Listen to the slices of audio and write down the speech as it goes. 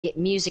get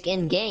music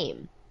in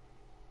game.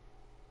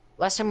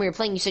 Last time we were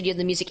playing, you said you had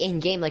the music in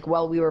game, like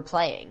while we were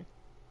playing.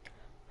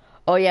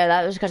 Oh yeah,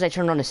 that was because I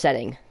turned on a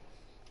setting.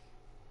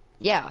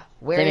 Yeah,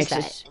 where That is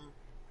makes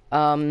that?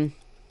 this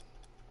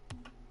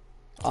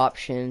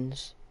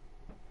options.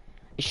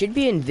 It should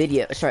be in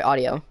video. Sorry,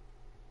 audio.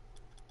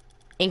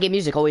 In-game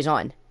music always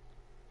on.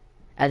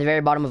 At the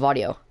very bottom of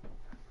audio.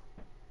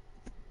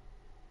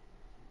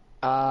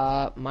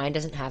 Mine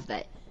doesn't have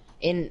that.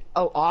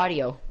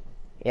 Audio.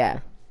 Yeah.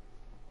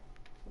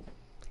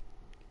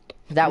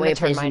 That I'm way gonna it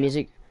turn plays the mine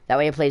music. That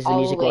way it plays the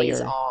music while always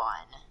you're. on.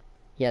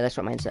 Yeah, that's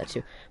what mine said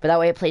too. But that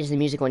way it plays the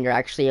music when you're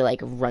actually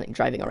like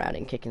driving around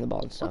and kicking the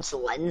ball and What's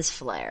stuff. lens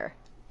flare?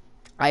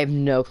 I have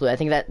no clue. I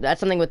think that's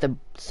something with the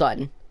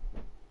sun.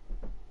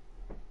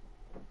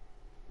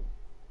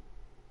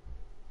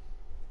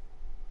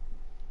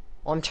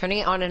 Well, I'm turning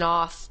it on and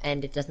off,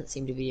 and it doesn't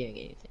seem to be doing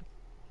anything.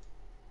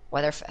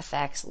 Weather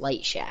effects,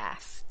 light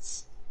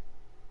shafts,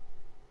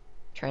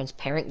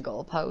 transparent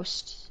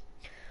goalpost.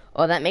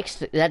 Oh, that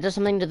does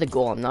something to the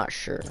goal. I'm not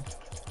sure.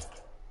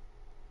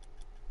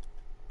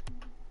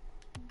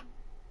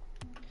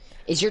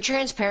 Is your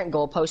transparent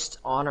goalpost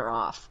on or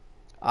off?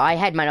 I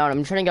had mine on.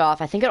 I'm turning it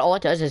off. I think all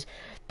it does is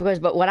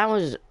but when I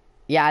was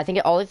I think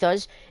all it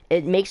does,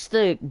 it makes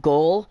the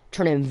goal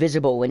turn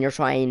invisible when you're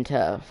trying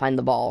to find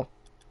the ball.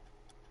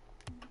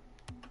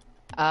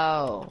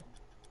 Oh.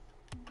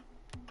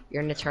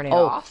 You're gonna turn it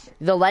Oh, off?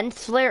 the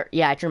lens flare.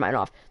 Yeah, I turned mine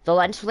off. The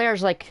lens flare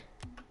is like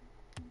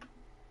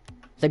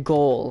the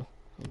goal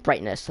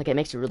brightness. Like it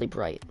makes it really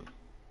bright.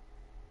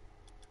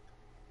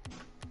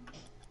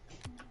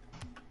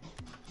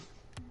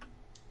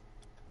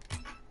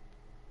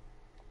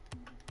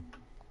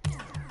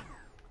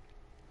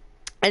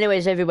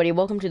 Anyways, everybody,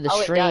 welcome to the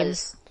stream. It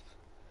does.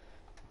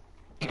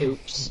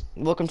 Oops.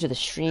 Welcome to the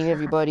stream,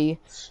 everybody.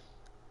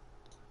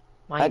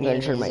 I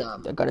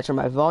gotta turn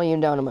my volume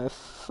down on my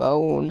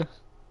phone.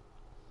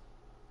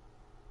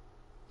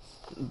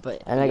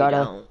 But and I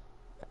gotta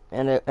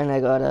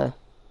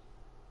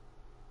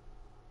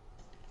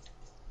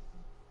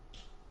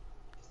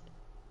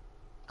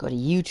go to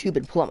YouTube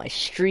and pull out my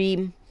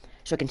stream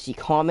so I can see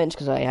comments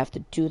because I have to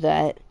do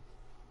that.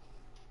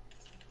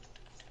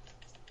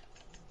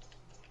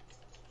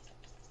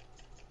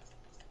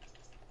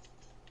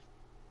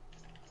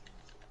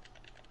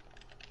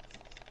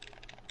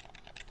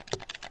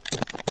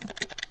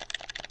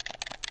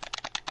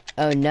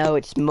 Oh no,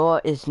 it's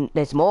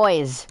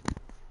Moise.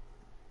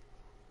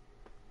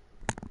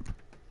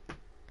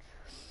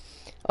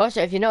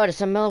 Also, if you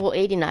notice, I'm level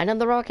 89 on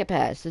the Rocket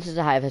Pass. This is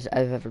the highest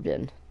I've ever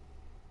been.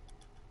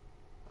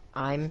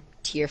 I'm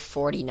tier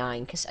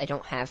 49 because I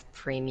don't have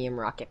premium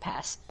Rocket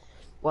Pass.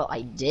 Well,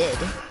 I did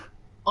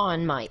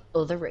on my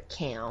other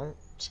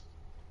account.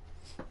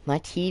 My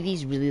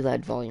TV's really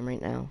loud volume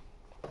right now.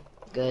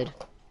 Good.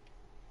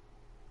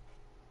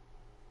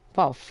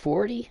 Wow,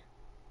 40?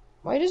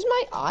 Why does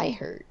my eye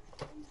hurt?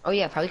 Oh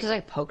yeah, probably because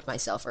I poked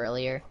myself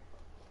earlier.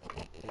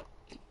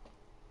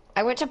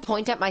 I went to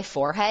point at my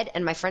forehead,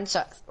 and my friend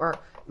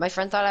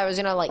thought I was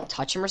gonna like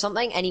touch him or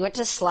something, and he went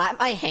to slap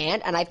my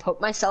hand, and I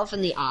poked myself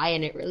in the eye,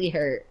 and it really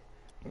hurt.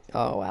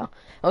 Oh wow.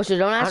 Oh, so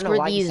don't ask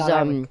where these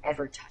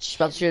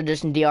special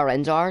edition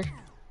DRNs are.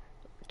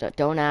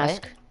 Don't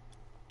ask. What?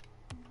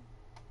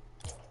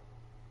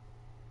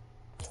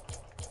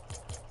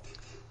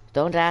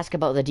 Don't ask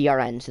about the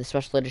DRNs, the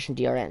special edition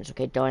DRNs.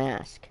 Okay, don't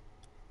ask.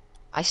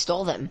 I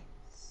stole them.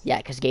 Yeah,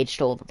 because Gaege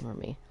stole them from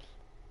me.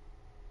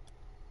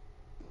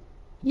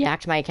 He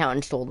hacked my account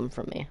and stole them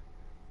from me.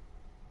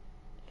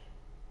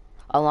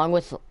 Along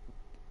with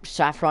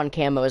saffron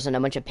camos and a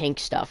bunch of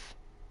pink stuff.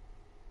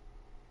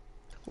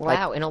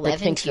 Wow, like, in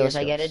 11 tiers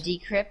I get a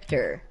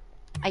decryptor.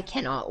 I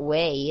cannot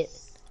wait.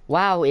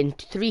 Wow, in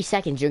 3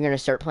 seconds you're gonna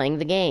start playing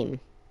the game.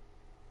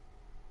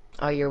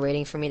 Oh, you're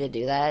waiting for me to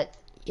do that?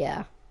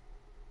 Yeah.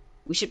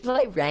 We should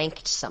play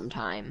ranked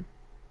sometime.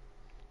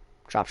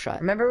 Drop shot.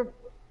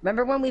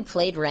 Remember when we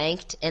played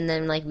ranked and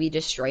then like we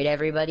destroyed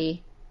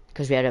everybody?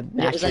 Because we had a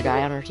master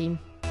guy on our team?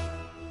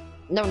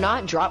 No,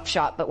 not drop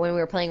shot, but when we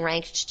were playing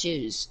ranked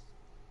twos.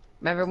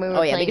 Remember when we were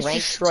playing ranked we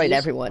destroyed twos?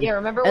 everyone. Yeah,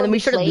 remember and when then we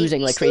started played,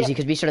 losing like crazy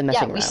because we started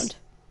messing around.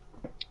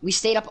 We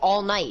stayed up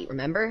all night,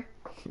 remember?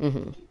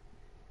 Mm-hmm.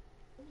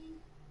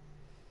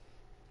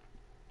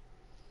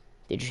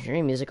 Did you turn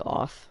your music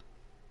off?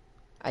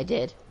 I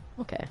did.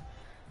 Okay.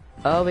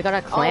 Oh, we got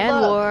a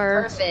clan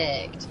war.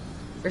 Perfect.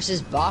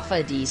 Versus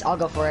Bafadis. I'll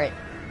go for it.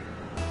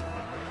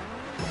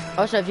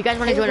 Also, if you guys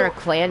want to join our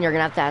clan, you're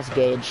gonna have to ask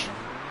Gaege.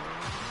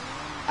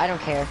 I don't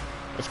care.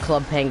 It's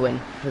Club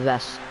Penguin, the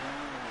best.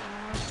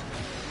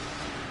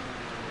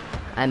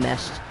 I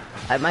missed.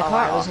 My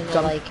car I was in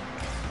the, like...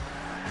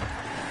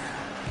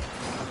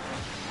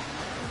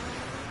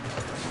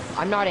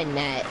 I'm not in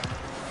net.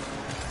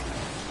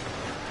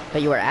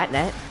 But you were at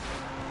net.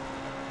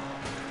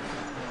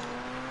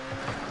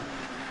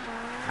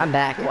 I'm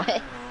back.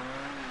 What?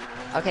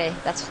 Okay,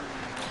 that's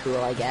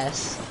cool, I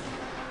guess.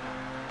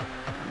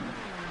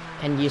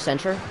 Can you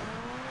center?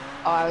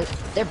 Oh,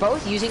 they're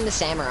both using the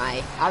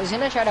samurai. I was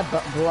gonna try to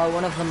blow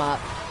one of them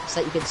up so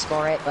that you could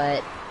score it,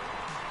 but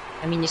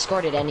I mean, you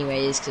scored it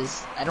anyways,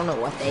 because I don't know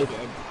what they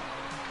did.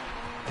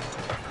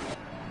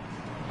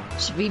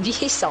 Should we be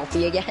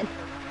salty again?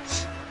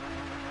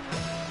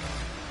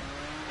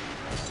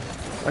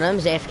 When I'm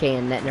AFK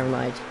in that, never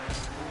mind.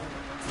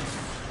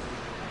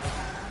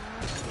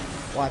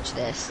 Watch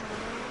this.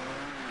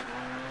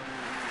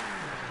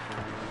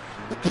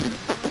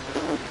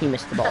 He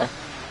missed the ball.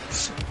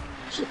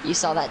 You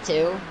saw that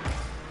too?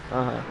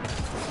 Uh-huh.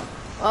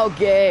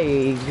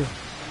 Okay.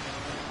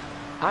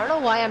 I don't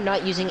know why I'm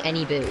not using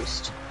any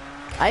boost.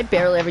 I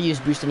barely ever use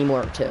boost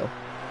anymore, too.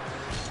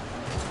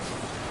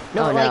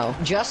 No, oh, like, no.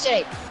 just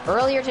today.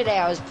 Earlier today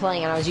I was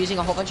playing and I was using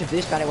a whole bunch of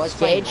boost, but I was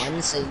playing Gaege?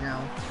 one, so, you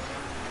know.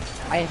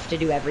 I have to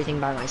do everything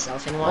by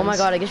myself in one. Oh my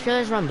god, I just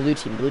realized we're on blue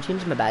team. Blue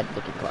team's my bad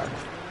looking car.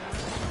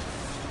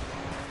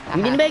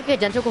 We need to make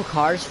identical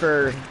cars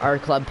for our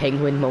Club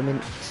Penguin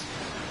moments.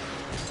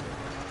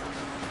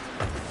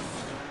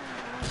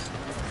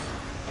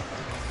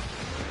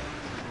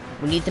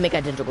 We need to make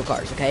identical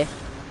cars, okay?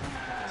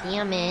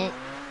 Damn it.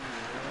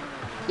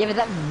 Yeah, but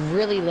that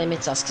really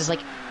limits us, because,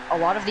 like, a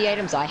lot of the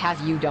items I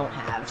have, you don't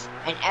have.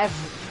 And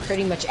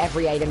pretty much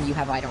every item you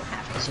have, I don't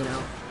have, because, you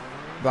know.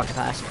 Rocket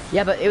Pass.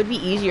 Yeah, but it would be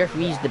easier if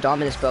we used the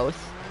Dominus both.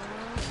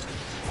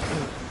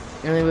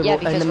 And then Yeah,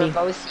 because we're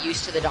both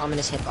used to the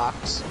Dominus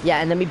hitbox.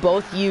 Yeah, and then we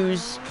both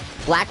use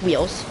black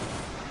wheels.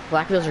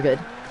 Black wheels are good.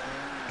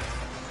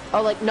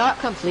 Oh, like, not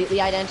completely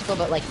identical,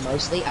 but, like,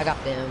 mostly. I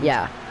got boom.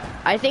 Yeah.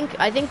 I think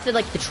that,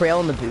 like, the trail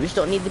and the boost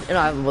don't need the...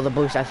 well, the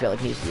boost I feel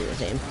like needs to be the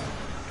same.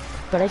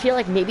 But I feel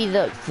like maybe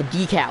the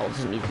decal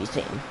doesn't need to be the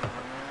same.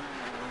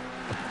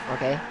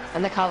 Okay.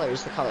 And the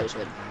colors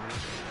would.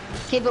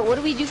 Okay, but what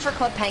do we do for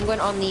Club Penguin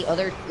on the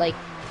other, like...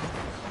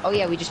 Oh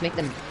yeah, we just make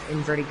them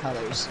inverted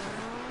colors.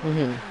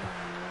 Mm-hmm.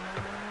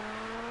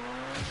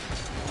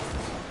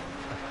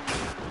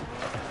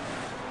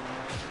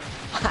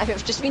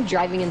 I've just been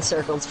driving in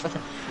circles for the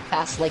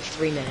past, like,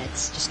 3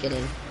 minutes. Just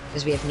kidding.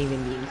 Because we haven't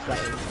even been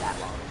playing for that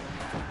long.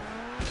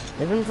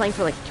 We've been playing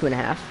for, like,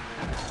 2.5.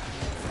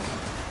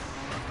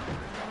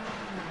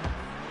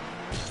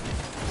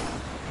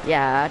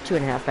 Yeah,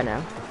 2.5 by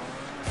now.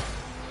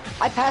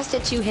 I passed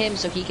it to him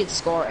so he could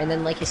score, and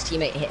then, like, his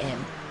teammate hit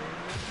him.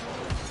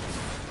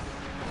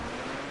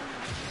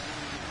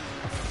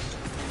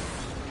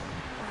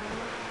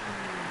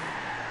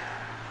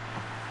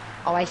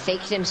 Oh, I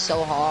faked him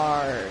so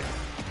hard.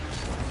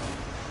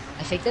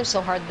 I faked him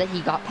so hard that he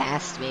got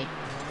past me.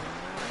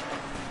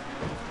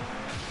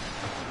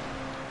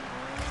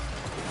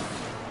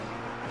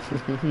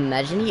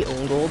 Imagine he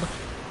own goaled.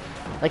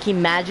 Like, he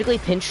magically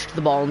pinched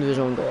the ball into his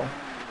own goal.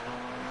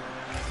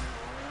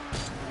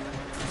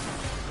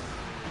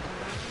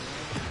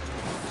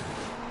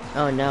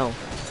 Oh no.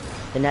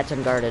 The net's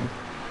unguarded.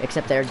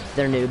 Except they're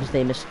noobs,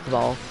 they missed the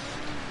ball.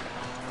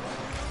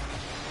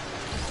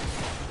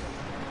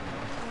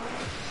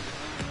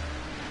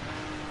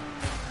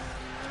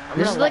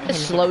 This is like the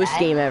slowest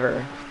game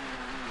ever.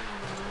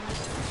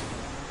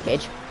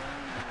 Gaege.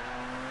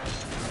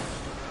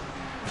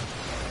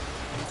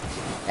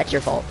 That's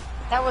your fault.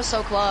 That was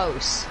so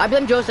close. I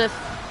blame Joseph.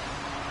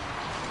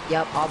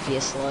 Yep,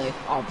 obviously.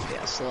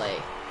 Obviously.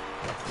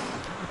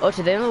 Oh,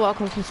 today on the walk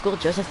home from school,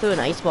 Joseph threw an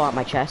ice ball at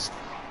my chest.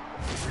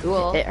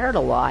 Cool. It hurt a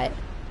lot.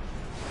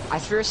 I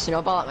threw a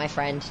snowball at my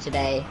friend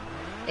today.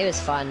 It was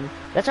fun.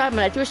 That's why when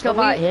I threw a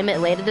snowball at him, it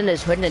landed in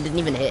his hood and it didn't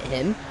even hit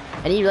him.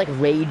 And he, like,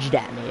 raged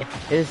at me.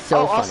 It was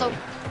so funny. Also,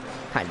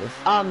 kind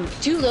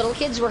of. 2 little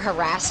kids were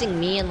harassing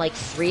me and, like,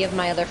 3 of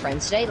my other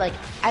friends today. Like,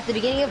 at the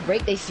beginning of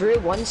break, they threw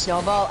one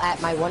snowball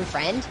at my one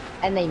friend,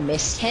 and they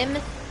missed him.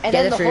 And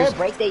then the whole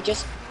break,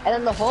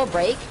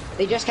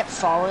 they just kept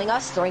following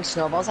us, throwing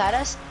snowballs at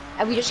us.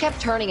 And we just kept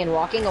turning and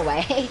walking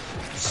away.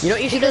 You know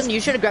what you should have done? You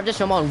should have grabbed a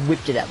snowball and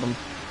whipped it at them.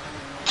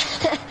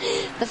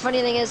 The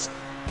funny thing is,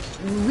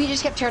 we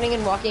just kept turning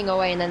and walking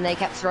away, and then they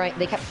kept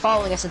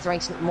following us and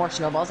throwing more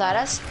snowballs at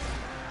us.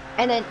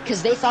 And then,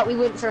 because they thought we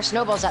wouldn't throw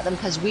snowballs at them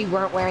because we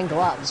weren't wearing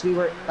gloves. We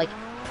were, like,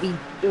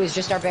 it was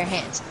just our bare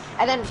hands.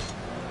 And then,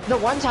 the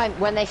one time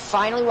when they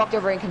finally walked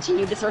over and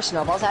continued to throw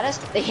snowballs at us,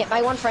 they hit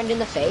my one friend in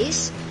the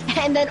face,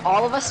 and then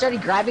all of us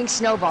started grabbing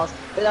snowballs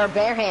with our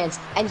bare hands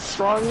and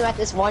throwing them at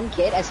this one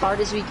kid as hard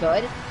as we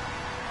could.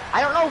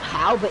 I don't know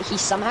how, but he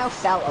somehow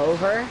fell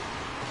over.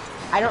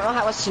 I don't know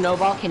how a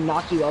snowball can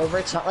knock you over.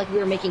 It's not like we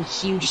were making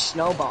huge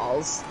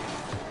snowballs.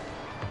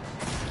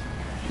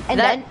 And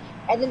then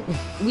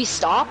we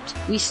stopped.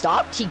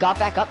 He got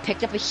back up,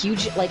 picked up a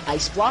huge, like,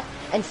 ice block,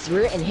 and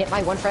threw it and hit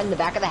my one friend in the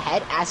back of the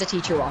head as a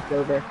teacher walked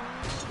over.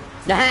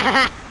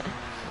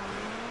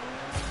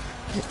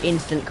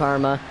 Instant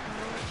karma.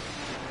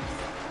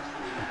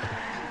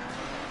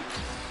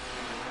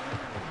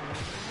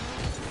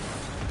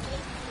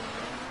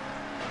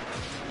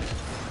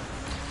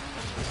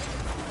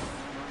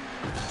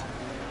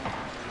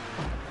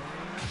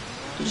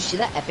 Did you see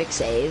that epic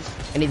save?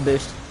 I need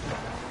boost.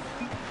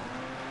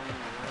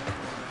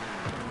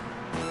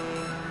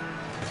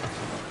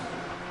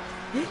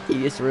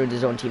 He just ruined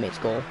his own teammate's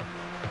goal.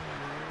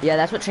 Yeah,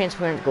 that's what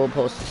transparent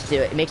goalposts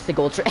do. It makes the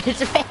goal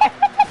transparent.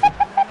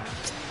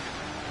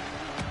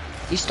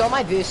 You stole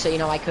my boost, so you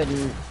know I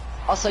couldn't.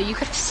 Also, you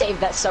could have saved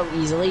that so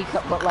easily,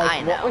 but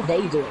like, what were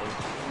they doing?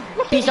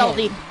 Be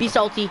salty, be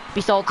salty,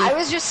 be salty. I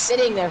was just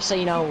sitting there, so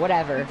you know,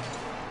 whatever.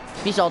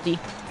 Be salty.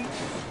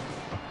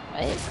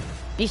 What?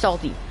 Be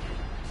salty.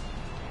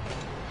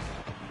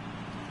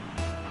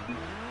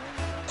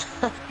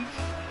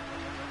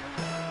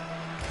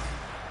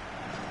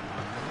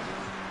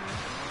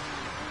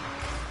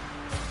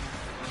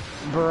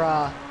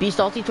 Bruh. Be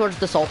salty towards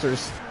the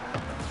salters.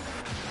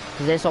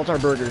 Because they salt our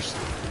burgers.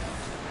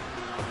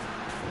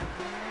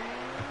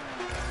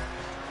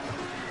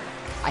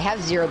 I have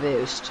 0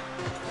 boost.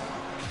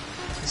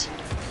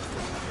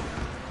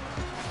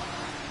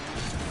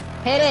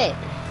 Hit it!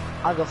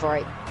 I'll go for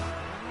it.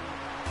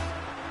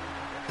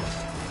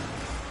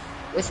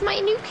 With my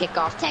new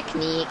kickoff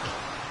technique,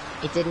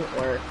 it didn't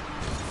work.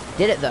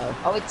 Did it though?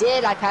 Oh, it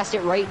did. I passed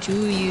it right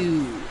to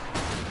you.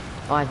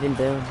 Oh, I've been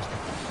boomed.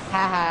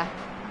 Haha.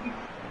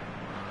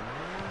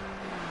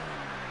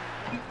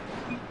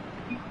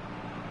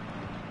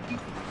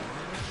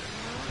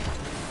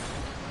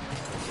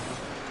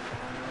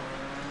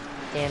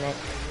 Damn it.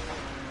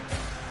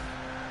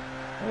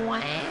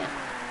 Wow.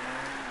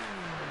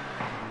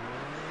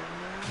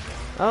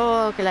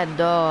 Oh, que la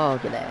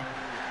dog.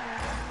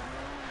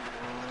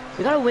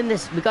 We gotta win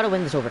this. We gotta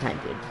win this overtime,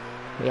 dude.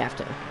 We have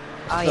to.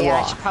 Oh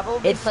yeah, I should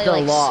probably play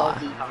like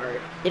salty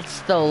hard.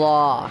 It's the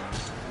law.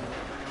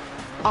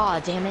 Aw,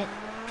 damn it.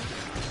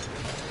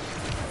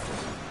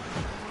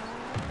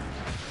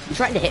 You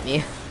trying to hit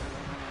me?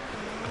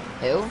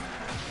 Who?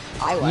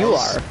 I was. You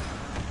are.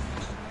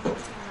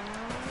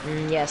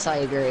 Yes, I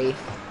agree.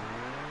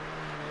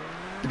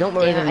 Don't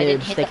worry, Damn, the I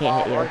didn't noobs. hit They the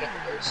can't ball or hit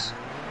get loose.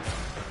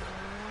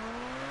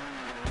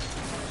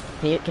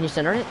 you. Can you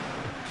center it?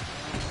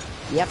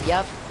 Yep,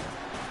 yep.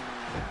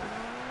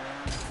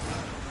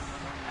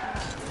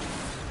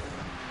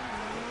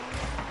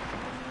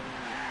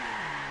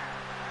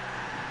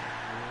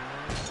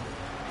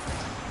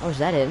 Oh, is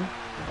that in?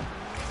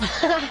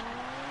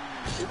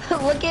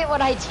 Look at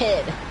what I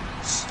did.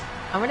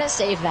 I'm gonna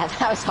save that.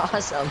 That was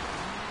awesome.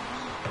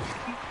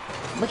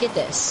 Look at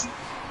this.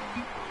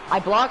 I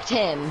blocked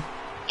him,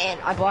 and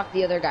I blocked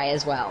the other guy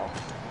as well.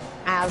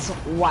 As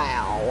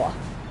wow.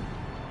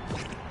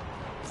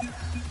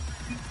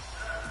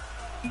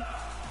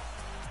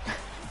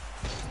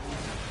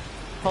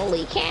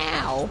 Holy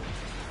cow.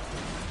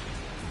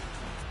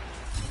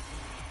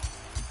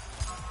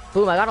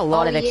 Boom, I got a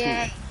lot of XP.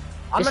 Yeah.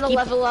 I'm gonna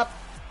level up.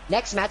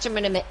 Next match, I'm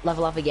gonna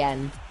level up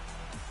again.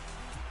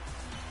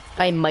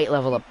 I might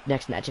level up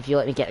next match if you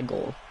let me get a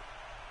goal.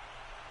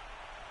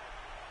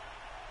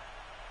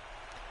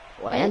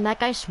 What? And that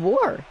guy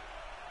swore.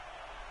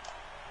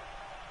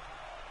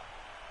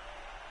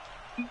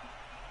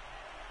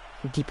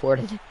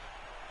 Deported.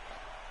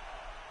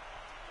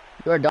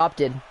 You're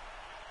adopted.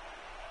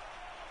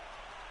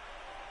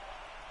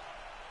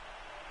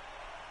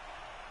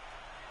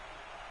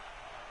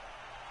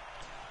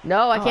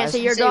 No, I can't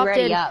say you're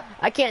adopted.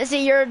 I can't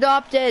say you're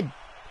adopted.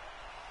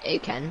 Yeah, you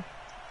can.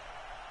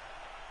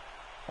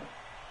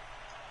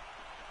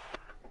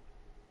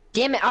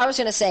 Damn it, I was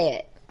gonna say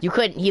it. You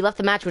couldn't. He left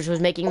the match, which was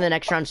making the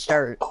next round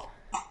start.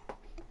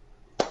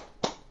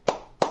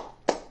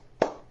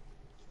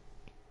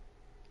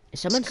 Is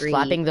someone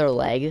slapping their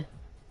leg?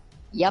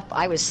 Yep,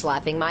 I was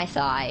slapping my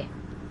thigh.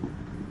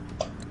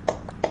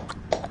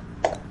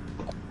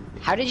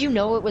 How did you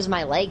know it was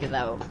my leg,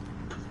 though?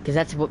 Because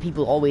that's what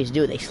people always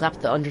do. They slap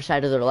the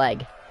underside of their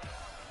leg.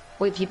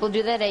 Wait, people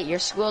do that at your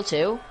school,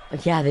 too?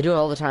 Yeah, they do it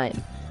all the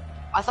time.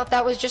 I thought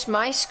that was just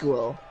my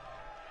school.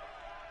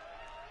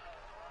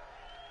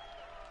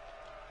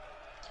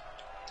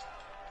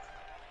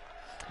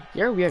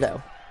 You're a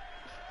weirdo.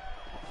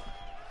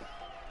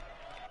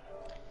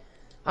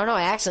 Oh no,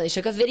 I accidentally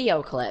took a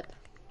video clip.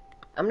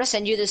 I'm gonna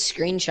send you this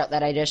screenshot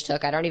that I just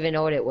took. I don't even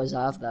know what it was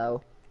of,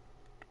 though.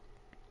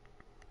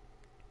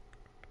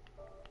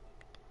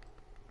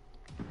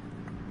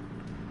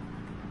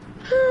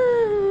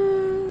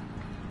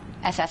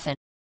 FFN.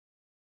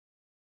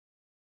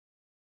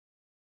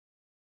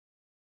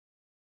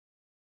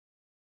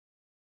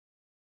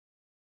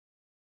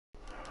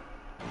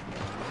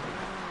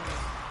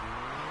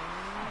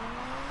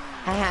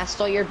 I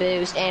stole your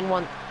boost and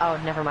one. Oh,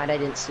 never mind. I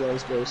didn't steal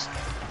his boost.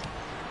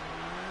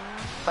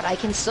 But I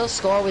can still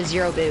score with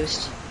 0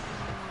 boost.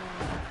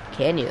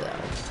 Can you, though?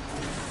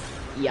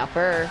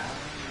 Yupper.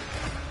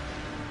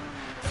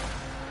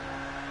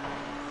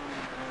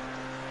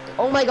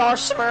 Oh my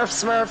gosh,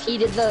 Smurf. He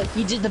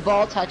did the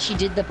ball touch. He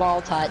did the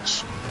ball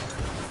touch.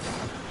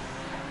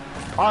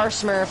 Our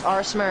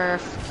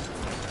Smurf.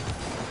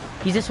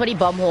 He's a sweaty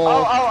bumhole.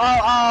 Oh,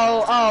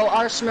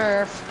 our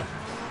Smurf.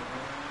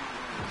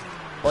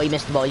 Oh, he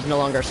missed the ball. He's no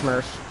longer a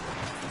Smurf.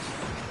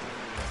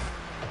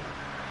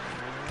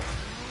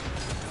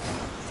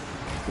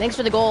 Thanks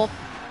for the goal.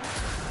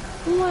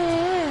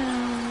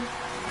 Wow.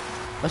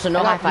 So no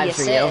high fives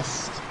for you.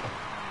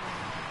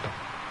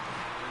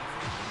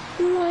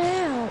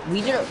 Wow.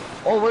 We did.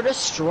 Oh, we're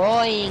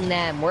destroying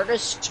them. We're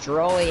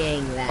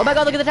destroying them. Oh my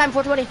god, look at the time,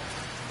 4:20.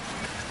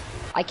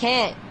 I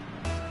can't.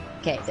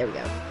 Okay, there we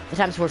go. The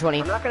time's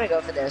 420. I'm not gonna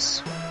go for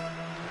this.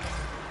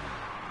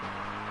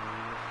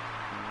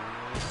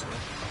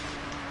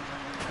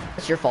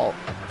 It's your fault.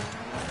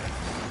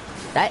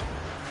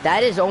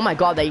 That is, oh my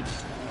god, they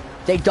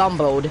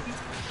dumboed.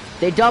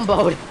 They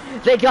dumboed.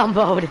 They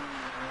dumboed.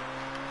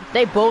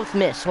 They both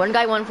missed. One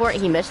guy went for it,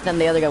 he missed, then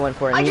the other guy went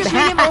for it. I just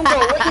made him own goal.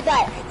 Look at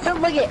that.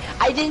 Look at,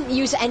 I didn't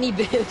use any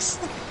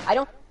boost. I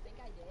don't think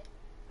I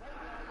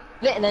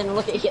did. And then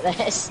look at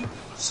this.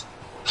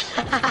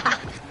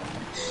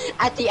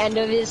 At the end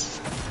of his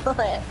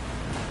flip.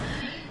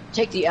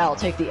 Take the L,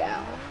 take the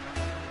L.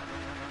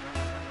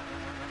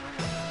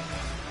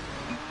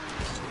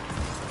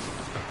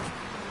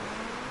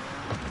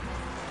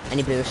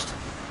 Any boost.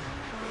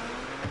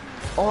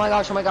 Oh my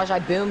gosh, I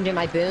boomed him,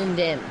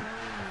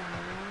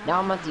 Now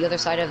I'm at the other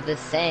side of the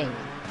thing,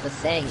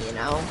 you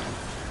know?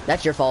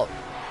 That's your fault.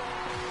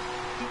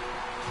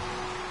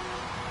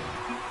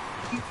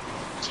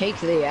 Take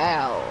the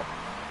L.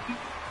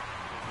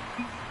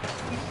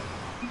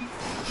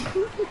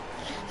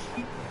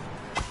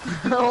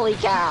 Holy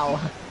cow.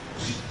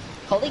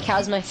 Holy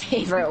cow's my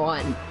favorite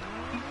one.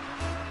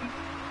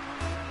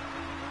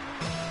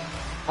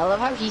 I love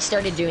how he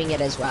started doing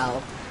it as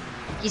well.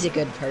 He's a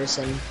good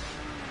person.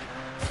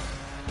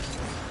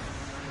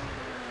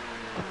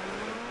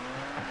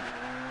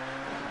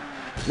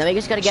 Now we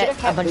just gotta get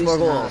a bunch more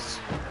goals.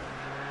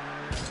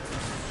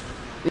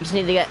 We just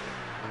need to get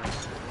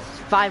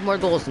 5 more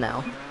goals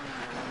now.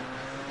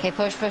 Okay,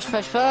 push.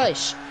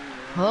 Push.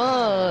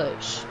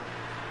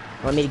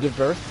 Want me to give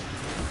birth?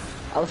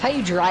 I love how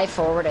you drive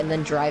forward and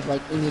then drive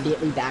like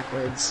immediately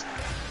backwards.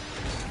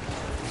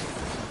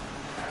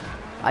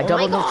 I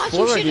doubled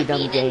forward, you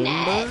dumb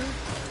gamer.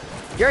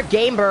 You're a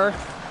gamer.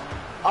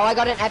 Oh, I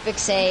got an epic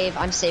save.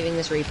 I'm saving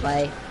this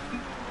replay.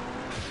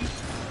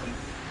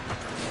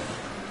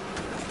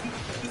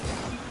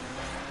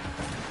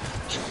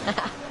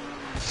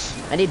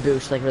 I need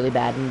boost like really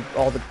bad, and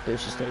all the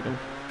boost is taken.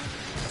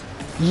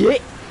 Yeah.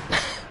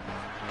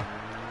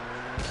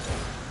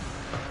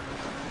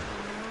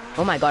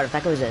 Oh my god, if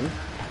that goes in.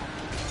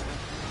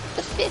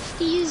 The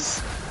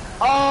 50s.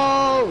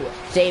 Oh,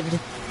 Saved.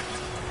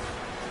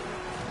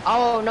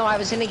 Oh no, I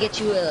was gonna get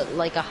you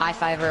like a high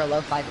five or a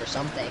low five or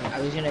something. I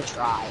was gonna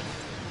try.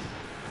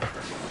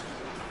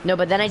 No,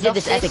 but then I did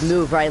this epic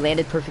move where I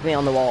landed perfectly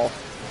on the wall.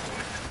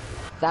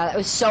 That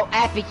was so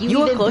epic.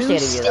 You were even close to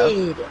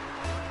hitting boosted.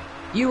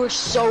 You were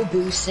so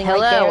boosting.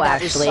 Hello, right there.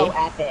 That Ashley. was so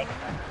epic.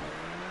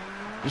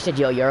 You said,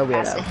 yo, you're a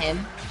weirdo. Pass to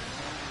him.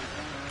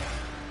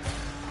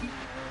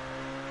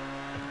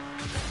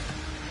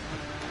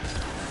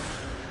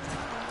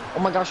 Oh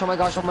my gosh,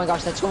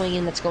 that's going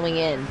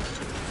in.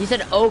 He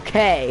said,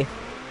 okay.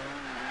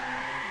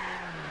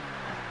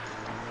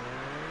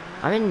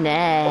 I'm in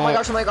net. Oh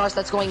my gosh,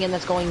 that's going in.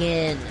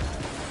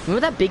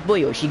 Remember that big boy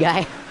Yoshi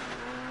guy?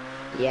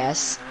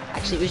 Yes.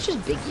 Actually, it was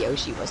just Big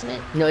Yoshi, wasn't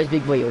it? No, it's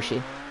Big Boy Yoshi.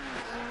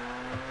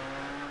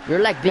 You're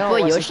like Big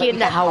Boy Yoshi in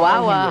the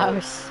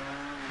house.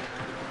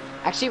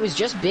 Actually, it was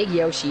just Big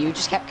Yoshi. You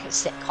just kept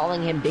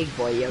calling him Big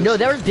Boy Yoshi. No,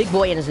 there was Big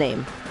Boy in his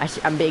name.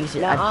 I'm being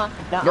serious. No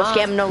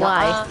scam, no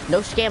lie. No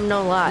scam,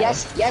 no lie.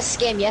 Yes,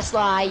 scam, yes,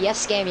 lie.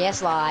 Yes, scam,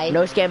 yes, lie.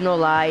 No scam, no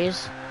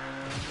lies.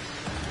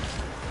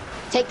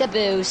 Take the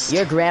boost.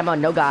 Your grandma,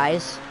 no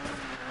guys.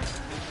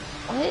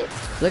 What?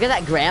 Look at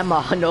that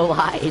grandma, no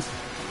lies.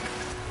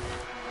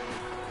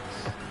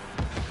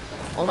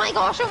 Oh my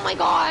gosh.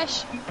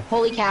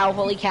 Holy cow.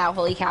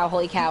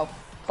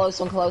 Close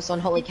one,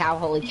 holy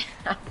cow.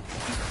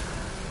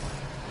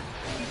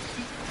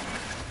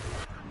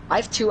 I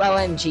have 2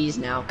 LMGs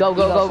now. Go.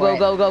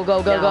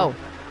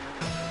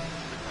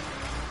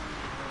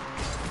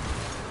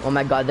 Oh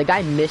my god, the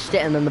guy missed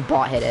it and then the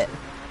bot hit it.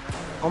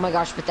 Oh my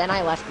gosh, but then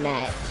I left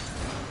net.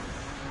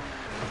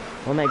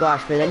 Oh my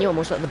gosh, but then you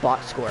almost let the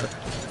bot score.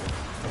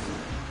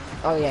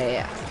 Oh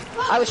yeah.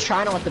 I was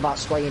trying to let the bot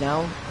score, you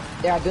know?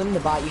 There, I boomed the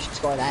bot, you should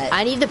score that.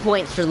 I need the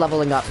points for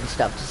leveling up and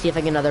stuff to see if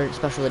I get another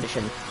special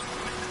edition.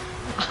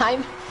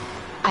 I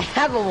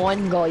have a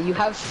 1 goal, you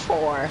have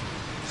 4.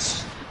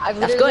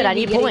 That's good, I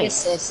need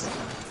points. Assists.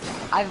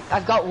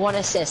 I've got 1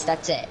 assist,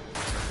 that's it.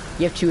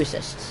 You have 2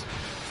 assists.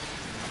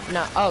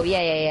 No, oh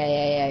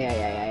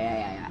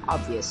yeah,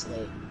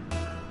 obviously.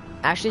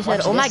 Ashley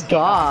said, oh my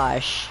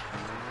gosh.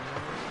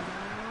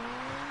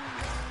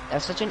 That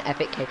was such an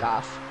epic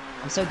kickoff.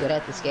 I'm so good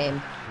at this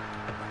game.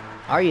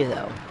 Are you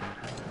though?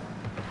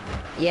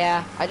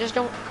 Yeah, I just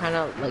don't kind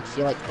of like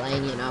feel like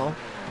playing, you know?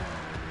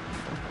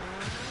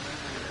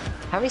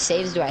 How many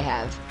saves do I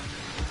have?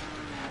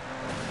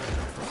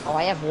 Oh,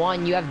 I have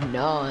 1, you have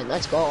none.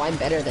 Let's go, I'm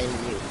better than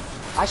you.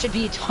 I should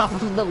be top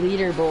of the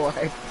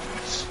leaderboard.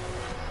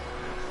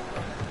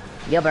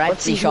 Yeah, but I have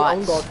 3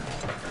 shots.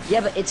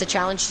 Yeah, but it's a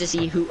challenge to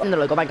see who... And they're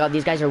like, oh my god,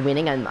 these guys are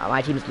winning and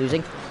my team's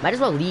losing. Might as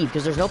well leave,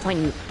 because there's no point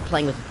in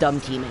playing with dumb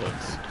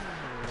teammates.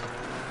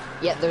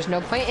 Yeah, there's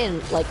no point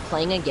in, like,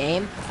 playing a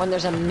game when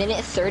there's a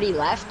minute 30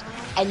 left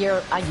and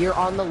you're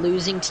on the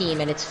losing team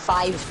and it's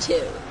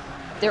 5-2.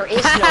 There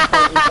is no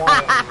point in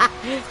playing.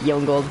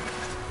 Young Gold.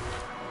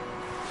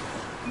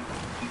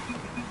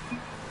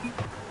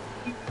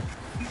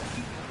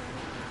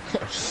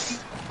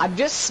 I'm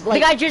just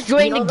like... The guy just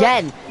joined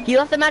again. He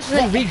left the match and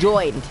then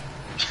rejoined.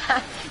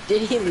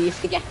 Did he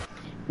leave again?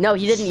 No,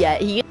 he didn't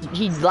yet.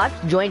 He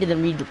left, joined, and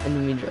then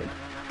rejoined.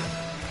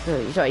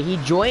 Sorry, he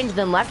joined,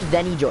 then left,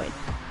 then he joined.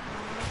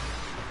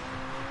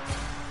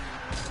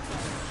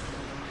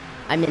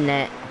 I'm in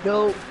that.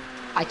 No,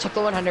 I took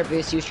the 100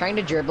 boost. He was trying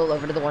to dribble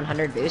over to the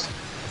 100 boost,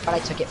 but I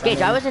took it from Gage,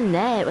 him. I was in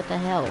net. What the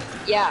hell?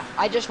 Yeah,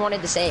 I just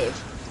wanted to save.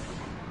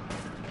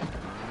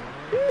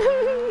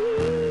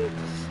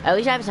 At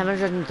least I have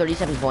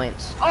 737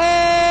 points.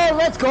 Oh,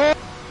 let's go,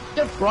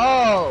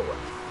 bro.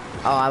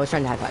 Oh, I was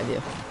trying to high-five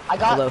you. I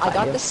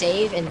got the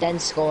save and then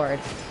scored.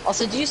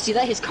 Also, did you see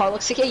that? His car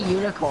looks like a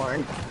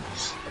unicorn.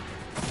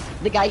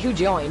 The guy who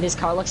joined, his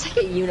car looks like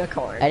a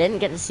unicorn. I didn't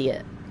get to see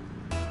it.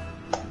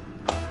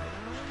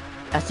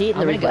 I see it in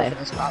the replay. Go for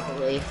this,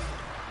 probably.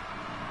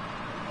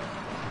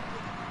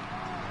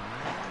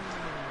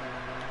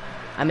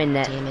 I'm in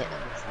net. Damn it.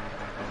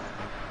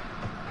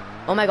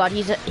 Oh my god,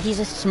 he's a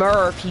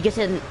smurf. He gets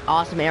an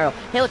awesome arrow.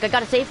 Hey, look, I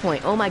got a save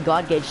point. Oh my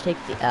god, Gage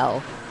takes the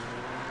L.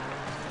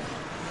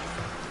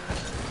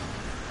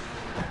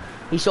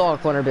 He saw a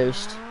corner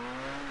boost.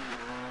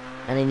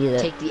 And I need it.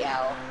 Take the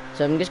L.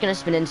 So I'm just gonna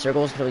spin in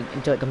circles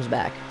until it comes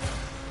back.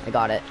 I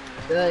got it.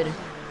 Good.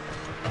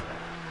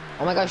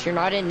 Oh my gosh, you're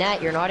not in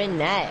net. You're not in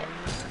net.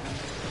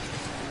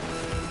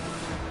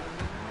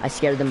 I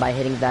scared them by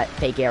hitting that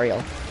fake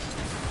aerial.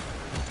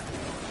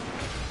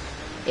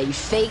 Yeah, you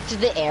faked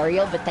the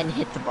aerial, but then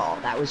hit the ball.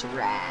 That was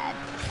rad.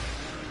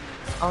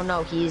 Oh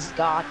no, he's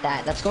got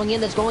that. That's going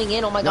in. That's going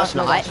in. Oh my gosh,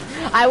 no, no.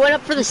 I went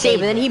up for the save,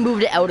 and then he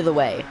moved it out of the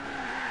way.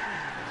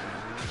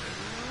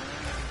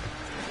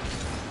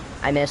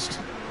 I missed.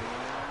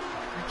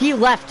 He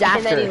left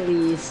after. And then he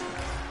leaves.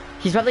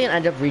 He's probably gonna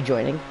end up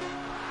rejoining.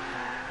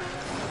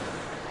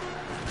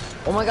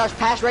 Oh my gosh,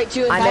 pass right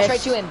to him. Pass right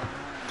to him.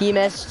 He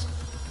missed.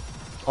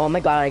 Oh my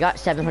god, I got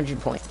 700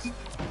 points.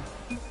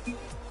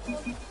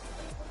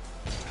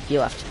 He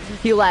left.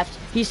 He left.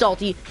 He's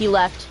salty. He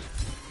left.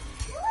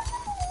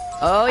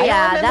 Oh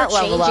yeah, that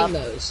level up.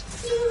 Those.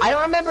 I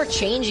don't remember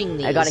changing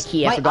these. I got a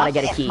key. I forgot to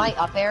get a key. My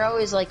up arrow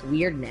is like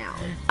weird now.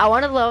 I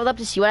wanted to level up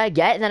to see what I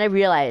get, and then I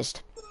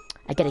realized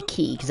I get a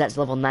key because that's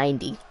level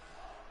 90.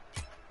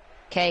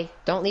 Okay,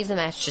 don't leave the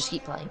match. Just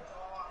keep playing.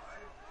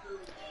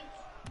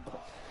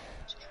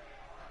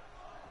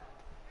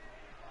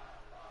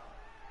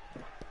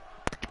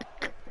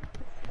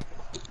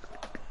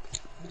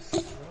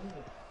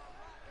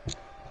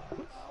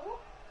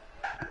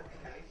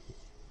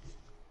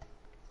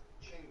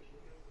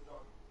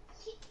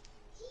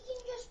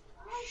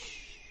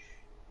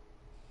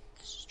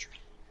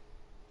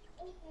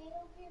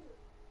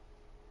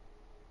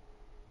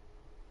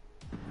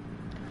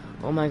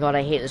 Oh my god,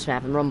 I hate this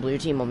map, and we're on blue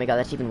team. Oh my god,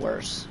 that's even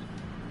worse.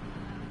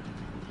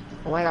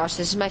 Oh my gosh,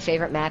 this is my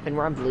favorite map, and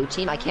we're on blue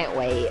team. I can't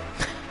wait.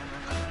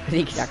 The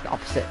exact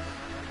opposite.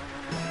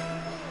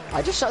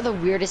 I just saw the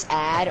weirdest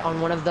ad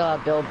on one of the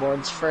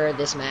billboards for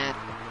this map.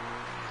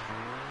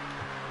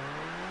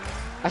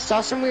 I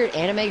saw some weird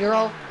anime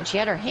girl, and she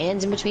had her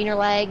hands in between her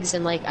legs,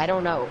 and like, I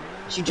don't know.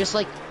 She just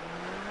like,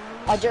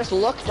 I just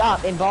looked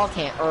up in ball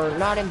camp, or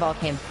not in ball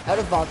camp, out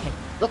of ball camp.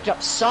 Looked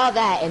up, saw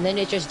that, and then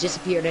it just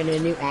disappeared and a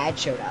new ad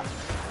showed up.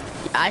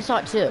 Yeah, I saw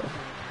it too.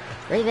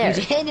 Right there.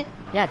 You did?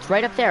 Yeah, it's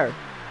right up there.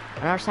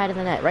 On our side of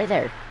the net, right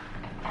there.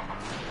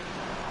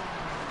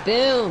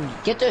 Boom!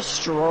 Get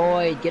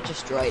destroyed, get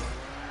destroyed.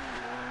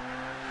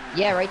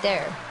 Yeah, right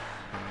there.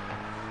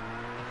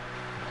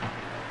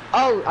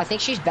 Oh, I think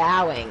she's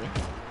bowing.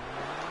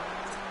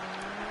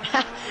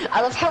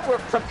 I love how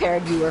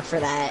prepared you were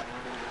for that.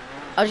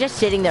 I was just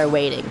sitting there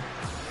waiting.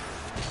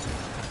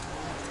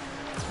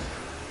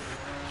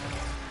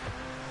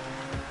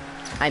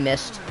 I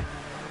missed.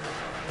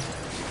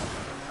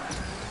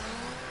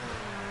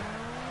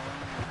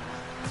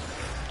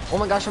 Oh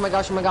my gosh, oh my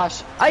gosh, oh my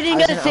gosh. I didn't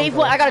get a save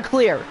one, I got a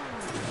clear.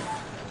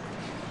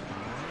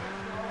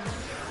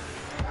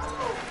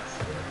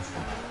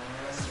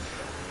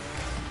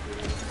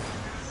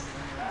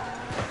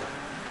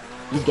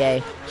 He's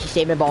gay. He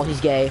saved my ball,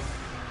 he's gay.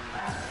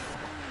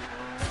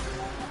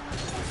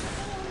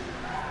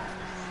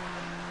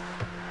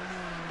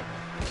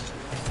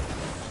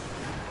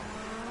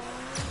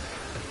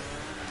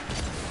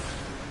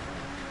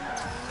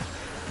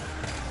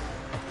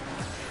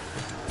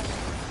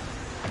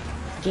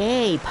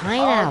 Gay,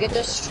 pineapple. Oh, get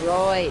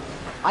destroyed.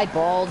 I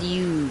balled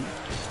you.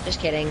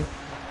 Just kidding.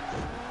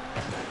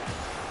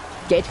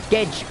 Gage,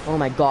 Gage. Oh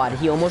my god,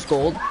 he almost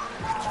gold.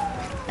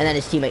 And then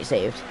his teammate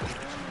saved.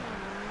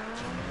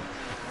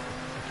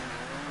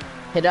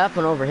 Hit it up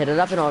and over, hit it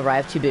up and over. I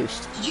have 2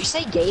 boosts. Did you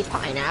say gay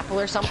pineapple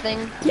or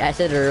something? Yeah, I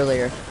said it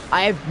earlier.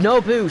 I have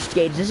no boost,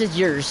 Gage. This is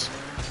yours.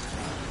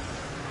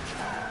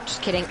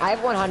 Just kidding. I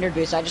have 100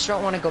 boosts. I just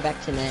don't want to go back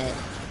to net.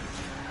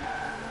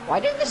 Why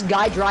did this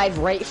guy drive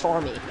right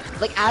for me?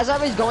 Like, as I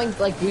was going,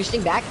 like,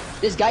 boosting back,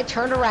 this guy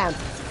turned around.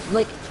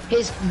 Like,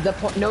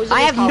 the nose of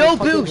I his have car no was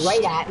pointing boost.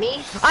 right at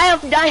me.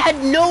 I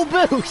had no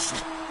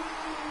boost.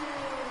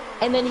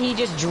 And then he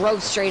just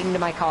drove straight into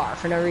my car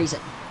for no reason.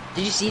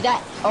 Did you see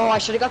that? Oh, I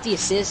should have got the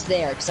assist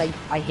there because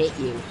I hit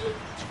you.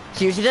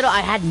 Seriously, though,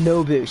 I had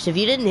no boost. If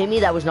you didn't hit me,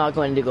 that was not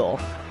going to goal.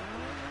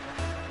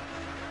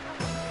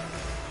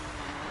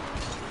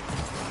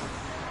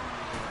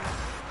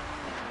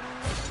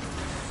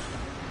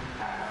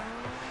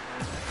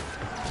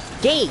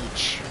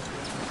 Gaege!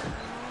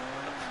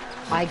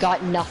 I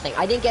got nothing.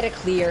 I didn't get a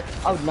clear.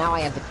 Oh, now I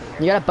have the clear.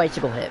 You got a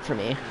bicycle hit for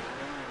me.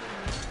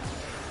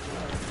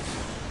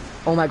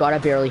 Oh my god, I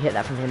barely hit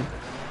that from him.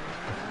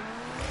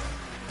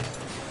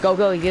 Go,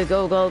 go, go,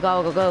 go, go,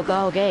 go, go, go,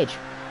 go, Gaege.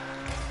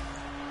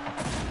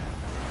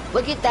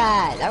 Look at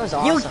that. That was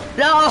awesome.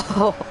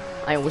 No!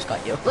 I almost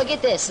got you. Look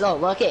at this.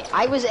 Look it.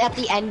 I was at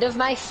the end of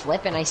my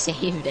flip and I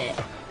saved it.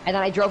 And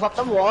then I drove up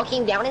the wall,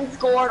 came down and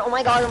scored. Oh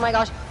my god, oh my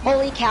gosh.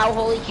 Holy cow,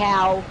 holy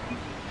cow.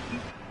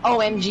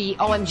 OMG,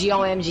 OMG,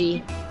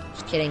 OMG.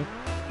 Just kidding.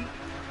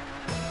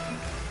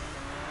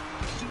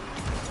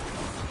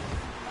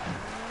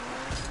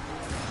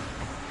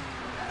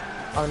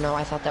 Oh no,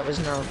 I thought that was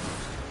no.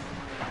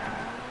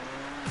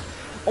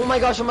 Oh my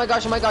gosh, oh my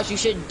gosh, oh my gosh, you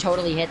should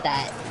totally hit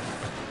that.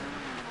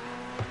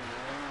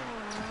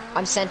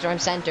 I'm center, I'm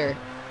center.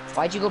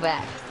 Why'd you go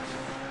back?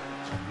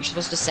 You're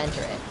supposed to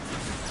center it.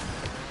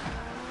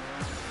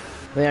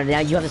 Well, now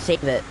you have to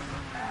save it.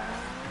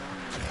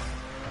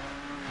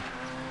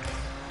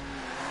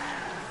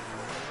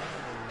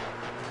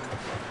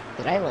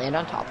 Did I land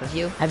on top of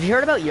you? Have you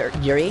heard about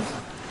Yuri?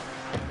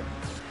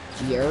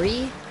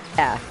 Yuri?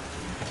 Yeah.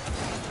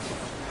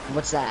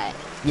 What's that?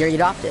 Yuri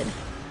adopted.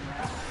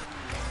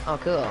 Oh,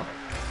 cool.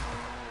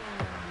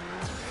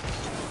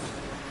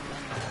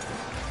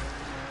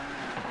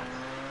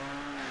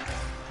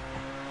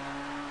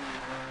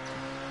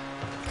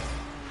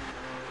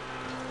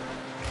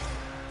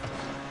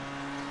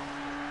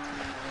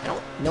 I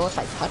don't know if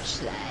I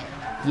touched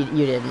that. You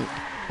didn't.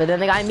 But then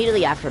the guy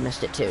immediately after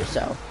missed it too,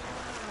 so.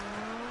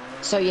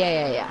 So,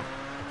 yeah.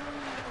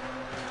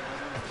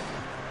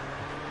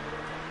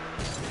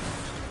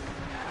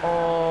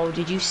 Oh,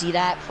 did you see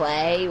that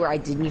play where I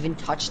didn't even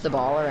touch the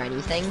ball or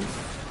anything?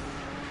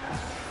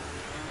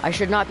 I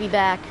should not be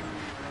back.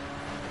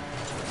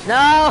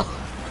 No!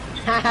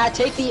 Haha,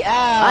 take the L!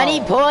 I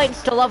need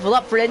points to level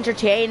up for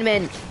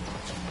entertainment.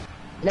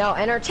 No,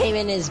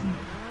 entertainment is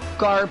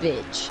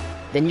garbage.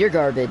 Then you're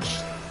garbage.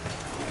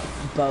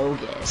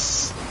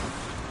 Bogus.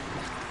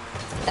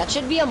 That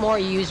should be a more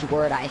used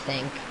word, I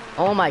think.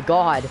 Oh my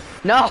god.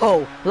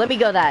 No! Let me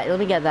go that. Let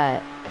me get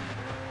that.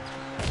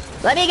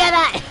 Let me get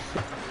that!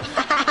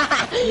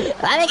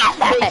 Let me get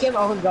that! Make him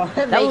own goal.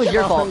 That was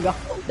your fault.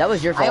 That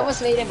was your fault. I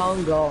almost made him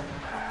own goal.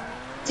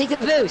 Take the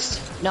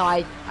boost! No,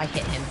 I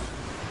hit him.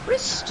 What a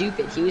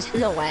stupid, he was in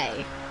the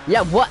way.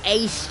 Yeah, what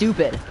a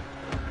stupid.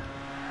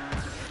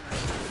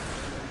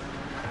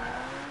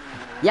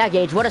 Yeah,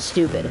 Gaege, what a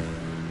stupid.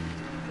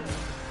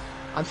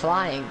 I'm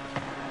flying.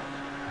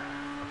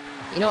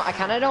 You know, I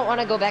kind of don't want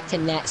to go back to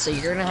net, so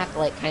you're going to have to,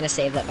 like, kind of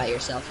save that by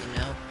yourself, you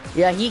know?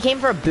 Yeah, he came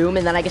for a boom,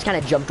 and then I just kind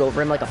of jumped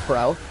over him like a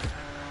pro.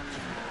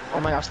 Oh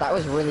my gosh, that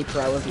was really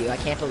pro of you. I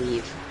can't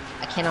believe.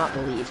 I cannot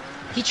believe.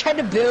 He tried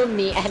to boom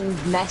me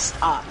and messed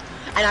up.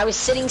 And I was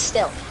sitting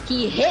still.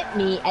 He hit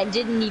me and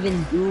didn't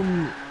even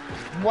boom me.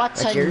 What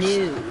a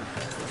noob.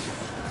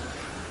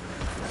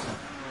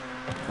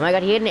 Oh my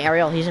god, he hit an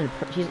aerial. He's a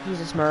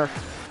smurf.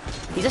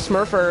 He's a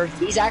smurfer.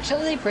 He's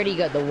actually pretty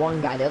good, the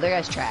one guy. The other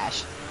guy's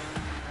trash.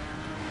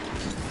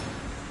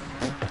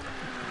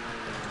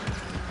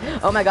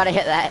 Oh my god, I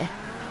hit that.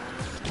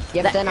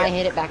 Yeah, but then I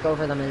hit it back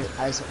over them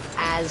as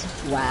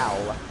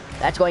well.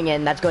 That's going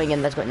in, that's going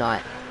in, that's going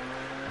not.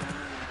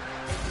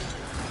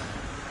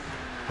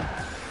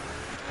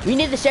 We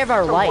need to save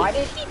our life. Why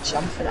did he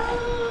jump for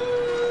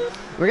that?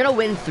 We're gonna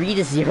win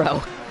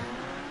 3-0.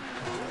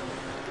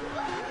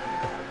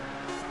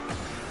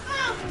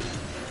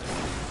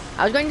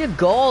 I was going to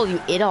goal, you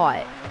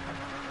idiot.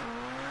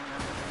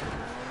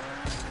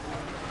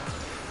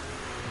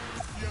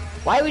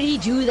 Why would he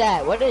do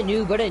that? What a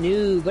noob, what a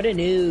noob, what a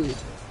noob.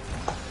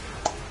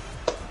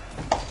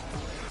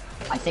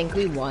 I think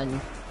we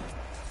won.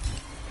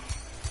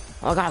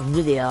 Oh, I got a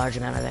really large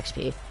amount of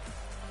XP.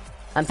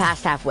 I'm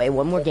past halfway.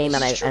 One more game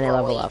and I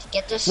level up.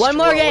 Get destroyed, one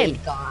more game,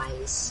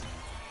 guys.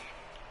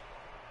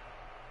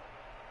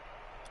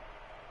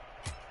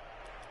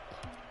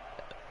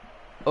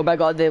 Oh my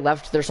god, they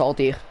left. They're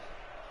salty.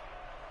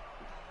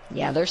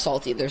 Yeah, they're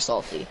salty. They're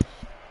salty.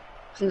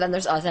 And then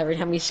there's us every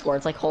time we score.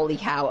 It's like, holy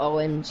cow,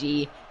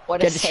 OMG.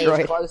 What a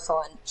save, close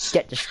one.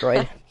 Get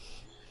destroyed.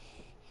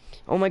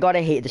 Oh my god,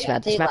 I hate this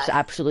map. This map's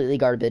absolutely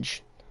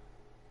garbage.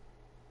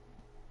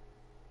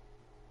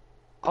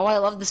 Oh, I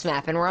love this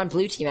map, and we're on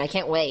blue team. I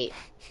can't wait.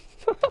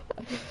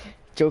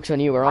 Joke's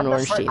on you. We're on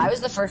orange team. I was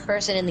the first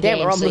person in the game,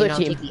 we're on so blue you don't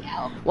team. take the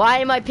L. Why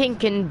am I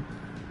pink and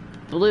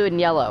blue and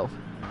yellow?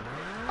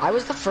 I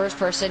was the first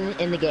person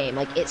in the game.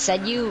 Like, it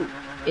said you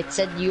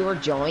were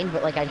joined,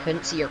 but like I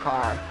couldn't see your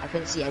car. I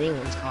couldn't see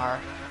anyone's car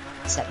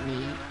except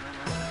me.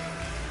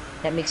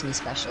 That makes me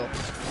special.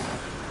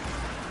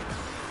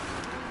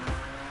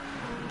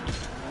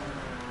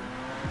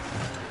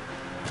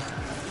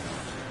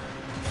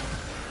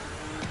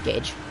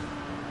 Gaege.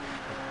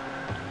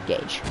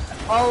 Gage.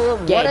 Oh,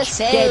 what a Gage.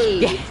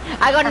 save! Gage.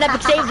 I got an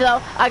epic save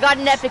though. I got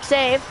an epic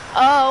save.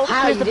 Oh,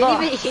 How here's you the didn't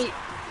ball. even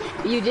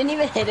you didn't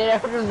even hit it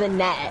out of the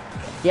net.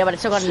 Yeah, but I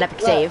still got an epic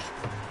save.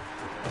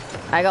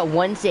 I got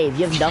one save.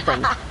 You have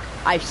nothing.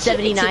 I have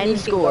 79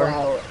 score.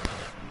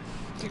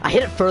 I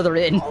hit it further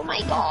in. Oh my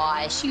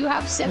gosh, you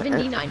have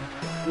 79.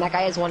 And that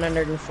guy has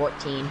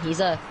 114. He's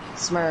a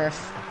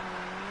Smurf.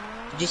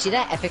 Did you see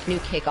that epic new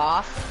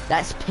kickoff?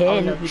 That's Oh,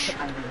 no, pinch.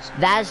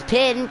 That's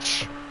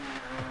pinch.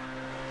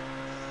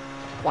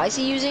 Why is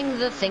he using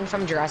the thing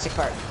from Jurassic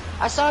Park?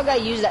 I saw a guy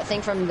use that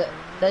thing from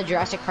the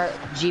Jurassic Park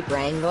Jeep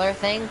Wrangler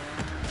thing,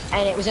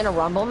 and it was in a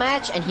Rumble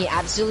match, and he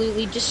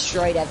absolutely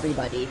destroyed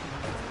everybody.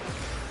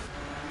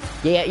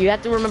 Yeah, you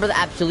have to remember the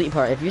absolute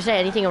part. If you say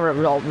anything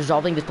about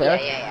resolving this player,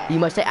 Yeah. you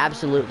must say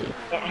absolutely.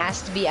 It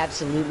has to be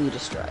absolutely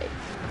destroyed.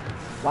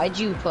 Why'd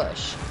you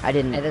push? I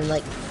didn't. And then,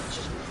 like,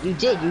 you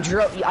did. You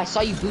drove. I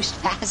saw you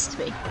boost past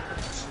me.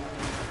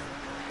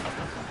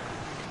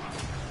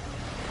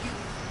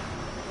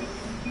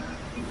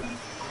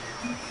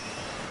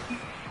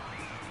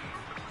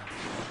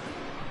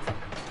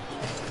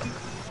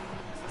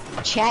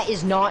 Chat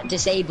is not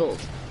disabled.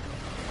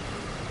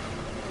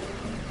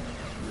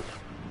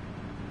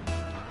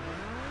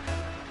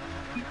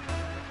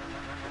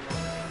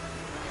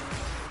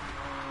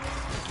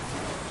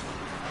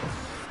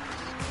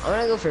 I'm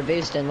gonna go for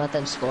boost and let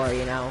them score,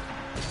 you know?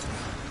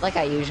 Like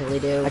I usually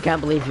do. I can't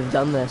believe you've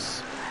done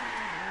this.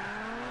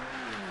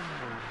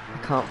 I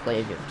can't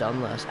believe you've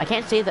done this. I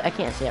can't say that. I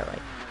can't say it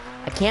right.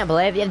 I can't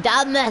believe you've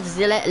done this,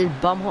 you little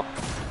bumhole.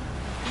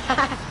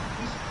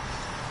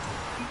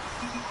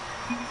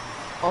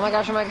 Oh my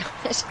gosh, oh my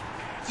gosh.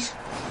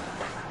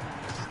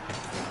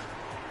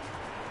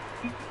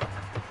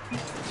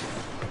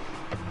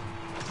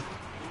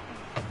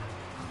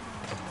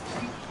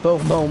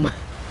 Boom, boom.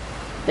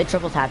 They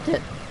triple tapped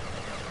it.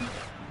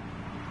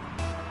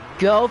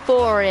 Go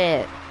for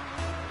it.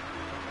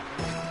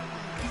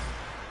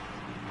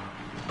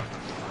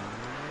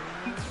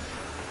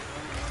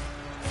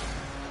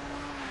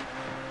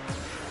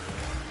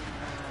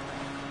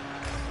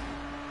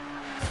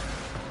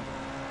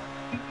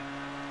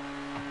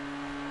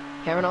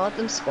 Cameron, I'll let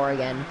them score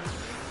again.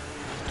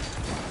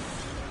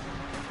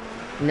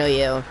 No,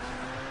 you.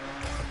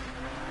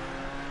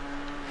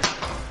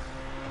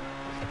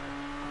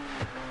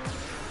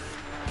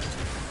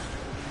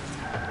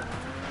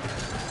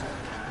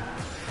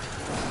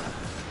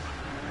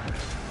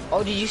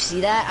 Oh, did you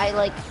see that? I,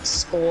 like,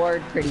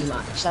 scored pretty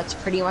much. That's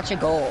pretty much a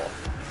goal.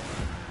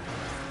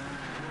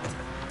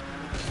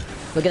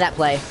 Look at that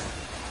play.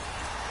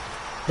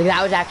 Look,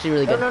 that was actually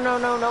really good. No.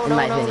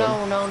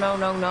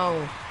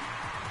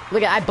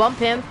 Look at, I bump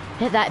him,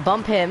 hit that,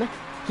 bump him.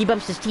 He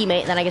bumps his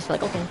teammate, and then I guess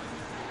like, okay.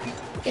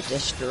 Get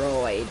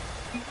destroyed.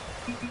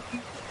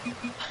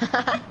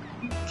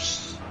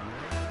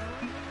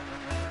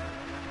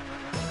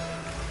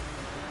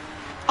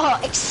 Oh,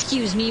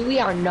 excuse me, we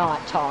are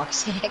not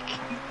toxic.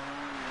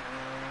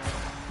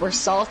 We're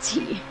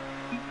salty.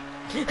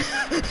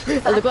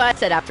 Look what I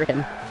said after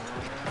him.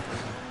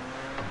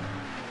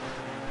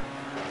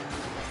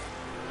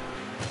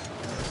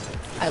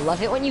 I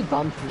love it when you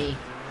bump me.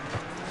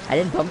 I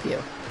didn't bump you.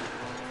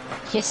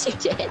 Yes, you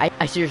did.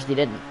 I seriously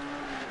didn't.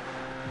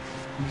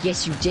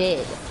 Yes, you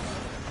did.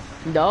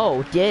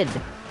 No, did.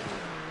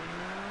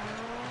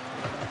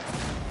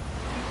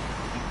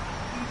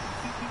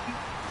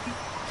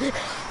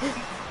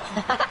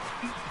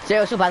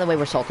 So by the way,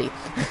 we're salty.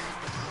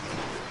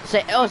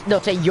 Say, oh, no,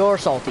 say you're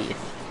salty.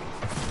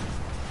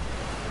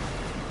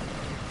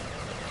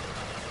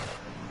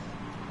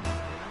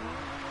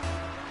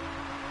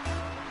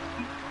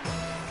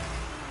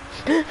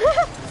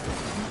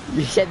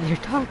 You said you're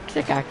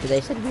toxic after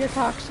they said we are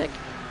toxic.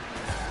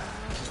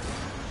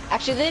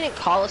 Actually, they didn't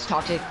call us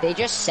toxic. They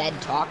just said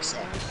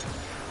toxic.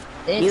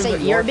 They didn't say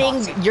you're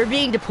toxic. You're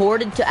being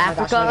deported to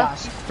Africa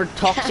for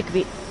toxic.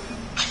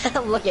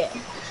 Look at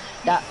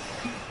that.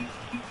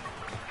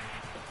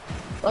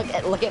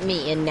 Look at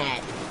me in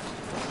net.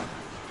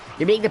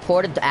 You're being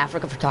deported to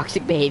Africa for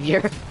toxic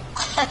behavior.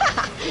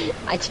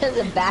 I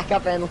just back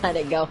up and let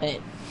it go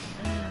in.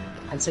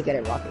 I'm so good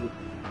at Rocket League.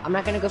 I'm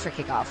not gonna go for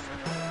kickoff.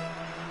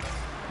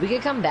 We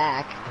could come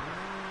back.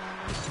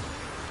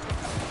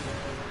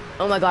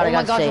 Oh my god, I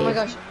got saved. Oh my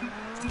gosh.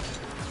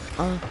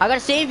 I got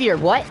a savior.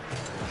 What?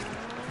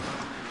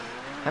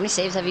 How many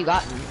saves have you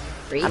gotten?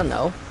 3? I don't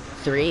know.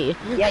 3.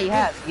 Yeah, you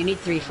have. You need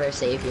 3 for a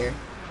savior.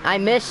 I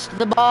missed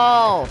the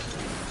ball.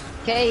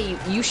 Okay,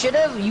 you should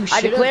have.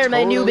 I declare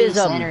my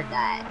noobism. Centered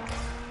that.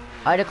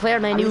 I declare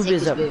my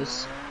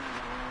noobism.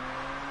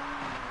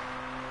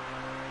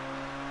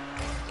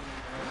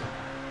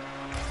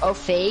 Oh,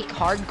 fake,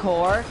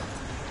 hardcore,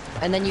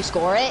 and then you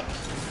score it?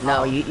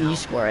 No, you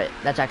score it.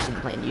 That's actually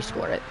the plan. You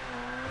score it.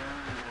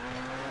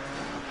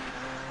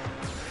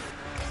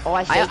 Oh,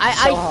 I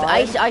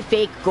faked I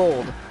fake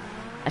gold.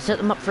 I set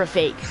them up for a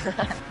fake.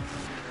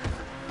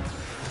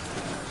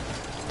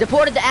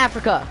 Deported to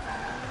Africa.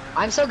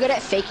 I'm so good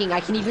at faking.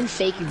 I can even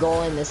fake a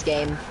goal in this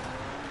game.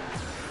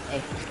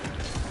 Hey.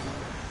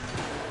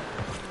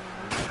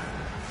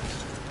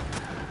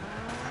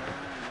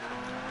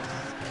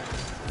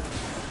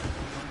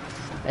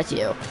 That's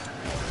you.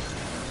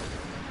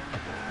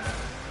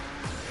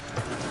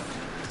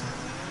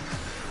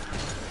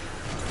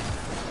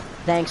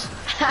 Thanks.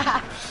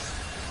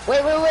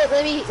 Wait,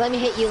 let me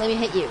hit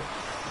you,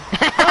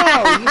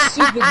 Oh, you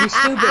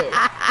stupid.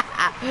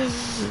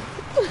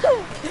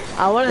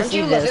 I want to Don't see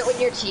you this. love it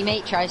when your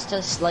teammate tries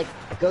to, like,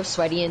 go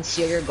sweaty and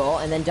steal your goal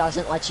and then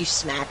doesn't let you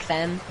smack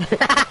them?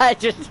 I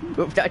just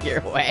moved out your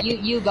way.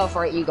 You go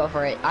for it,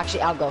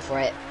 Actually, I'll go for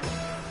it.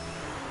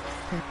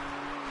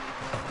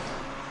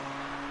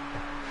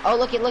 Oh,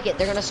 look it,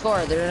 they're gonna score.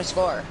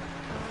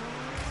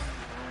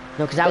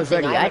 No, because I was Good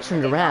ready. thing I I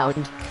turned went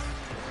around.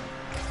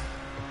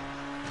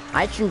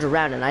 I turned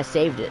around and I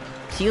saved it.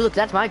 See, look,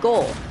 that's my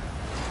goal.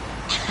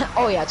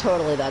 Oh yeah,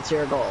 totally, that's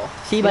your goal.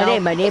 See, my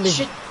name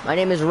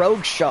is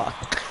Rogue Shaw.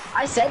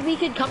 I said we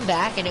could come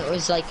back, and it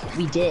was like,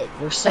 we did.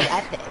 We're so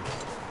epic.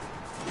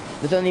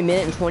 With only a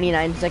minute and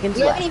 29 seconds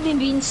We left. haven't even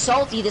been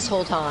salty this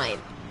whole time.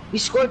 We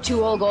scored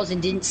 2 old goals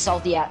and didn't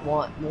salty at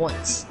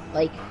once.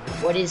 Like,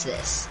 what is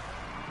this?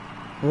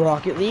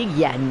 Rocket League?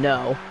 Yeah,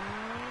 no.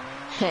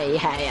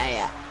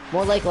 Yeah.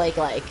 More like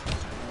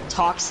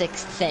toxic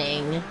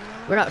thing.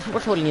 We're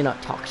totally not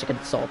toxic and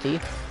salty.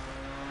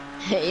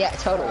 Yeah,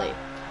 totally.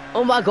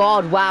 Oh my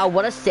god, wow,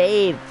 what a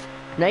save.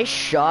 Nice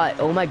shot.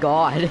 Oh my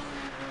god.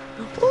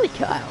 Holy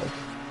cow.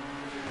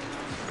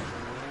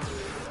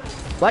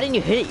 Why didn't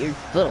you hit it, you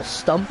little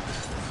stump?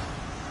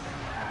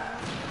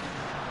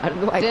 I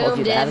don't know why I called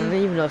you that. I don't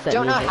even know if that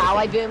Don't know means how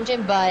I anything. boomed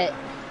him, but...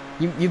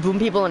 You boom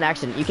people on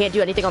accident. You can't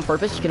do anything on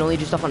purpose, you can only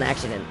do stuff on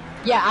accident.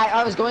 Yeah,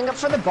 I was going up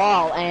for the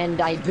ball,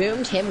 and I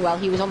boomed him while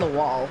he was on the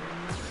wall.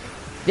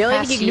 The only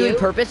Pass thing you can do you. on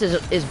purpose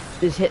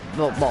is hit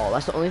the ball.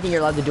 That's the only thing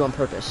you're allowed to do on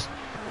purpose.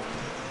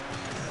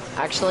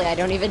 Actually, I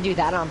don't even do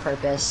that on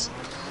purpose.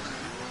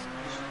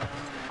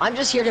 I'm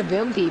just here to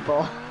boom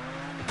people.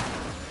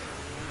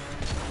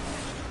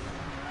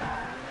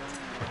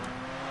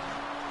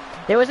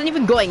 It wasn't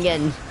even going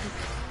in.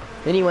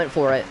 Then he went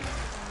for it.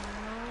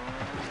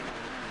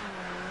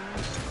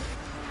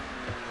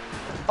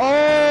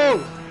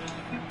 Oh!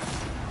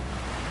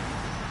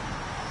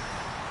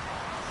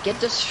 Get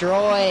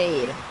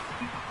destroyed.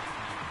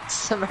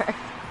 Summer.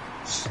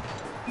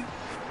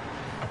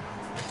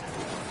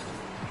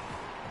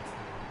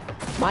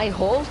 My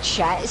whole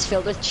chat is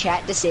filled with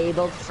chat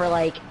disabled for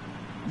like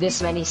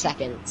this many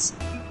seconds.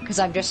 Because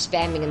I'm just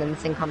spamming and then the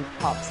thing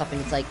pops up and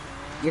it's like,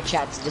 your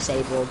chat's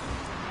disabled.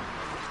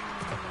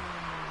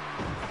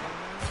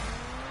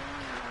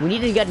 We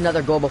need to get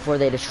another goal before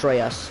they destroy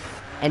us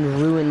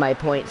and ruin my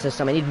point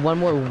system. I need one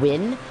more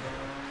win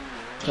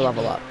to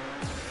level up.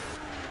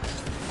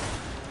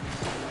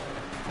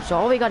 So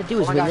all we gotta do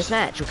is win this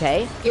match,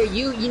 okay? Here,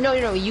 you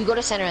go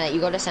to center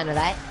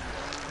that,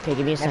 Okay,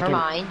 give me a second. Never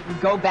mind.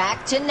 Go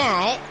back to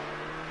net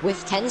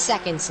with 10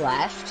 seconds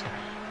left.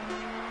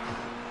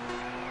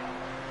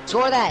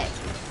 Score that.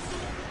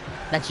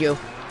 That's you.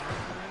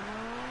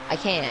 I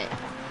can't.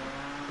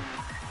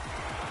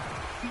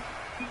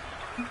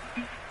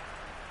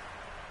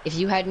 If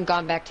you hadn't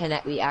gone back to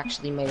net, we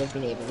actually might have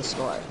been able to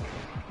score.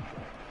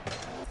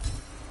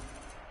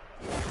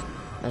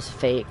 That's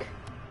fake.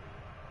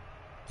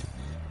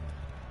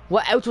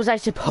 What else was I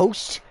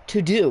supposed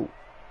to do?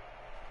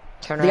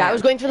 Turn The around. guy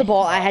was going for the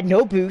ball. I had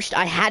no boost.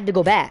 I had to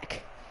go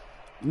back.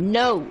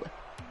 No,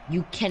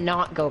 you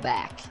cannot go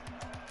back.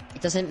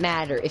 It doesn't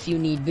matter if you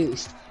need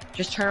boost.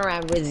 Just turn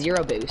around with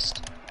 0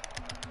 boost.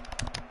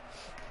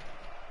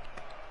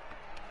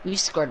 We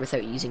scored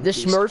without using The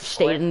boost Smurf before.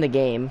 stayed in the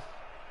game.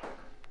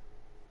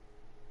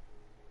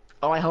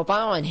 Oh, I hope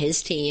I'm on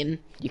his team.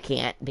 You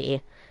can't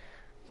be.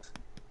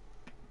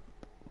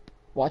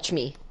 Watch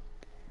me.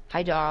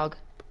 Hi, dog.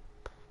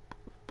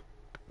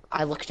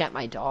 I looked at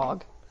my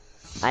dog.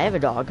 I have a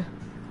dog.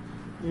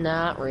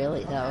 Not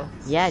really, though.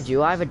 Yeah, I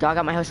do. I have a dog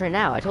at my house right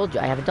now. I told you,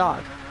 I have a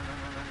dog.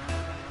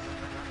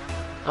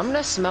 I'm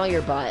gonna smell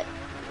your butt.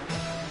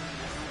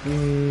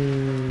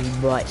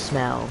 Butt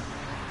smell.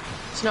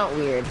 It's not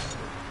weird.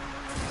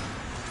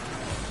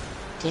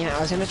 Damn it, I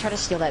was gonna try to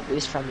steal that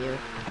boost from you.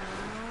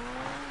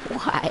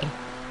 Why?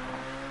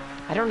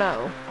 I don't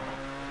know.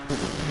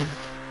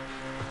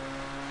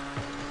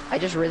 I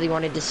just really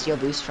wanted to steal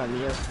boost from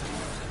you.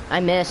 I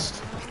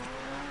missed.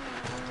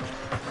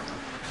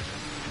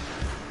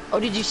 Oh,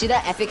 did you see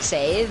that epic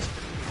save?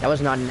 That was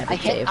not an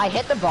epic save. I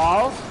hit the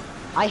ball.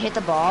 I hit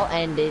the ball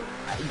and it,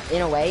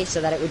 in a way, so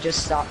that it would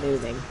just stop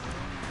moving.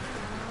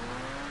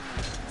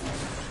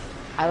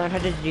 I learned how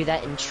to do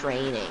that in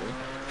training.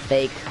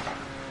 Fake.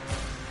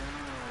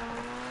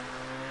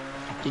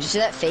 Did you see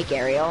that fake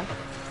aerial?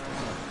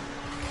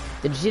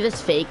 Did you see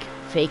this fake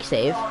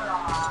save?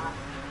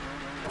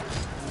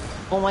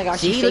 Oh my gosh!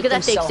 See, you look at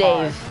that faked fake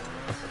them so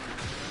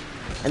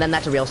save. And then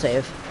that's a real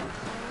save.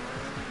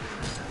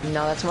 hard.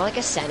 No, that's more like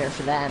a center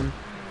for them.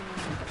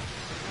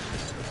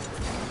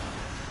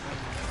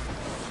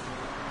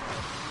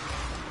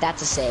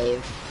 That's a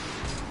save.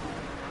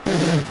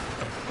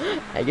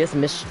 I just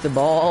missed the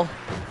ball.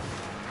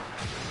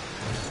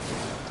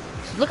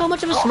 Look how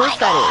much of a Oh smurf my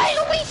that is.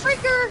 God, wait,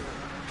 freaker!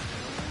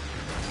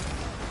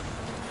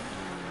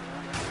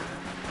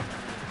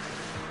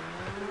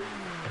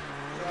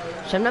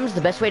 Sometimes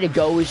the best way to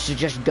go is to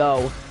just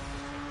go.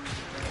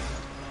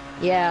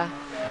 Yeah.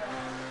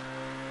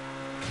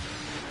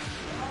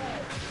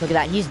 Look at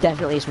that, he's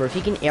definitely a smurf. He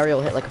can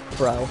aerial hit like a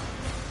pro.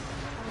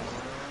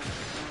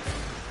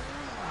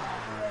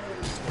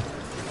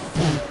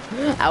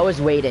 I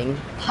was waiting.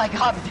 I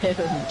got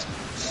boomed.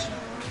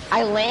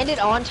 I landed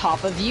on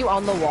top of you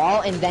on the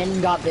wall and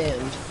then got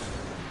boomed.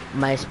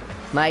 Mice.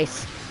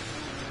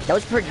 That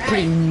was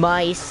pretty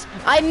nice.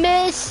 I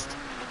missed!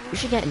 You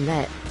should get in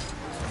that.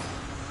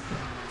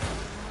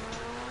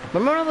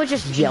 Remember when I would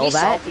just yell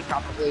that? Salty,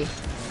 probably.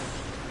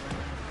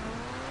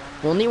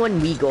 Only when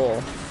we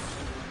goal.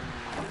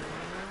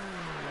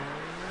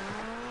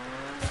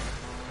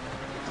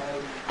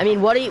 I mean,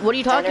 what are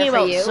you talking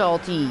about,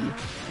 Salty?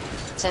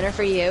 Center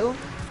for you.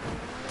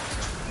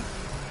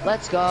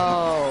 Let's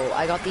go.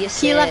 I got the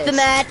assist. He left the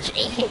match.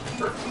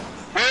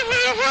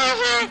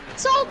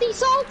 Salty,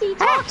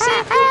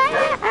 toxic.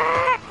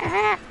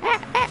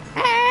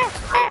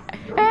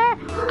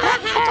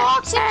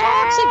 toxic.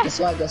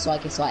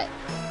 Guess what?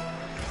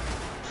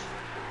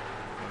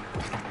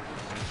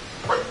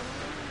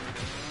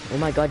 Oh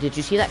my god, did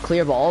you see that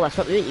clear ball? That's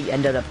what you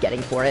ended up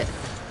getting for it.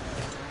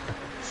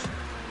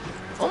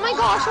 Oh my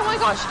gosh.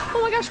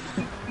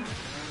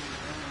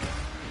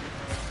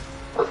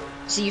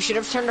 See, you should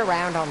have turned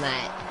around on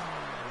that.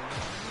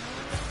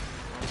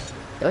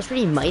 That was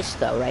pretty nice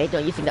though, right?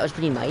 Don't you think that was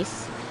pretty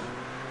nice?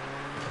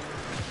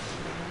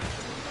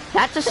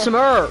 That's a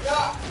smurf!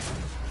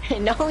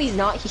 No, he's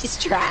not. He's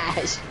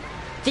trash.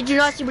 Did you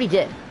not see what he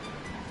did?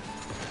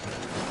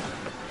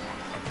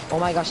 Oh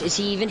my gosh, is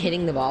he even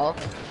hitting the ball?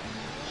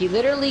 He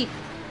literally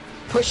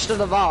pushed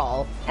the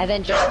ball and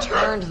then just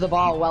turned the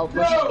ball while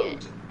pushing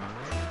it.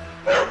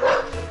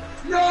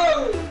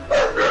 No!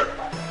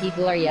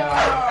 People are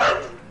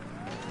yelling.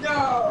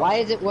 No!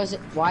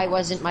 Why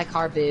wasn't my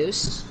car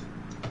boost?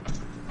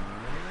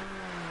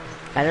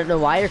 I don't know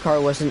why your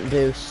car wasn't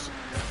boost.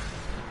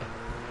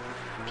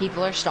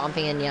 People are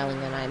stomping and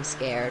yelling and I'm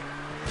scared.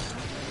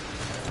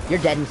 You're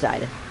dead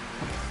inside.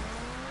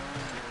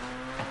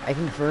 I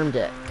confirmed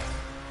it.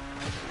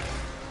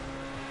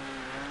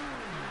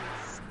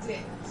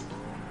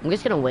 I'm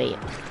just gonna wait.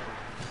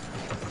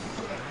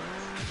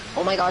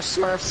 Oh my gosh,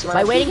 Smurf.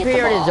 My waiting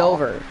period is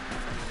over.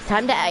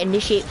 Time to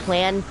initiate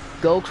plan,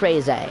 go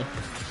crazy.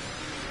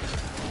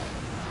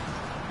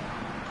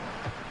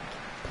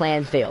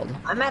 Plan failed.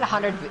 I'm at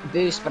 100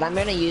 boost, but I'm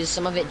gonna use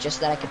some of it just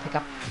so that I can pick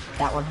up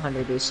that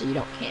 100 boost so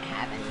you can't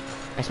have any.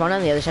 I spawned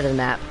on the other side of the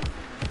map.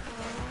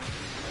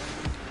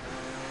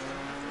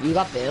 You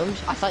got boomed?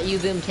 I thought you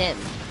boomed him.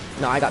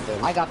 No, I got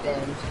boomed. I got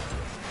boomed.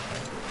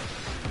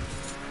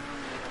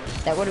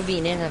 That would have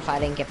been in if I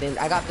didn't get boomed.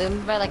 I got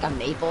boomed by like a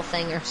maple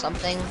thing or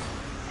something.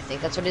 I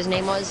think that's what his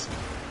name was.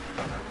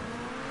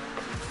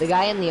 The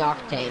guy in the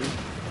Octane.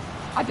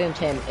 I boomed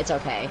him. It's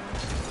okay.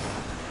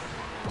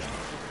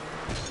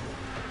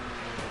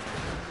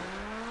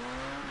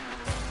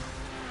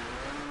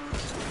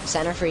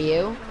 Center for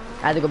you.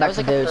 I had to go back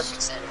to like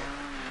boost.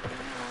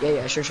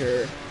 Yeah,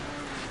 sure.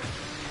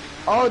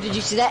 Oh, did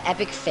you see that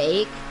epic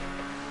fake?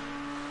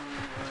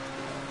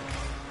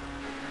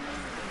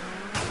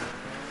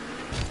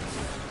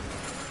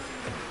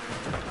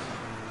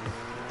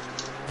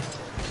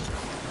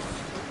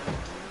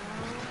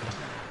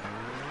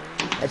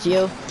 That's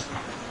you.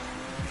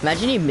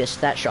 Imagine you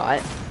missed that shot.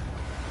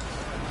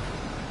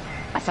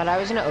 I thought I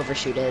was gonna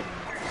overshoot it.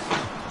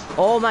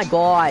 Oh my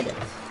god.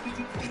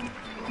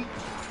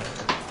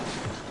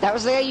 That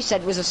was the guy you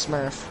said was a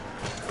smurf.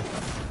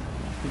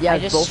 Yeah, I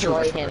both of them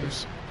were destroyed him.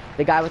 smurfs.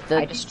 The guy with the...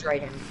 I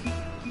destroyed him.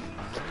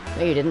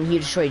 No, you didn't. He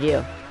destroyed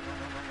you.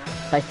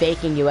 By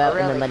faking you out Oh,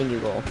 really? and then letting you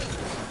go.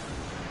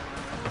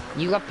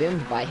 You got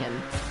boomed by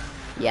him.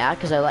 Yeah,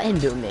 because I let him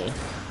boom me.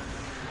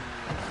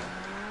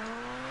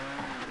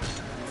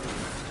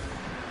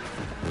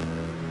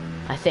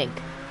 I think.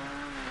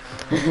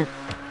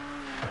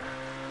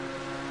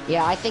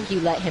 Yeah, I think you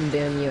let him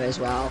boom you as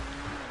well.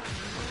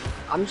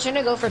 I'm just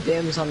gonna go for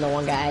booms on the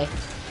one guy.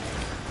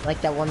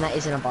 Like that one that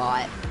isn't a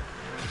bot.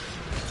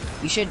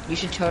 You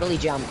should totally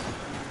jump.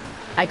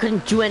 I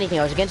couldn't do anything.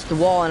 I was against the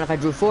wall, and if I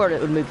drew forward,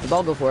 it would make the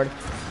ball go forward.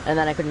 And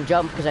then I couldn't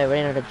jump because I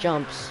ran out of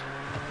jumps.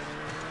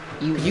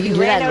 You can do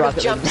ran that in out of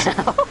Rocket jumps. League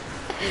now.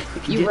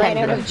 You ran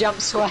out of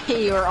jumps while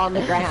you were on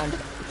the ground.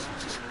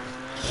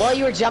 While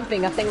you were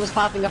jumping, a thing was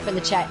popping up in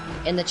the chat,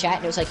 and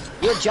it was like,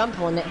 your jump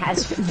limit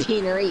has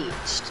been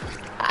reached.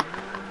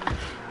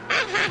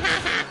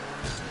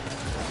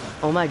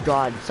 Oh my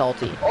god,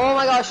 Salty. Oh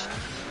my gosh!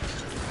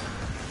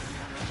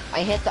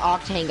 I hit the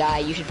Octane guy.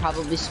 You should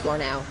probably score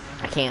now.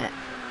 I can't.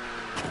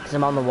 Because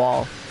I'm on the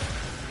wall.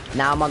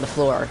 Now I'm on the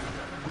floor.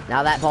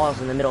 Now that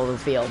ball's in the middle of the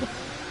field.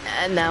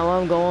 And now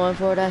I'm going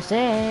for the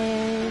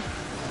save.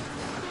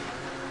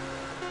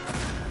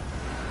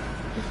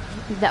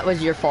 That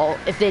was your fault.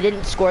 If they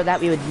didn't score that,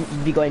 we would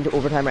be going to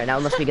overtime right now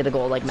unless we get a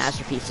goal like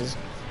masterpieces.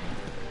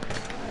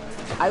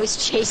 I was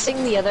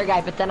chasing the other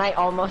guy, but then I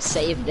almost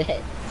saved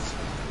it.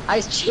 I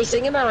was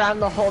chasing him around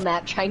the whole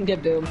map trying to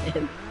boom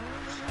him.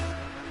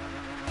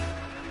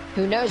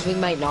 Who knows, we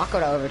might not go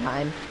to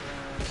overtime.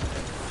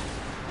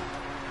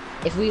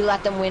 If we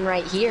let them win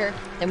right here,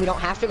 then we don't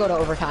have to go to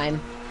overtime.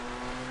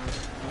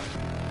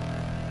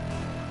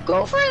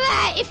 Go for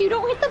that! If you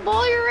don't hit the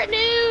ball, you're a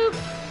noob!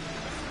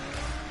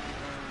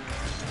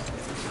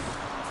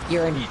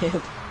 You're a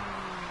noob.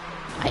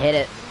 I hit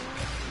it.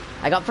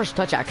 I got first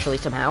touch, actually,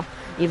 somehow.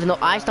 Even though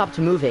I stopped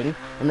moving,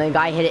 and the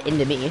guy hit it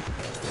into me.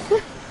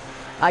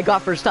 I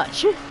got first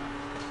touch.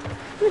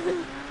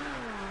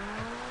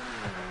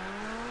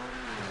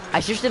 I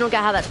seriously don't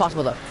get how that's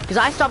possible, though. Because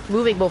I stopped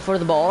moving before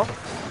the ball,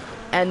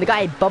 and the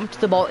guy bumped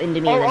the ball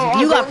into me, and then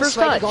you got first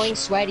touch. Going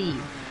sweaty.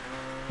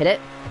 Hit it.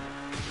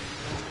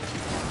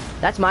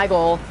 That's my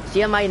goal.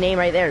 See my name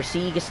right there.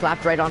 See, you get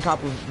slapped right on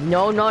top of...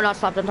 No, not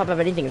slapped on top of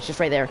anything. It's just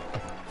right there.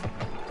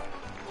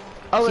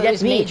 Oh, see,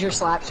 that's me. Major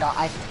slap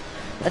shot.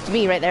 That's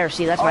me right there.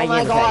 See, that's my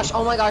name.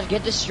 Oh my gosh,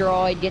 get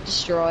destroyed, get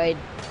destroyed.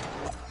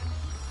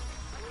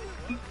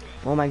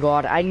 Oh my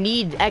god, I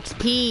need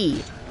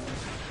XP.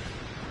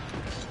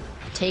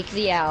 Take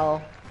the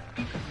L.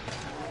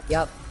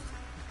 Yep.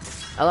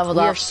 I leveled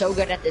up. We're so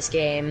good at this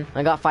game.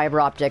 I got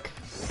fiber optic.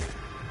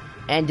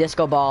 And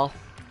disco ball.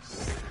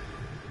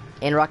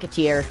 And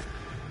Rocketeer.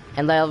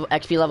 And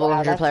XP level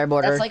 100 player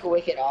border. That's like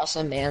wicked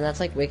awesome, man. That's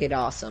like wicked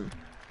awesome.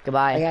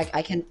 Goodbye.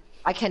 Like,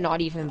 I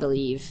cannot even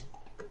believe.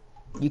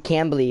 You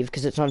can believe,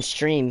 because it's on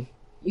stream.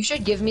 You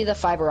should give me the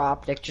fiber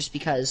optic, just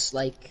because,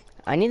 like...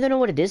 I need to know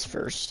what it is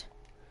first.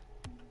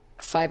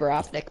 Fiber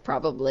optic,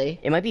 probably.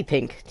 It might be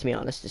pink, to be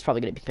honest. It's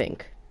probably gonna be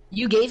pink.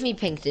 You gave me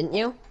pink, didn't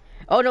you?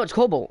 Oh, no, it's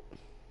cobalt.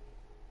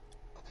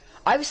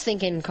 I was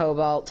thinking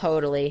cobalt,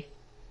 totally.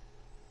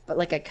 But,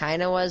 like, I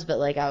kinda was, but,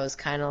 like, I was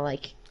kinda,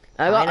 like...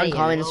 I got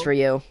uncommons for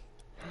you.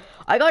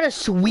 I got a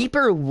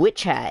sweeper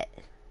witch hat.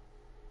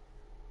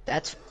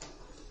 That's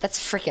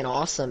freaking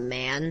awesome,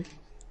 man.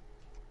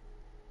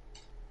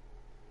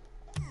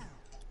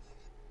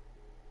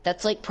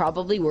 That's like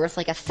probably worth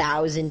like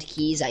 1,000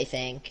 keys, I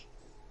think.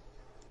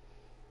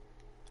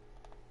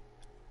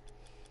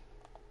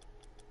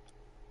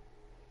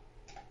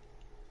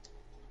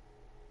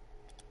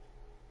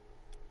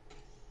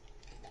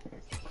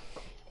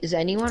 Is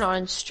anyone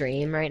on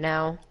stream right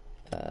now?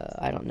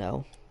 I don't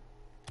know.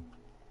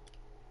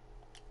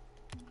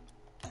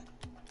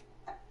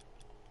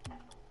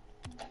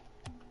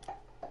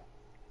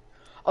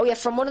 Oh yeah,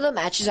 from one of the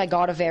matches I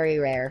got a very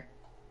rare.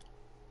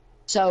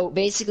 So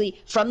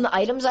basically, from the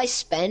items I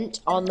spent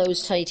on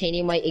those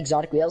titanium white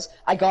exotic wheels,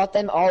 I got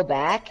them all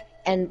back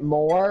and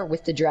more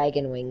with the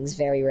dragon wings,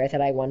 very rare,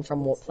 that I won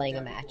from playing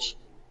a match.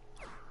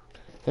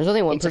 There's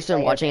only one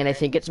person watching, and I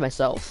think it's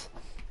myself.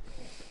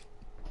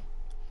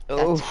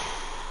 That's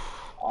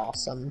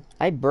awesome.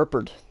 I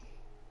burped.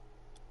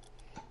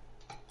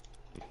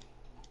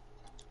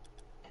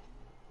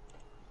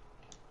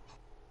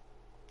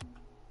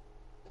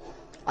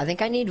 I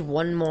think I need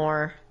one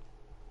more.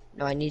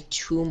 No, I need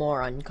 2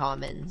 more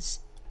uncommons.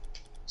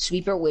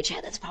 Sweeper witch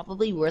hat, that's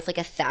probably worth like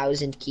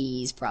 1,000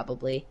 keys,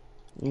 probably.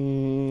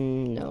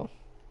 No.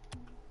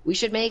 We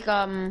should make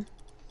the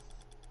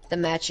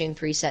matching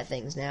preset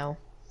things now.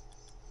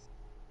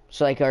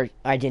 So like our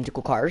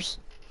identical cars?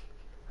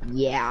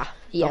 Yeah,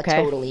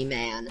 okay. Totally,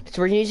 man.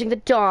 So we're using the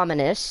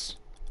Dominus.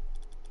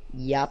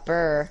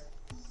 Yupper.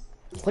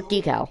 What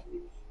decal?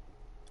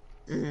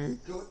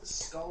 Mm-hmm. Go with the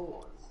skull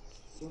one.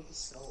 Go with the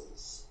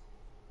skulls.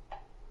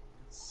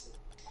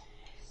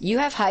 You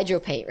have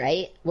hydro paint,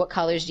 right? What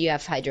colors do you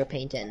have hydro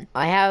paint in?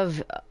 I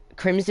have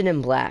crimson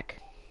and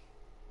black.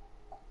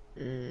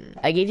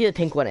 I gave you the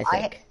pink one, I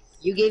think.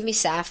 You gave me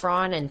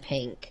saffron and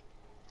pink.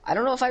 I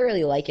don't know if I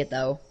really like it,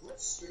 though.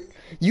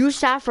 Use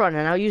saffron,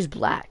 and I'll use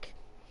black.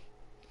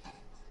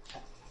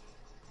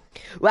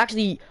 Well,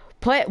 actually,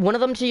 put one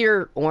of them to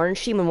your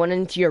orange team and one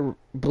into your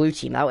blue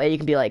team. That way you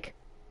can be like...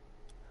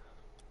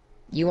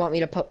 You want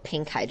me to put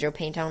pink hydro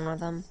paint on one of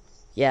them?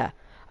 Yeah.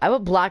 I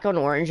put black on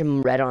orange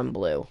and red on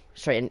blue.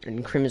 Sorry,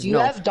 and crimson. Do you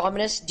have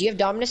Dominus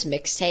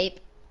mixtape?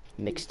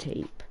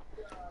 Mixtape.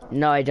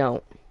 No, I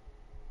don't.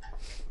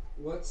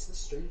 What's the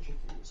Stranger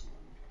Things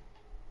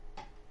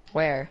one?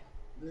 Where?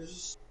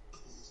 There's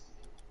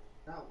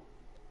that one.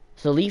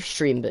 So Leaf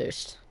Stream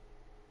Boost.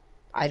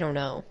 I don't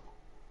know.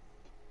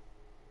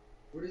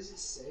 What does it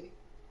say?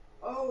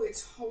 Oh,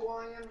 it's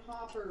Hawaiian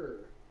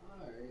Hopper.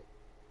 Alright.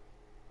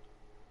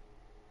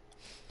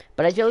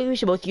 But I feel like we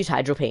should both use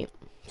hydro paint.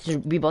 So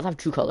we both have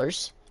true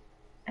colors.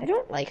 I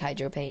don't like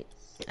hydro paint.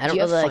 I don't Do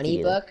you have really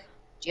Funny like Book?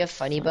 Do you have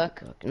Funny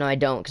Book? No, I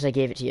don't, because I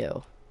gave it to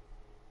you.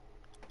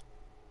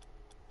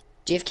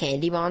 Do you have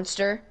Candy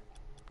Monster?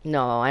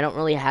 No, I don't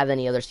really have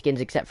any other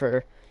skins except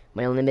for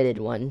my limited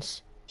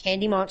ones.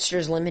 Candy Monster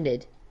is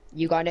limited.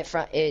 You got it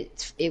from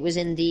it was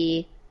in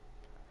the...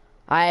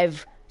 I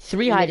have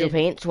 3 hydro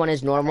paints. 1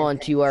 is normal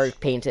and 2 are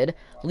painted.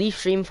 Leaf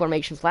Stream,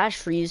 Formation, Flash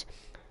Freeze,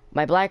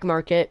 my Black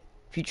Market,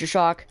 Future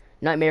Shock,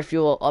 Nightmare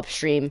Fuel,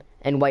 Upstream,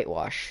 and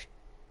Whitewash.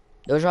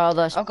 Those are all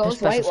the I'll go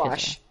with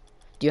Whitewash.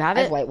 Do you have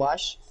I it? have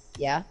Whitewash.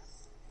 Yeah.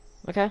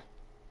 Okay.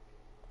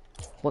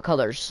 What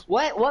colors?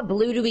 What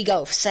blue do we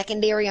go?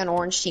 Secondary on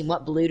orange team,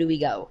 what blue do we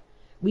go?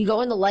 We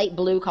go in the light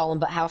blue column,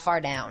 but how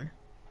far down?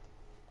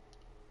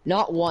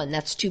 Not 1,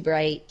 that's too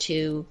bright.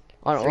 2.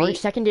 On orange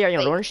secondary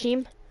on orange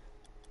team?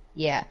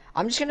 Yeah.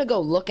 I'm just gonna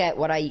go look at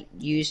what I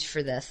used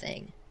for the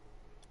thing.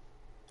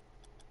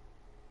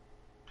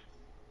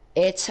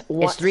 It's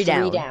 3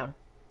 down.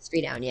 It's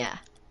 3 down, yeah.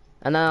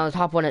 And then on the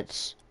top one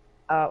it's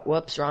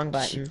Whoops, wrong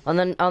button. and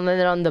then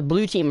on the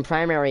blue team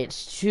primary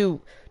it's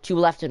two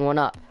left and 1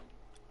 up.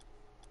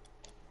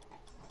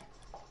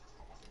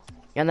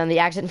 And then the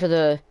accent for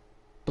the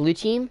blue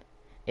team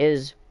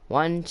is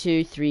 1,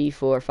 2, 3,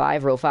 4,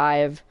 5, row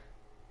 5.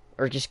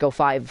 Or just go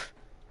 5.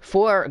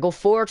 4, go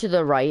 4 to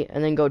the right,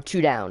 and then go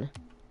 2 down.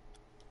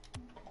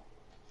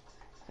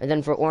 And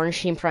then for orange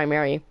team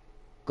primary,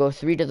 go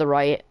 3 to the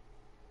right,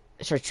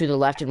 sorry, 2 to the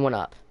left, and 1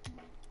 up.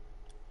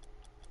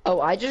 Oh,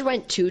 I just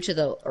went 3 to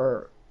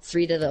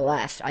the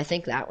left. I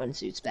think that one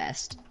suits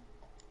best.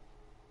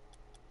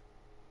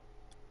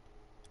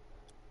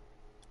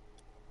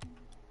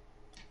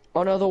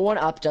 Oh no, the 1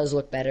 up does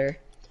look better.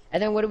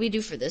 And then what do we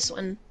do for this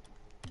one?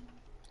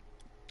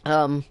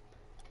 I'll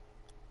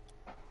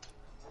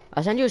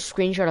send you a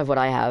screenshot of what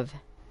I have.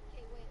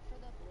 Okay, wait, for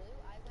the blue,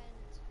 I went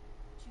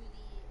to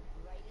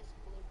the brightest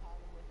blue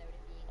column without it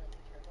being like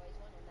the turquoise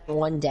one, and then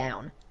 1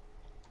 down.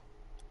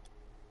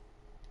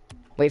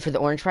 Wait for the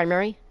orange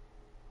primary?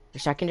 Or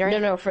secondary?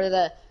 No, for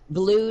the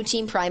blue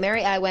team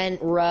primary, I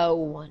went row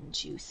 1,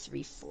 2,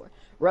 3, 4.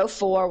 Row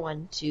 4,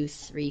 1, 2,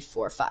 3,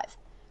 4, 5.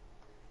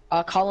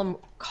 Column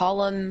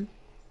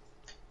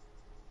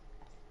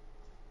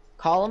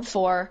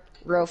 4,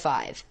 row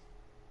 5.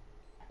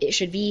 It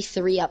should be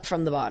 3 up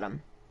from the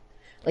bottom.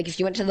 Like if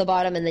you went to the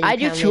bottom and then you I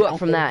do counted 2 up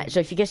from that.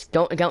 So if you guys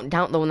don't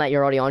count the one that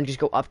you're already on, just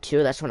go up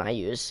 2. That's what I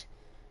use.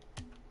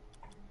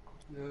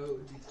 No, it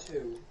would be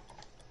 2.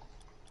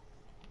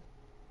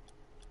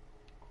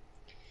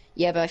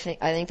 Yeah, but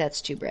I think that's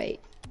too bright.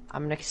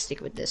 I'm gonna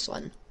stick with this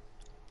one.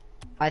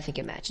 I think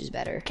it matches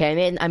better.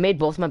 Okay, I made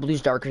both my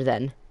blues darker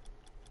then.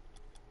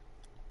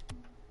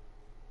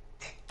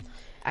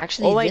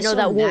 Actually, Oh wait, this no, one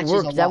that won't matches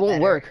work. a That lot won't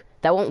better. work.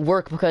 That won't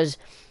work because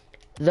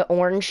the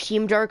orange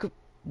team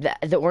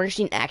the orange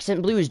team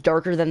accent blue is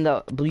darker than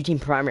the blue team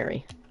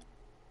primary.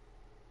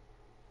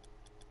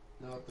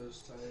 Not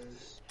those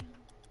tires.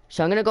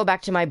 So I'm gonna go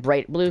back to my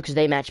bright blue because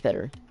they match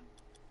better.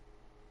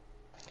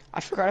 I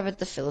forgot about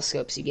the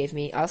oscilloscopes you gave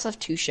me. I also have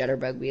 2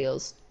 shutterbug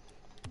wheels.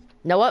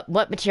 Now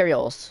what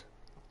materials?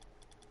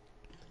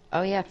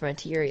 Oh yeah, for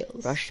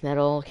materials. Brushed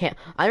metal.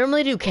 I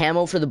normally do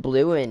camo for the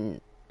blue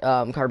and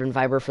carbon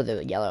fiber for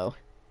the yellow.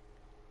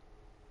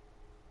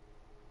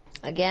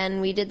 Again,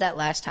 we did that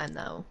last time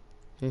though.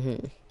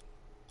 Mm-hmm.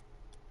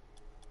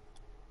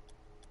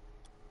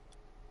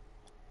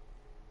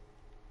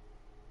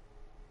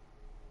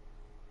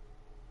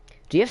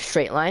 Do you have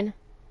straight line?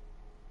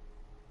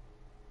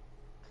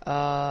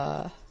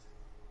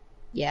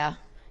 Yeah.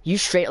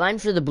 Use straight line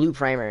for the blue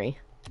primary.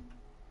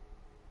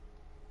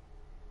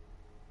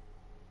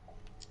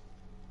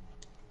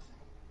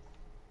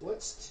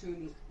 What's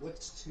Toon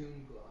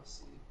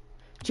Glossy?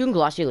 Toon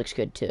glossy looks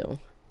good too,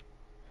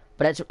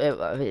 but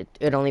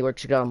it only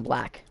works good on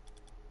black.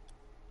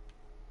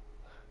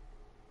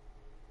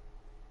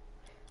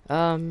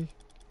 Now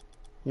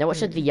what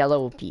should the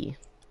yellow be?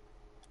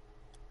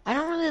 I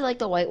don't really like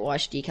the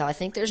whitewash decal. I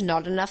think there's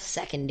not enough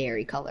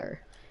secondary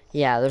color.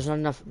 Yeah, there's not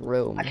enough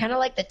room. I kind of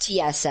like the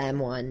TSM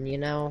one, you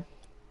know?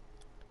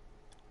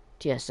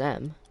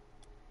 TSM?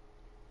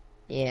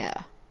 Yeah.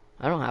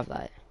 I don't have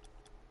that.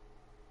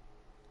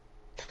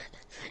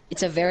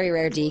 It's a very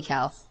rare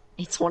decal.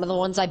 It's one of the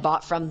ones I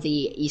bought from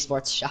the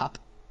esports shop.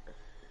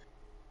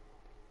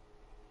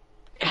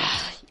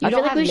 I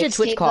feel like we should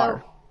switch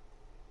car.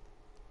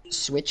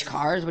 Switch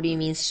cars? What do you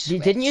mean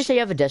switch? Didn't you say you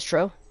have a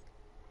distro?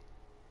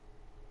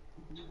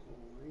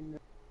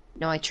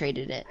 No, I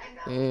traded it.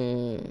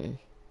 Mm.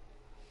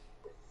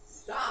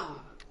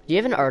 Stop! Do you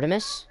have an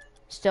Artemis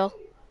still?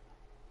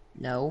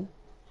 No.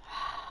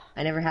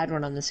 I never had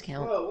one on this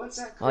account. Whoa, what's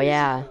that? Oh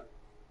yeah.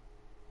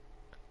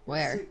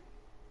 Where?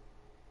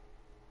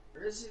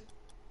 Where is it?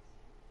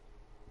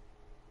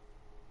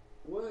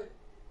 What?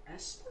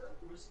 Esper?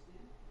 Was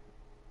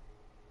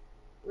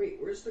it? Wait,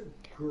 where's the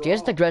girl? Do you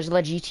have the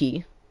Grezla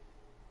GT?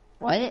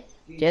 What?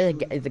 Do you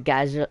have the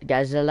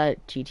Gazella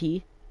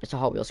GT? It's a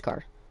Hot Wheels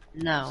car.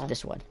 No. It's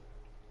this one.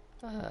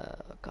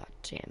 God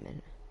damn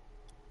it.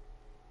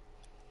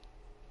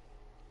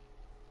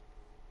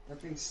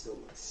 That thing still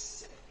looks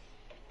sick.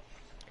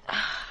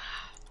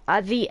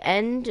 At the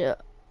end...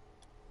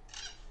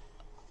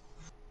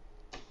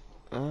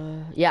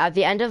 yeah, at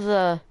the end of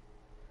the...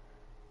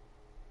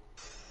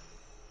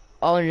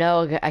 Oh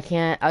no, I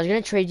can't. I was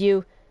gonna trade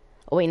you...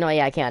 Oh wait, no,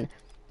 yeah, I can.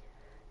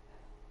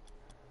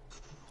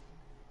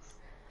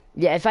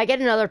 Yeah, if I get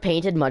another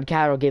painted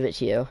Mudcat, I'll give it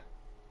to you.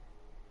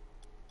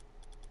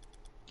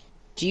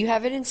 Do you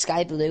have it in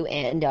sky blue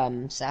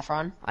and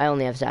saffron? I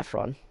only have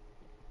saffron.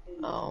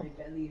 Oh. My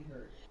belly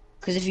hurt.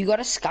 Because if you got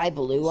a sky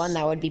blue one,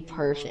 that would be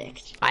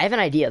perfect. I have an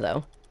idea,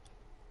 though.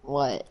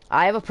 What?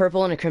 I have a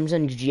purple and a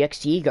crimson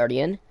GXT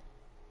Guardian.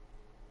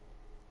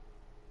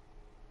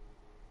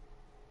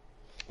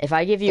 If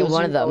I give you Those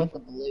one would of go them... with the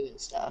blue and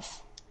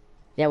stuff.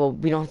 Yeah, well,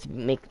 we don't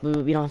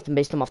have to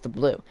base them off the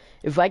blue.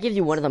 If I give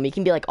you one of them, we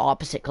can be like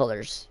opposite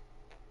colors.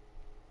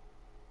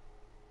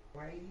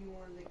 Why do you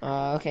want the green?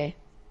 Okay.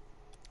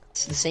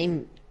 It's the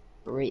same,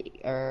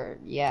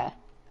 yeah,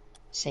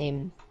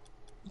 same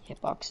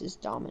hitbox as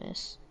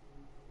Dominus.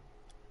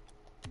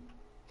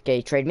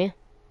 Okay, trade me?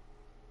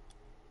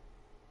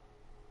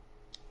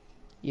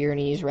 You're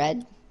gonna use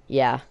red?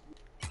 Yeah.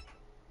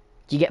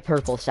 You get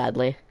purple,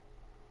 sadly.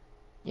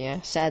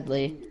 Yeah,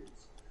 sadly.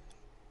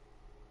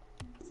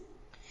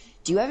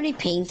 Do you have any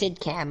painted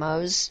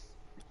camos?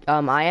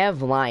 I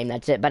have lime,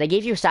 that's it. But I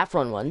gave you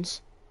saffron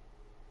ones.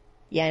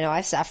 Yeah, I know, I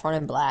have saffron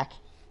and black.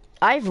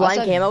 I have I lime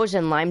also have- camos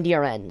and lime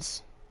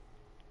DRNs.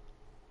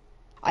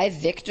 I have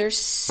Victor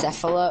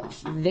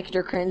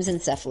Crimson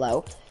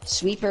Cephalo,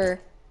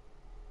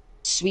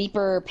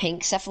 Sweeper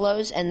Pink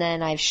Cephalos, and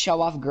then I have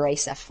Show Off Gray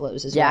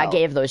Cephalos as well. Yeah, I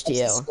gave those to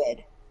That's the you.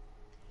 squid.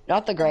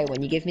 Not the gray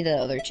one, you gave me the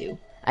other two.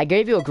 I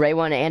gave you a gray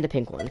one and a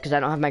pink one, because I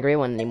don't have my gray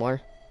one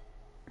anymore.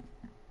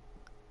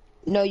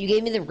 No, you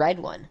gave me the red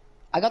one.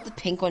 I got the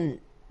pink one.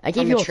 I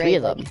gave from you a all three trade,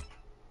 of them. like-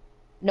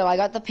 No, I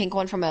got the pink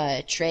one from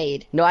a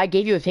trade. No, I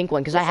gave you a pink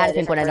one, because I With had a a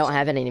pink one, I different don't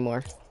have it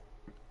anymore.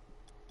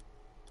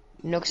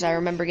 No, because I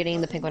remember getting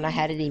the pink one. I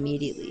had it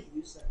immediately.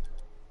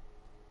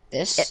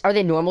 This? Are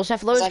they normal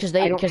cephalos? I Because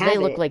don't they have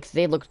look it. like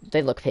they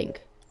look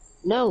pink.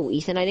 No,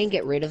 Ethan, I didn't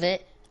get rid of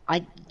it.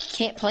 I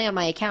can't play on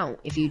my account,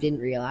 if you didn't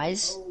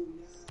realize.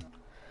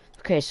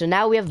 Okay, so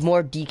now we have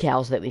more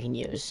decals that we can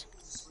use.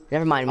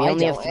 Never mind, we I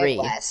only have don't, 3.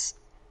 less.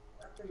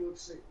 That thing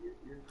looks like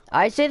you're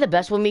I'd say the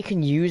best one we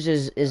can use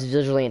is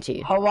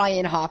Vigilante.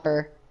 Hawaiian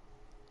Hopper.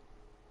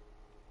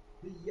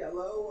 the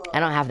yellow. I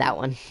don't have that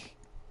one.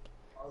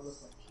 Look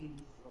like Katie.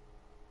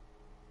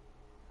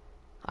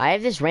 I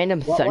have this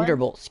random What one?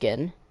 Thunderbolt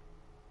skin.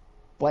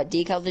 What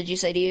decal did you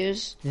say to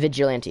use?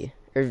 Vigilante.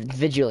 Or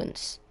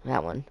Vigilance.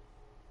 That one.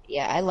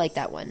 Yeah, I like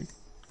that one.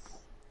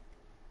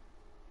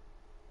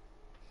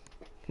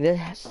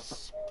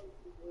 This...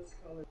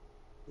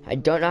 I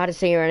don't know how to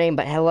say your name,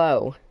 but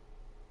hello.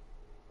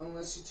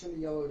 Unless you turn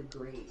the yellow to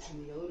green.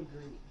 Turn the yellow to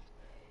green.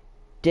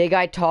 Dig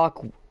I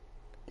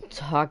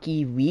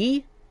Talkie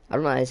Wee? I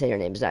don't know how to say your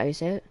name. Is that how you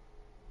say it?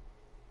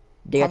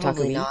 Dig I Talkie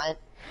Probably Wee? not.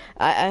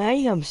 I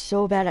am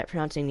so bad at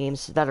pronouncing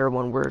names that are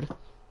one word.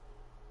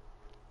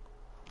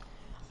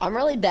 I'm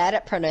really bad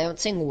at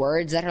pronouncing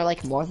words that are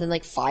like more than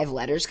like 5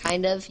 letters,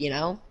 kind of, you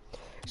know?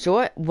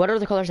 So what are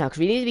the colors now? Because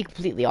we need to be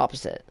completely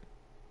opposite.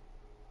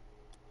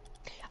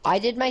 I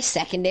did my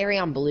secondary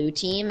on blue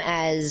team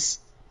as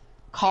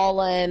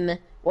column.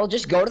 Well,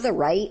 just go to the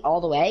right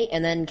all the way,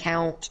 and then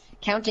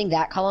counting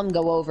that column,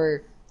 go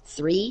over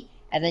 3,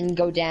 and then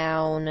go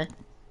down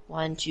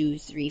 1, 2,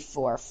 3,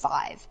 4,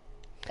 5.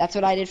 That's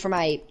what I did for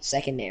my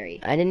secondary.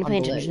 I didn't on pay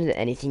blue. attention to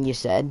anything you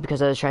said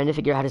because I was trying to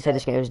figure out how to say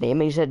this guy's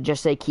name, and you said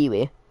just say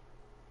Kiwi.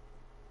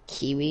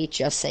 Kiwi,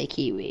 just say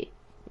Kiwi.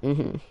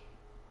 Mm-hmm.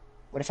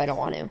 What if I don't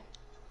want to?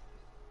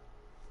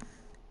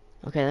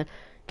 Okay then.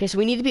 Okay, so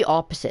we need to be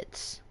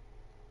opposites.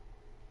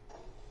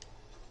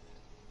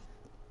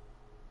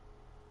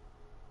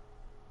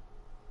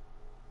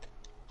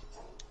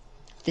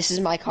 This is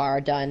my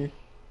car, done.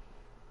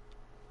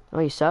 Oh,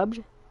 you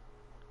subbed?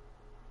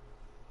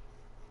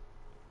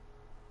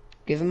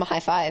 Give him a high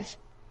five.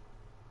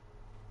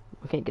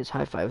 I can't get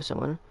high five with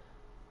someone.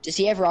 Does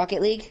he have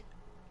Rocket League?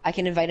 I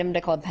can invite him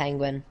to Club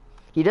Penguin.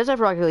 He does have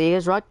Rocket League. He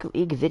has Rocket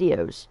League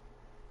videos.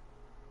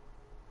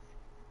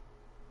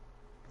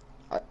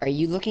 Are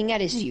you looking at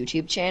his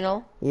YouTube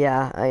channel?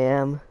 Yeah, I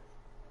am.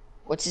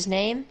 What's his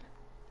name?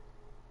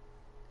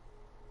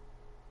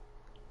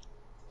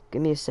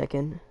 Give me a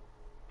second.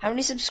 How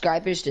many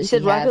subscribers He does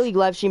said he Rocket have? League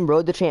live stream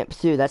Road to Champ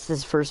 2. That's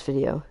his first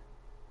video.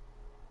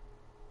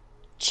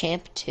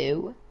 Champ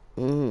 2?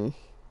 Mm-hmm.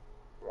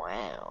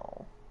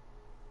 Wow.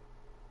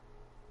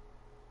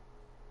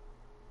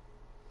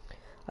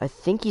 I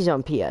think he's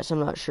on PS. I'm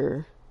not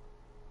sure.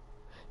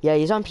 Yeah,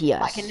 he's on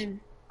PS.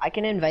 I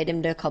can invite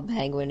him to Club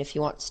Penguin if he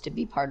wants to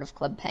be part of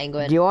Club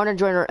Penguin. Do you want to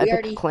join our We epic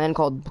already- clan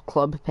called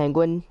Club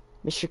Penguin,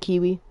 Mr.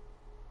 Kiwi?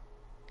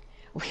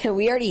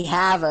 We already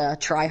have a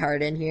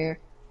tryhard in here.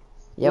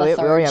 Yeah, we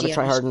already have a Lethargy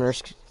tryhard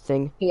nurse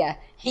thing. Yeah,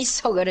 he's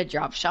so good at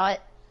drop shot.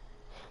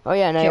 Oh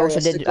yeah, and I Carry also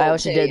us to did. goal I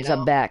also too, did you sub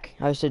know? back.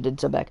 I also did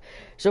sub back.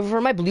 So for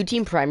my blue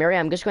team primary,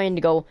 I'm just going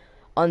to go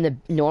on the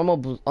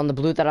normal on the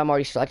blue that I'm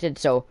already selected.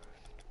 So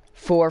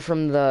 4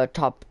 from the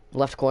top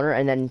left corner,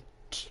 and then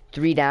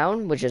 3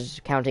 down, which is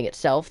counting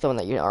itself, the one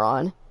that you are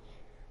on.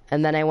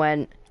 And then I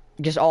went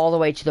just all the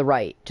way to the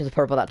right, to the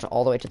purple. That's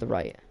all the way to the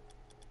right.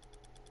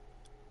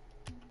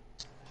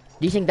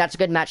 Do you think that's a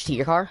good match to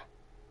your car?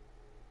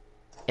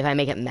 If I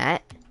make it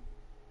matte?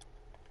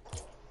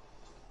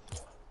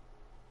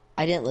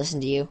 I didn't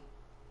listen to you.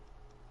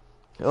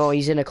 Oh,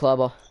 he's in a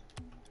club.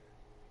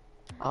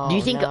 Oh, Do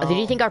you think? no. Did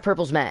you think our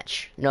purples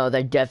match? No,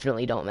 they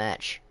definitely don't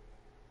match.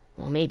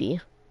 Well, maybe.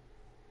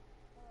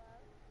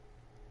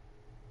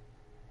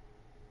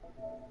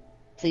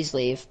 Please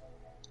leave.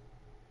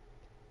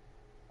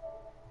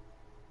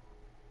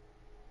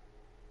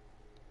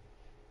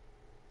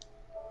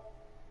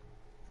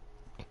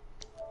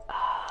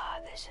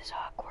 This is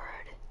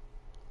awkward.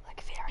 Like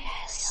very, very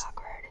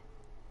awkward.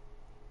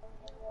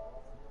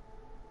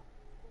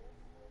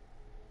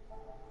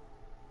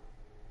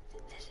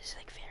 This is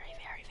like very,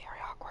 very,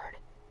 very awkward.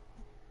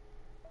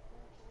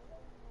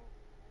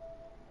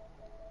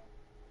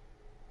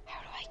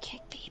 How do I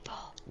kick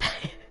people?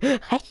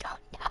 I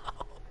don't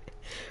know.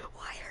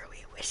 Why are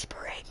we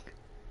whispering?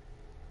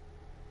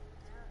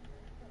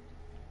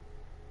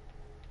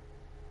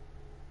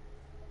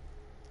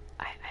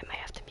 I might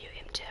have to mute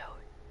him too.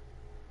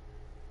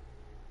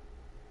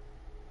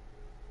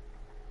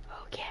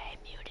 Okay, I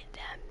muted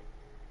them.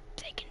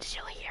 They can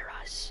still hear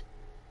us.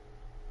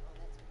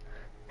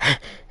 We had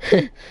to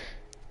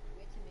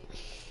make you for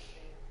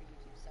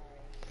YouTube, sorry.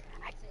 You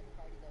can say in the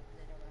party though, because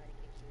I don't know how to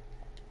kick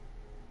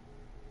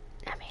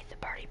you. I made the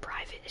party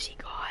private. Is he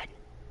gone?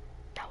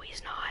 No,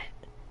 he's not.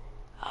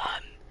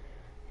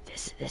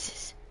 This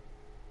is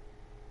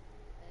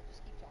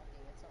Just keep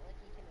talking. It's not like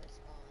he can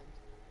respond.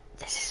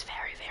 this is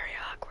very, very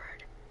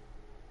awkward.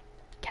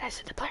 Can I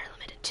set the player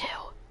limit at 2?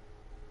 Oh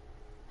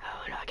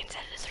no, I can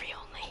set it to 3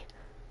 only.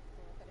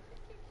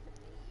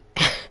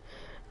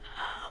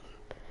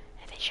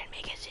 They should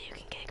make it so you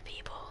can kick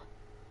people.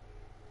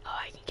 Oh,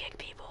 I can kick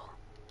people.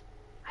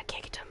 I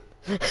kicked him.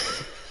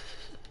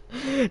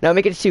 Now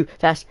make it 2.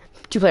 Fast.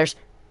 2 players.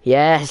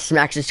 Yes,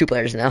 Max is 2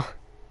 players now.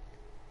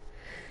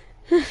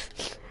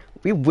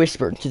 We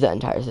whispered through that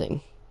entire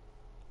thing.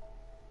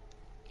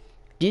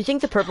 Do you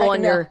think the purple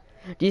on your...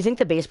 Do you think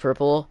the base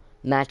purple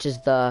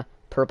matches the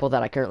purple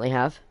that I currently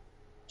have?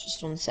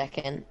 Just 1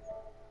 second.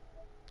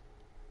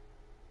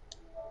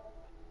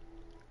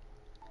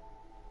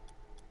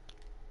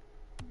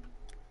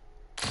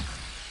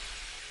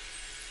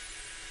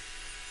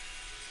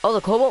 Oh,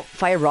 the Cobalt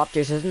Fire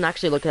Raptors doesn't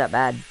actually look that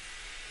bad.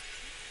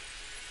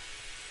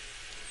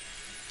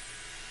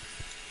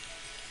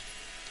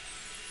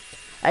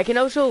 I can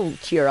also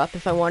tear up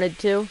if I wanted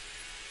to.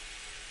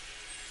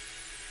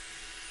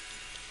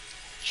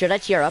 Should I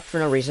tear up for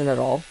no reason at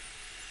all?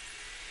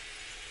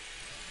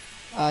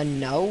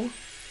 No.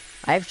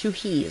 I have 2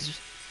 keys.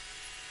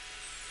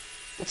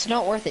 It's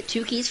not worth it.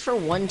 2 keys for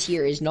 1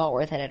 tier is not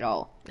worth it at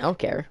all. I don't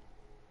care.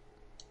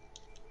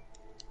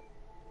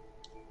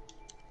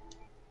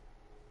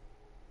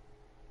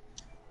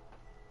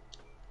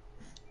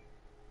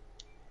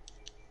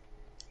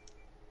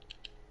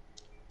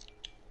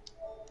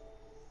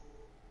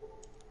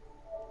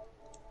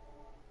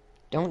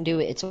 Don't do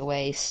it, it's a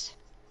waste.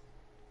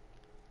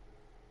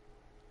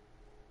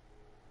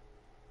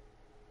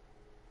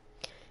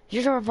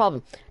 Here's our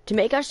problem. To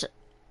make ourselves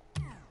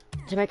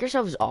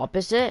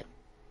opposite,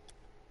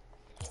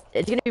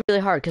 it's gonna be really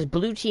hard because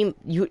blue team.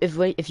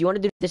 If you want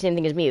to do the same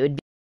thing as me, it would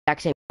be the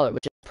exact same color,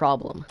 which is a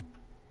problem.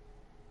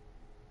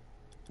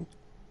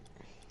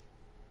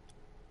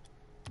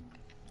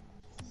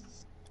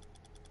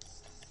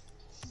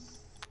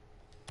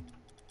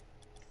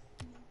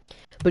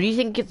 But do you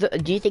think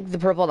the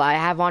purple that I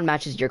have on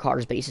matches your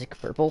car's basic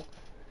purple?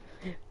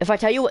 If I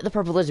tell you what the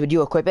purple is, would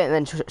you equip it and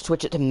then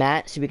switch it to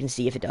matte so we can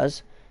see if it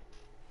does?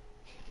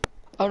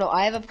 Oh no,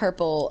 I have a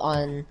purple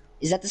on...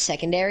 Is that the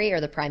secondary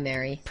or the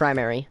primary?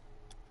 Primary.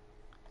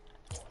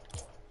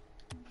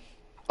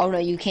 Oh no,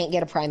 you can't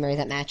get a primary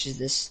that matches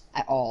this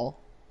at all.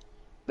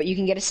 But you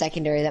can get a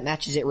secondary that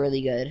matches it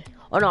really good.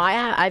 Oh no,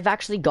 I've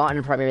actually gotten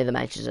a primary that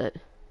matches it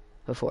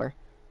before.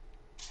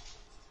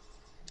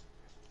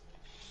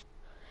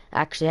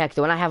 Actually, heck,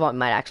 the one I have on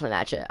might actually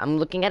match it. I'm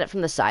looking at it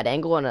from the side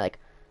angle and like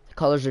the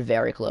colors are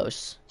very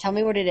close. Tell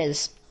me what it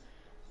is.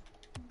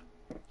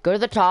 Go to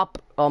the top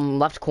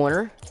left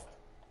corner.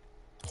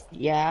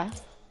 Yeah.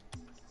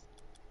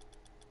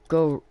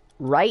 Go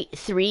right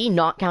 3,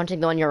 not counting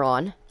the one you're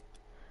on.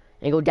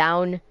 And go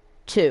down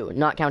 2,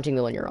 not counting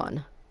the one you're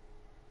on.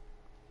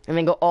 And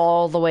then go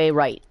all the way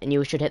right, and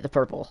you should hit the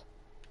purple.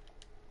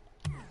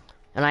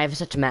 And I have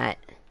such matte.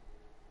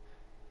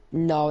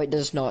 No, it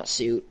does not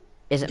suit.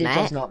 Is it matte?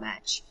 It does not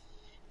match.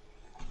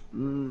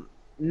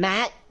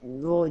 Matte?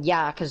 Well,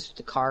 yeah, because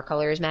the car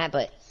color is matte,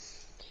 but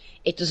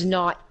it does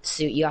not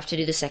suit. You have to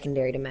do the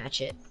secondary to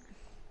match it.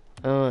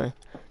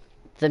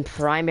 Then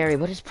primary,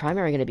 what is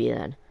primary going to be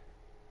then?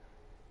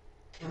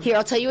 Here,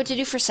 I'll tell you what to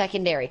do for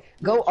secondary.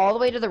 Go all the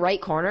way to the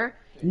right corner,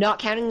 not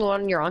counting the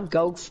one you're on.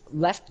 Go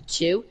left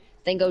 2,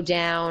 then go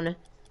down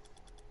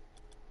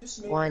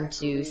 1,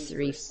 2,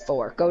 3,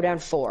 4. Go down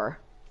 4.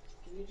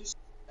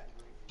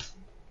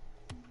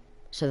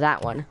 So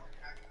that one.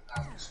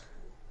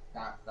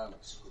 That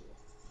looks cool.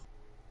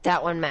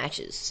 That one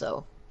matches,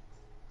 so.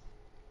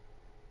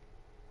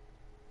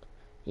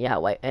 Yeah,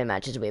 white it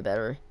matches way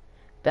better.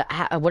 But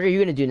what are you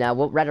gonna do now?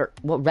 What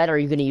red are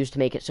you gonna use to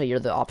make it so you're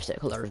the opposite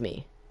color of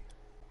me?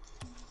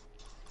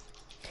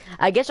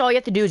 I guess all you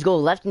have to do is go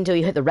left until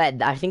you hit the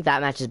red. I think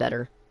that matches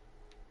better.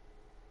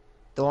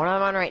 The one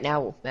I'm on right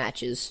now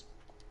matches.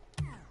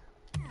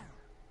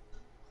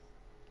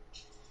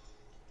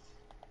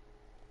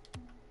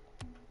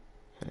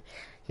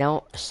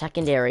 Now,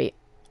 secondary.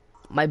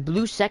 My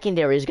blue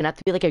secondary is gonna have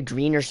to be like a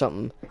green or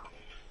something.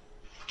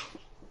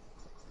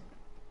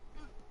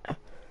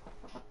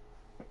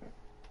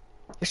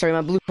 Sorry,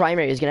 my blue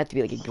primary is gonna have to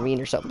be like a green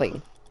or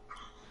something.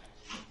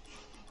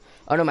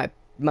 Oh no,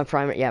 my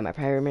primary, yeah, my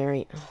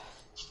primary.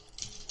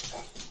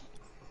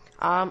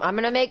 I'm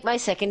gonna make my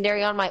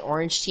secondary on my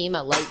orange team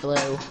a light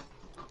blue.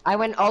 I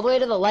went all the way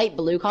to the light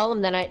blue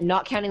column, then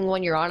not counting the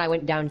one you're on, I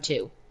went down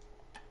 2.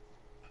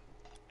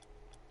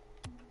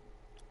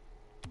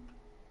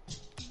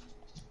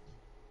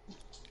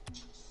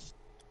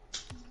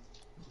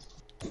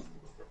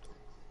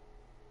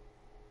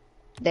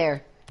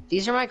 There.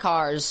 These are my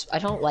cars. I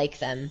don't like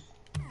them.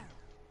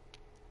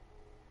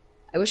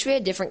 I wish we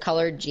had different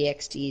colored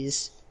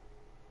GXTs.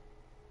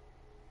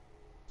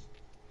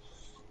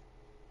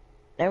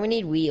 Now we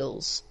need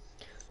wheels.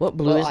 What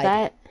blue is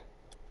that?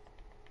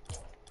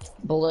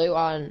 Blue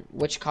on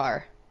which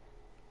car?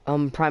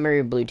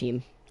 Primary blue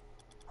team.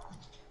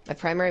 My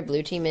primary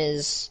blue team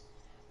is...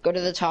 Go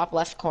to the top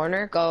left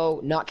corner,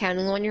 go, not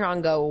counting the one you're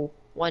on, go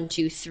 1,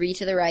 2, 3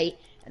 to the right,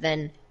 and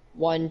then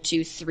 1,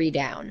 2, 3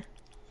 down.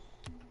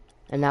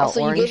 And now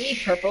also, orange. you gave me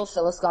purple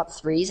oscilloscope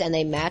 3s, and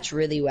they match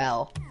really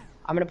well.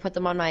 I'm gonna put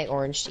them on my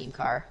orange team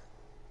car.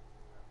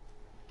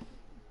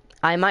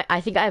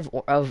 I think I have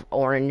of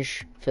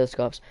orange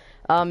oscilloscopes.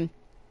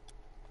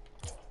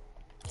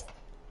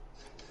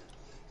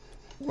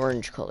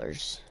 Orange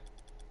colors.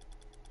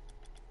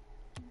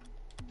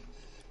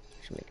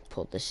 Just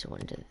pull this one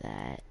to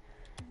that,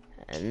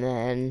 and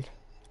then.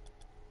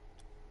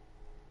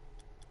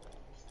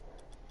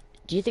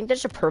 Do you think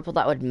there's a purple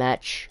that would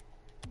match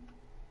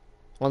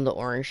on the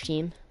orange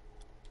team?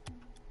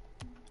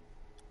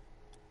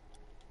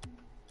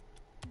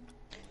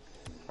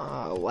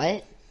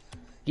 What?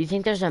 Do you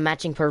think there's a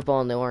matching purple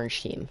on the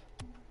orange team?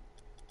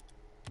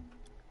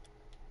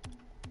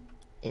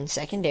 In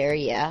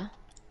secondary, yeah.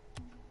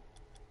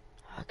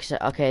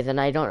 Okay, then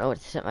I don't know what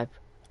to set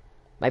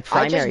my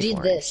primary. I just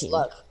did this. Team.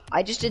 Look,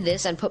 I just did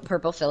this and put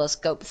purple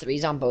oscilloscope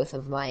 3s on both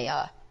of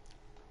my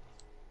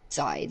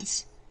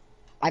sides.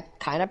 I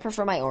kind of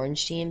prefer my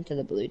orange team to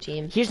the blue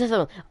team. Here's the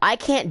thing. I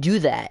can't do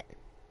that.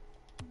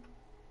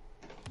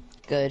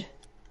 Good.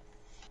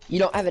 You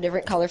don't have a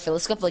different color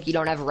oscilloscope? Like you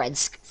don't have red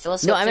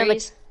oscilloscope No, I mean, like,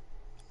 3s?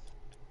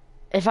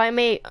 if I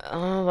make,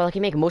 well, I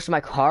can make most of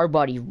my car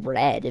body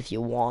red if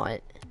you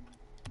want.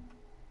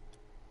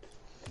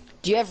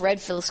 Do you have red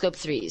oscilloscope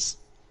 3s?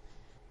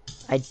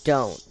 I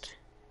don't.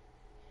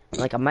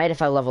 Like, I might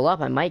if I level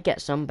up. I might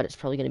get some, but it's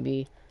probably gonna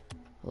be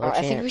a low chance.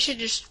 I think we should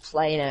just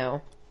play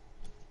now.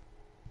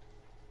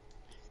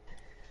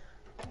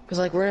 Because,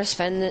 like, we're gonna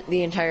spend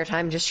the entire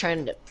time just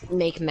trying to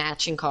make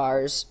matching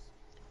cars.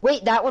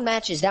 Wait, that one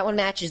matches. That one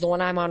matches the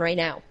one I'm on right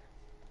now.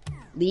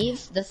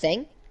 Leave the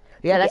thing.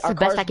 Yeah, Okay, that's the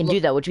best I can look do,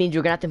 though, which means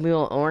you're gonna have to move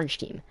on orange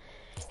team.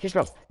 Here's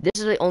bro.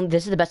 This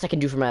is the best I can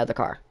do for my other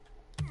car.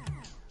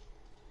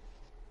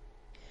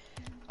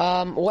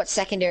 What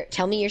secondary?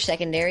 Tell me your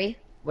secondary.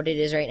 What it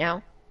is right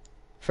now.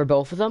 For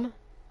both of them?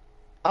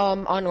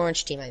 On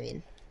orange team, I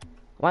mean.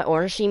 My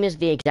orange team is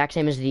the exact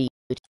same as the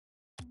blue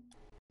team.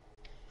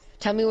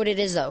 Tell me what it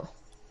is, though.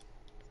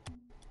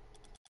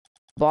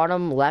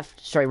 Bottom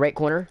left, sorry, right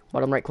corner.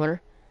 Bottom right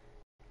corner.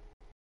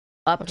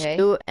 Up Okay.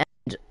 2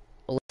 and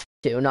left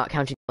 2, not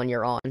counting the one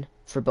you're on,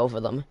 for both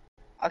of them.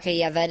 Okay,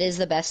 yeah, that is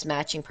the best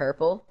matching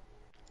purple.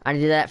 I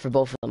did that for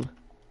both of them.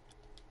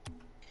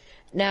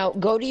 Now,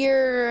 go to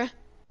your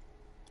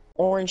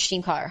orange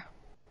team car.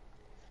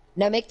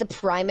 Now make the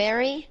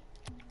primary,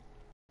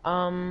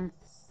 orange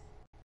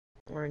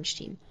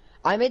team.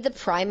 I made the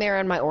primary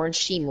on my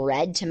orange team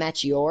red to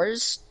match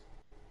yours.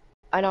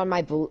 And on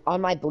my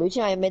blue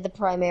team, I made the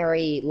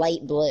primary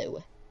light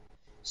blue.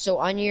 So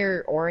on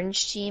your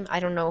orange team,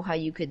 I don't know how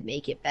you could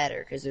make it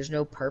better, because there's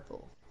no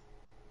purple.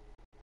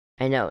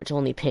 I know, it's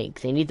only pink.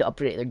 They need to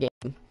update their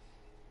game.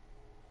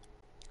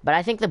 But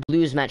I think the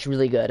blues match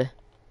really good.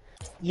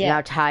 Yeah.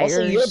 Now tires.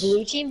 Also,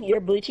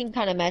 your blue team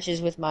kind of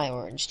matches with my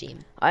orange team.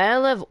 I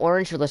only have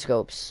orange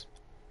oscilloscopes.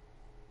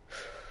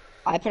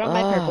 I put on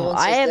my purple ones.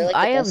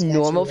 I have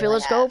normal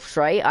oscilloscopes,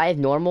 right? I have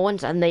normal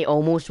ones, and they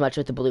almost match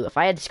with the blue. If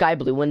I had sky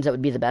blue ones, that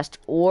would be the best.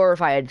 Or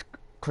if I had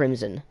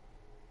crimson.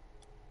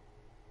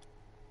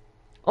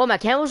 Oh, my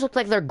camos look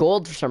like they're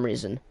gold for some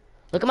reason.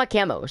 Look at my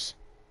camos.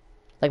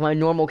 Like my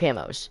normal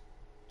camos.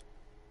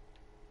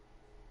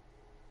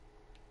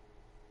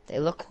 They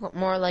look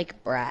more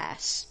like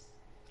brass.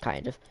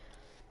 Kind of.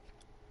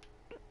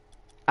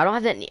 I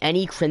don't have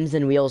any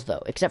crimson wheels,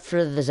 though, except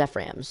for the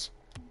Zephyrams.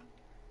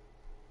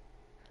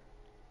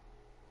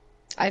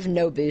 I have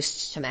no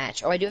boosts to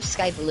match. Oh, I do have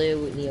sky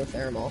blue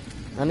neothermal.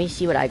 Let me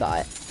see what I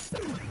got.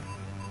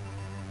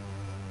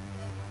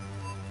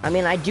 I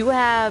mean, I do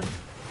have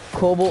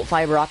cobalt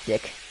fiber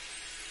optic.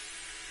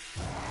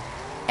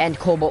 And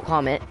cobalt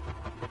comet.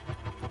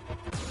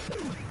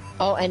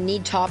 Oh, and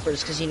need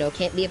toppers, because, you know,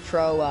 can't be a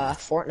pro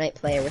Fortnite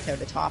player without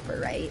a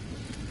topper, right?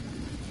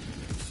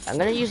 I'm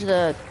gonna use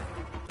the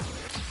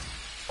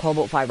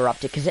cobalt fiber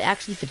optic, because it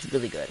actually fits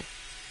really good.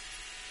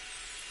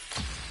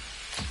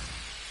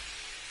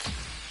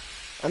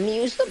 I'm gonna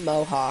use the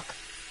Mohawk.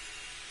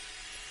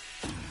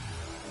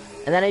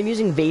 And then I'm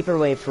using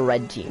Vaporwave for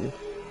red team.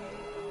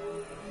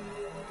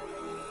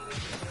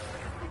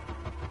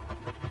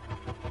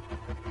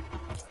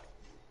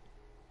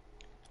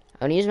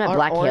 I'm gonna use my On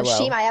black orange halo.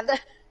 team, I have the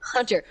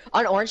hunter.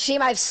 On orange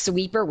team, I have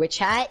sweeper witch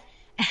hat,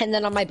 and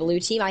then on my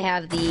blue team, I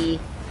have the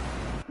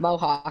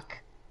mohawk.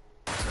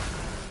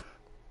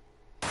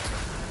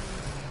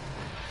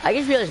 I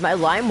just realized my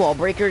lime wall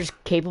breaker is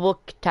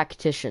capable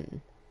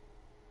tactician,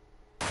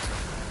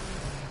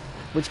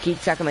 which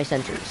keeps track of my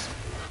sensors.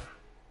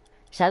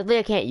 Sadly,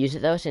 I can't use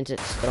it though since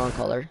it's the wrong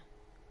color.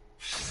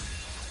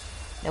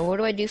 Now, what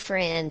do I do for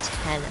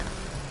antenna?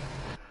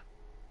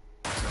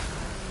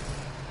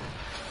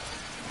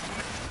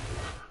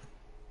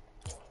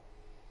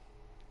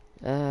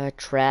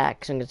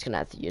 Tracks. I'm just gonna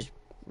have to use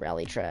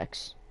rally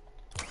tracks.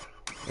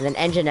 And then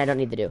engine I don't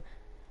need to do.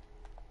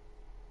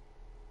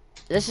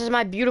 This is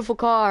my beautiful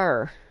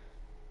car.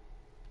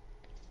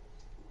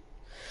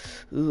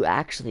 Ooh,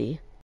 actually,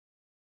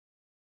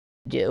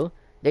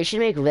 they should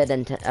make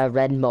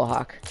red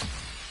mohawk.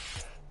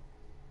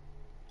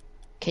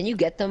 Can you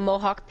get the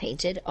mohawk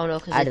painted? Oh no,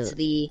 because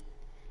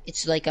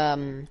it's like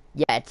Yeah,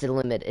 it's a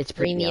limit. It's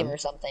premium or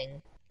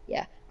something.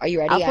 Yeah. Are you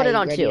ready? I'll put it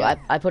on 2.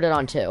 I put it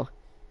on 2.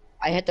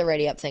 I hit the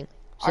ready up thing.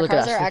 So Our look at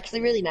cars us. are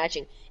actually really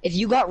matching. If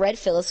you got red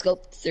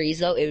Philoscope 3s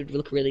though, it would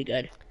look really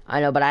good.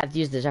 I know, but I have to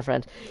use the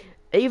different.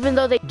 Even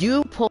though they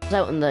do pulse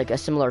out in like a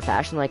similar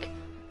fashion, like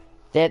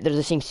they're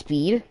the same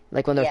speed,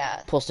 like when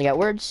they're pulsing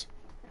outwards.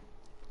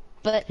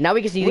 But now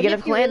we just need to get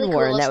a clan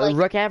war, and that would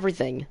wreck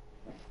everything.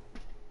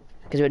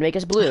 Because it would make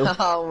us blue.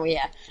 Oh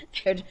yeah,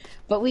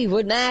 but we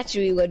would match.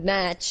 We would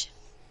match.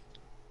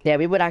 Yeah,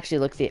 we would actually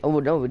look the.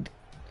 Oh no.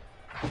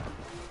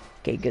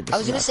 Okay, good. I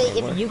was gonna say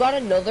if you got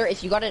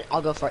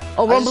I'll go for it.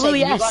 Oh, one blue,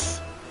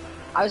 yes.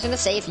 I was gonna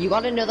say if you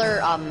got another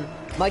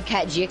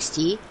Mudcat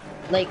GXT,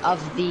 like of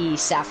the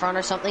saffron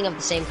or something of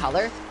the same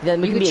color,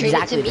 then we you can could be trade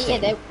exactly it to the me.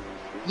 same. And then,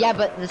 yeah,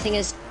 but the thing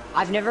is,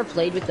 I've never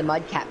played with the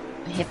Mudcat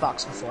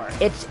hitbox before.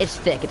 It's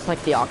thick. It's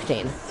like the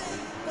Octane.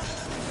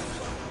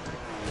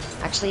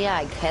 Actually, yeah,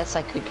 I guess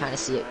I could kind of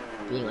see it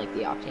being like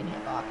the Octane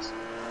hitbox.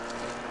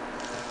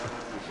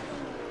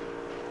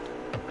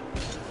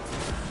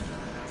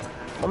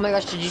 Oh my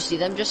gosh, did you see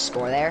them just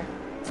score there?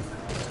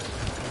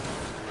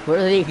 What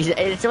are they?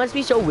 It must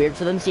be so weird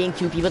for them seeing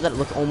two people that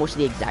look almost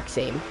the exact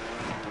same.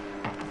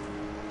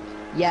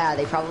 Yeah,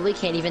 they probably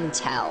can't even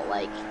tell,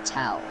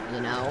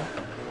 you know?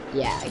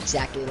 Yeah,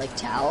 exactly,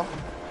 tell.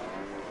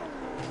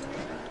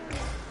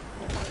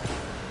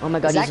 Oh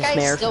my god, Is he's that a guy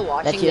snare. still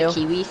watching That's you? the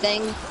Kiwi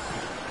thing?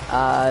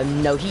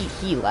 No,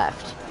 he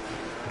left.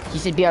 He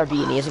said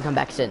BRB and he hasn't come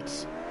back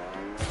since.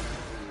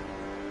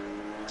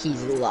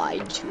 He's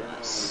lied to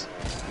us.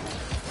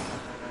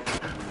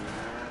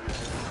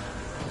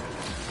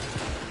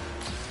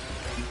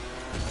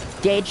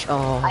 Gaege,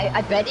 oh.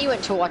 I bet he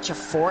went to watch a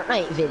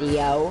Fortnite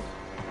video.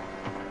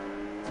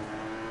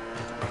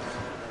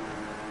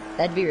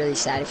 That'd be really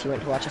sad if you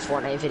went to watch a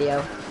Fortnite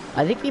video.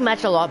 I think we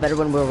match a lot better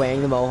when we're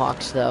wearing the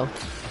mohawks, though.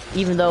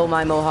 Even though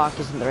my mohawk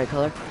isn't the right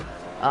color.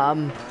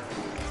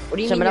 What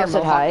do you someone mean else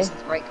your said mohawk hi. isn't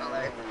the right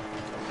color?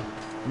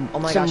 Oh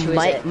my gosh, who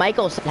is it?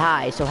 Michael said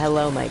hi, so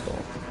hello, Michael.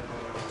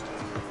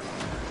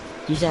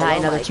 He said hi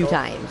another Michael. 2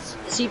 times.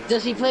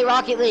 Does he play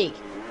Rocket League?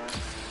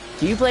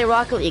 Do you play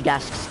Rocket League?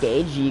 Asks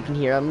Gaege. You can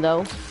hear him,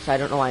 though, so I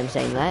don't know why I'm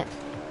saying that.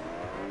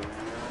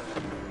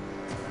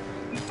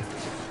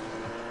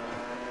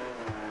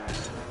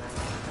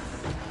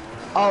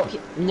 Oh,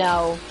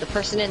 no. The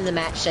person in the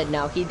match said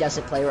no, he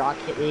doesn't play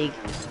Rocket League.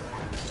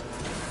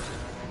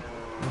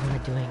 What am I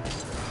doing?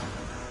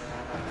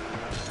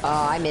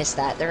 Oh, I missed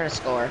that. They're gonna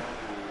score.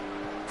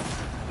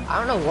 I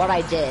don't know what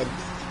I did.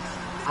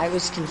 I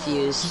was He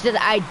confused. said,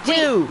 I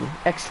do!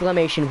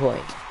 Exclamation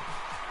point.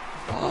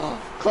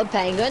 Club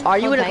Penguin? Are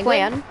you Club in a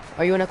Penguin? clan?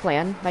 Are you in a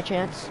clan, by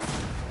chance?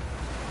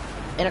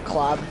 In a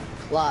club.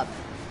 Club.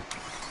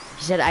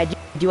 He said, I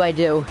do. I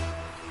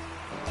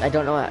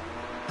don't know what.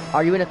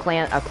 Are you in a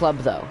club,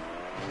 though?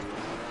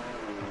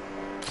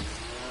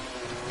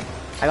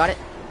 I got it.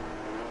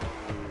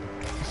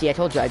 See, I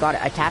told you, I got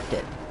it. I tapped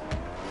it.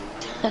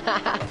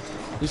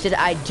 You said,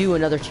 I do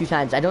another 2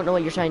 times. I don't know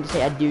what you're trying to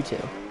say, I do to.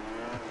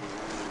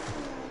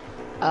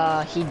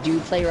 He do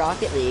play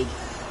Rocket League.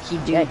 He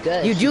do Yeah,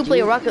 good. you He do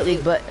play Rocket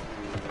League, but...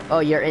 Oh,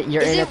 you're in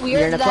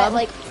a club?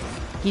 Like,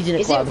 He's in a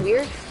is club. it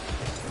weird?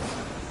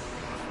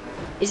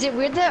 Is it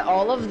weird that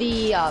all of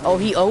the, Oh,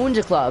 he owns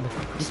a club.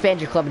 Disband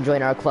your club and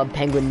join our club,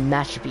 Penguin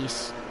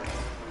Masterpiece.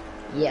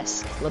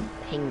 Yes, Club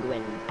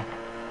Penguin.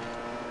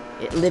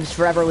 It lives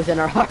forever within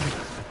our hearts.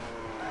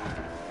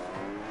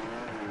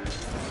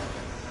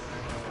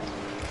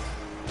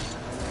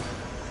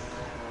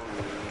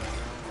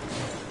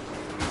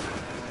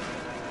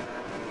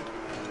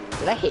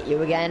 Did I hit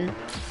you again?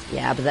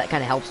 Yeah, but that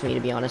kind of helps me, to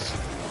be honest.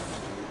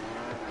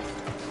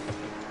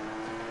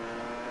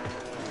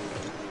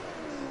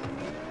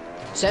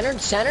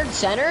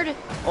 Centered?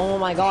 Oh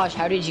my gosh,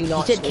 how did you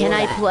not He said, score can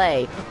I that?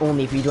 play?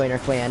 Only if you join our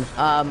clan.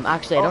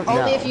 Actually, I don't know.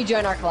 Only if you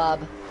join our club.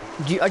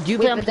 Do you play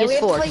Wait, on but then we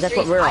have to PS4? play Because that's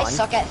what threes. we're I on.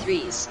 suck at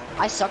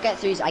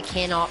threes. I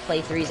cannot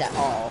play threes at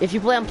all. If you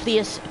play on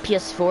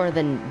PS4,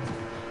 then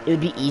it would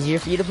be easier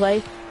for you to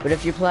play. But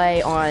if you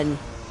play on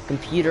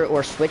computer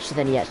or Switch,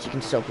 then yes, you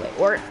can still play.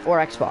 Or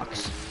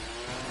Xbox.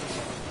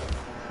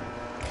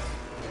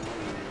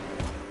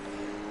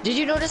 Did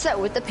you notice that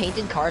with the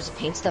painted cars, it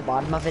paints the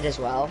bottom of it as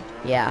well?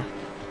 Yeah.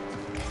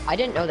 I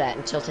didn't know that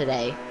until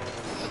today.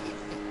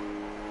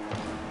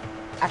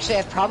 Actually,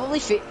 I probably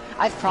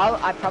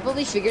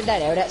figured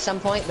that out at some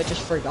point, but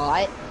just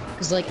forgot.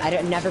 Cause like I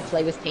never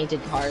play with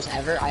painted cars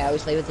ever. I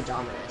always play with the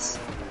Dominus.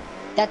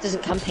 That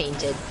doesn't come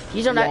painted.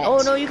 He's on that. Oh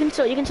no, you can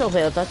still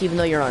play with us even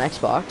though you're on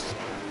Xbox.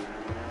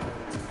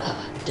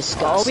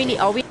 Disgusting.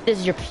 All we need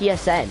is your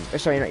PSN. Or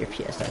sorry, not your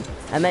PSN.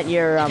 I meant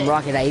your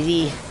Rocket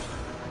ID.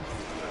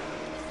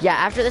 Yeah,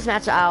 after this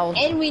match,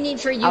 And we need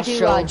for you I'll to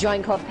show...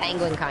 join Club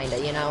Penguin, kinda,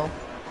 you know.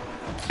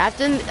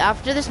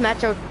 After this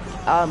match,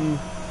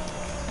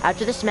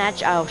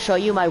 I'll show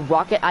you my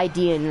Rocket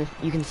ID, and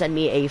you can send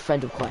me a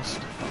friend request.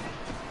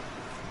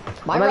 Oh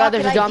my God,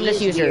 there's a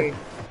Dominus user. Weird.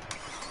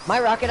 My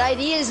Rocket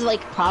ID is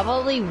like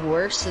probably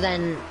worse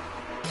than.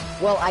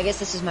 Well, I guess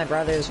this is my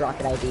brother's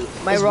Rocket ID.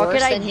 My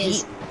Rocket ID.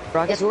 It's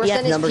Rocket worse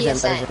than his numbers PSN.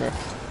 and letters in it.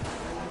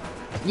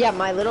 Yeah,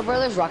 my little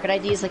brother's Rocket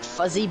ID is like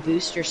Fuzzy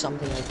Boost or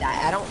something like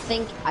that.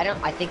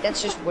 I think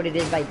that's just what it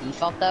is by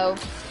default though.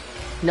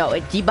 No,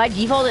 by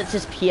default it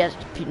says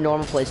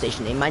normal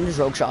PlayStation name. Mine is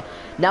Rogueshaw.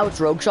 Now it's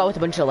Rogueshaw with a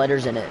bunch of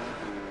letters in it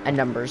and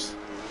numbers.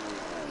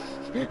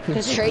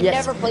 Because Trade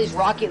Yes. never plays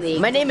Rocket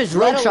League. My name is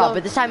Rogueshaw,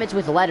 but this time it's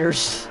with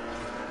letters.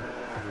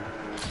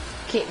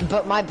 Okay,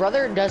 but my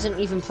brother doesn't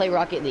even play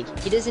Rocket League.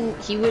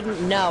 He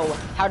wouldn't know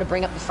how to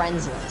bring up the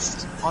friends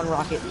list on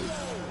Rocket League.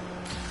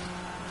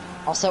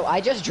 Also,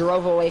 I just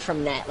drove away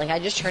from net. Like, I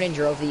just turned and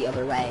drove the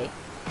other way.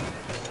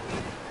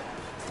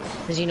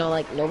 Because, you know,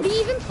 like, nobody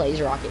even plays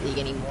Rocket League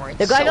anymore.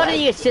 The guy got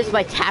any assist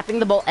by tapping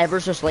the ball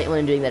ever so slightly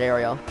when doing that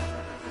aerial.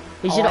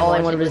 He should all I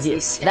wanted was the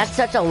assist. That's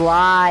such a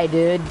lie,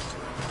 dude.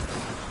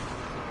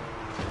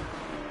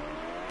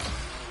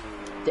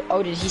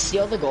 Oh, did he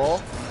steal the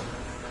goal?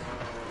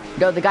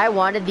 No, the guy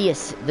wanted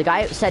the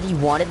guy said he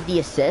wanted the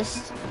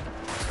assist.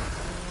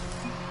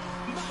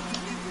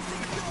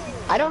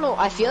 I don't know.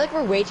 I feel like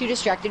we're way too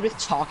distracted with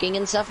talking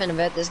and stuff and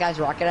about this guy's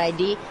Rocket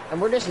ID,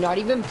 and we're just not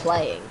even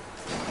playing.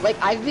 Like,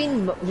 I've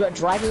been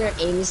driving around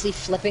aimlessly,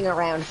 flipping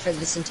around for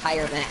this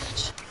entire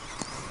match.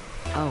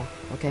 Oh,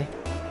 okay.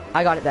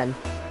 I got it then.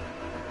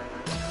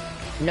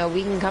 No,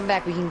 we can come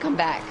back. We can come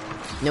back.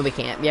 No, we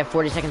can't. We have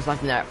 40 seconds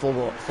left in that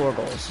 4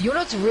 goals. You know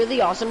what's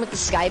really awesome with the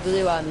sky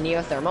blue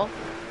neothermal?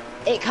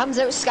 It comes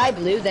out sky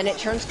blue, then it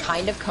turns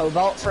kind of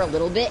cobalt for a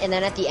little bit, and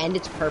then at the end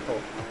it's purple.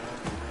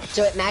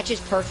 So it matches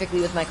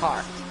perfectly with my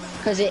car,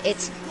 because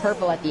it's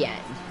purple at the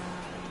end.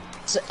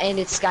 So, and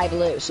it's sky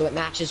blue, so it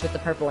matches with the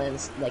purple and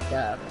like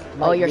the.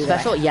 Oh, you're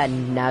special? Yeah,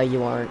 now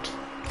you aren't.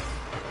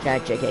 Yeah,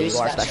 JK, you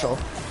are special.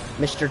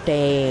 Mr.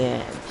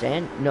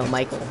 Dan? No,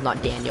 Michael,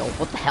 not Daniel.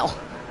 What the hell?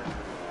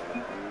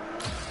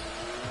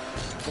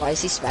 Why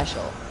is he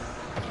special?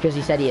 Because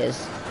he said he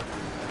is.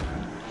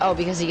 Oh,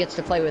 because he gets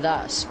to play with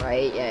us,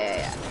 right?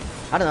 Yeah.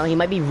 I don't know, he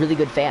might be a really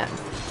good fan.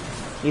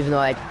 Even though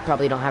I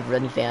probably don't have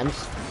any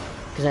fans.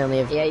 Because I only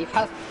have... Yeah, you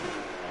have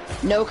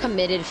no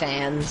committed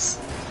fans.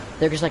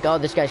 They're just like, oh,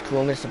 this guy's cool,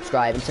 I'm gonna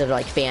subscribe, instead of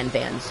like fans.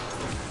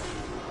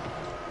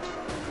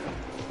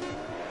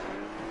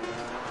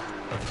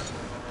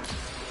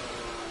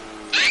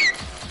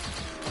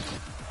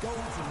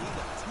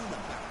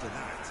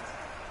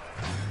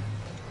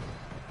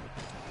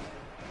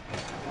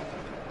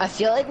 I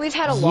feel like we've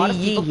had a lot of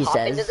people he pop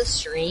says. into the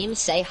stream,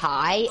 say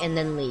hi, and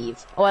then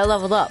leave. Oh, I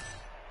leveled up.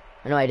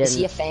 No, I didn't. Is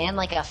he a fan,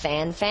 like a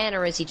fan,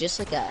 or is he just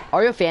like a...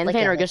 Are you a fan, like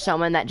or just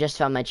someone that just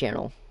found my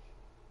channel?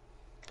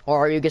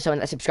 Or are you just someone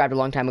that subscribed a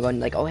long time ago and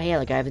like, oh hey,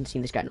 like I haven't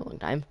seen this guy in a long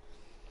time?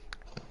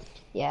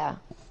 Yeah.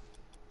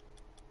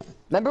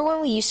 Remember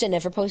when we used to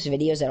never post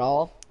videos at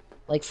all?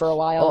 Like for a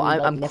while? Oh, we,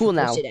 like, I'm never cool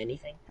now. posted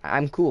anything.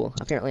 I'm cool.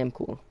 Apparently I'm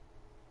cool.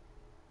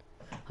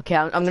 Okay,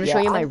 I'm gonna show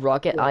you my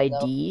Rocket cool,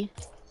 ID.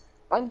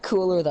 I'm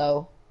cooler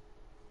though.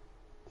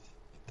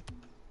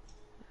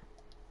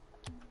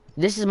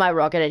 This is my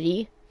Rocket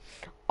ID.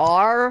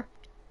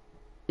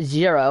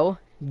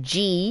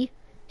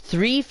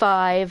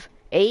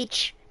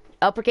 R0G35H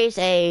uppercase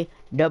A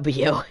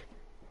W.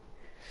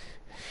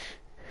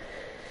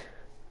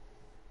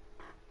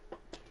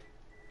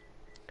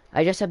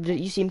 I just have to,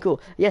 you seem cool.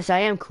 Yes, I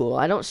am cool.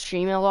 I don't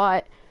stream a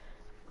lot.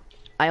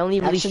 I only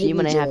really stream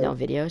when I have no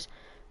videos.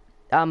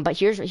 But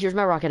here's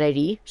my Rocket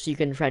ID, so you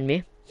can friend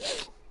me.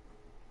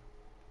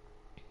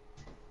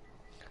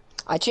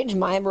 I changed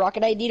my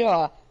Rocket ID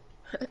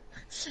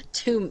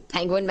to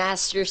Penguin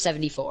Master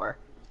 74.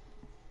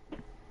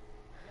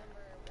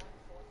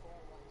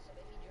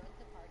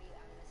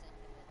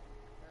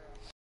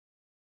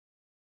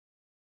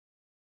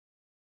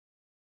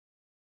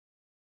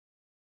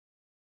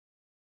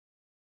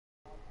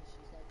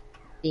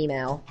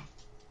 Email.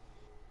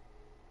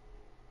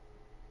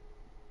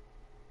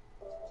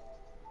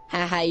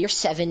 Haha, you're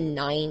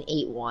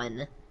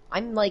 7981.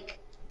 I'm like...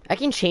 I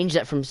can change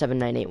that from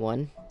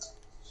 7981.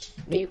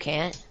 No, you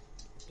can't.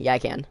 Yeah, I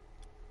can.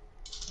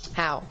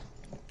 How?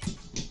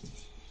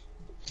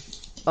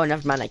 Oh,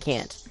 never mind, I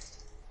can't.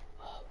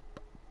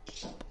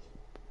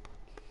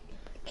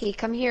 Okay,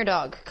 come here,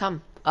 dog.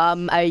 Come.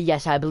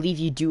 Yes, I believe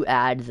you do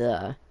add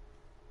the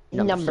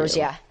Numbers, too.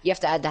 yeah. You have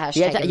to add the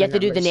hashtag. You have to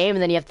do the name,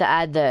 and then you have to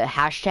add the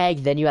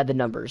hashtag, then you add the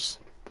numbers.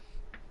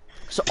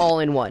 So all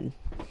in one.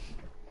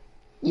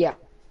 Yeah.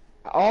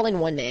 All in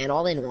one, man.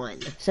 All in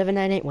one.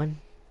 7981.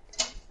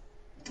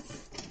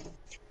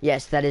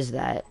 Yes, that is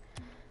that.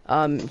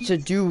 So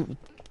do...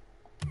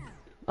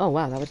 Oh,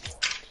 wow, that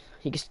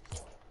was...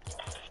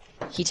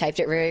 He typed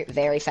it very,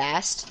 very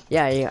fast.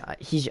 Yeah,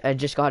 I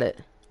just got it.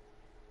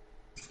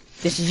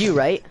 This is you,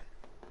 right?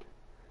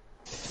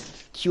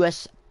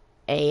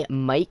 QSA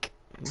Mike.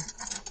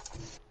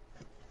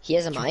 He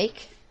has a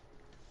mic?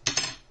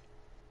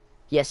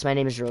 Yes, my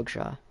name is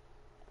Rogshaw.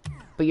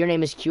 But your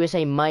name is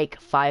QSA Mike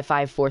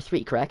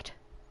 5543, correct?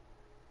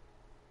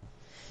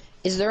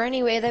 Is there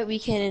any way that we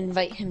can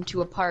invite him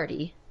to a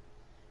party?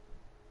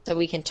 So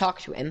we can talk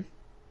to him?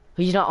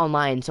 He's not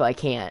online, so I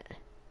can't.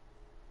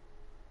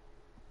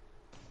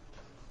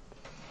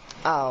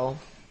 Oh.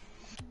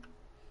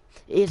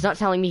 It's not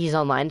telling me he's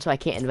online, so I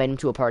can't invite him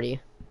to a party.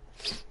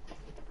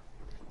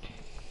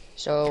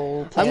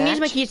 So, I'm gonna use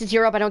my keys to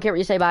tear up. I don't care what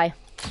you say, bye.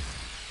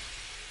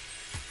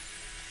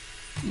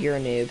 You're a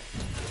noob.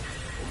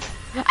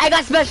 I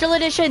got special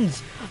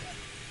editions!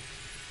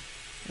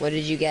 What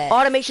did you get?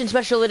 Automation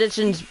special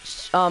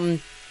editions,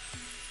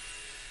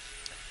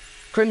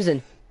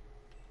 Crimson.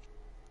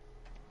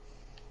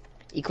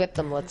 Equip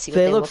them, let's see what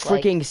They they look look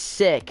like. freaking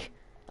sick.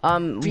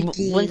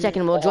 Freaking 1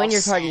 second, we'll join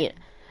your party. awesome.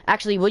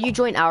 Actually, will you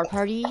join our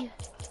party?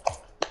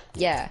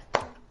 Yeah.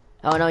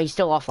 Oh no, he's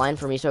still offline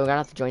for me, so we're gonna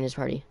have to join his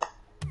party.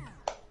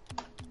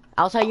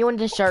 I'll tell you when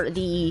to start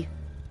the...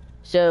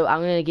 So, I'm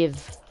gonna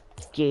give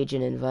Gaege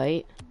an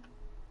invite.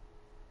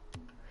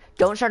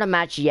 Don't start a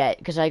match yet,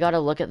 because I gotta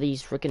look at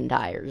these freaking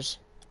tires.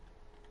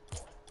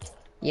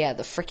 Yeah,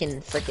 the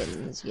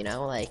frickins, you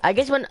know, like... I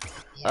guess when...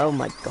 Oh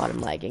my god,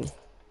 I'm lagging.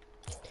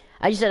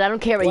 I just said I don't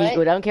care what What?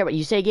 you... I don't care what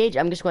you say, Gaege.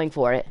 I'm just going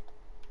for it.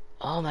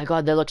 Oh my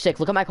god, they look sick.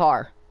 Look at my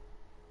car.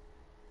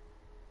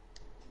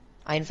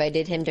 I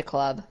invited him to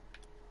club.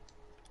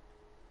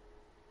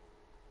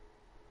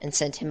 And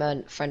sent him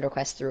a friend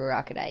request through a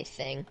Rocket I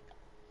thing.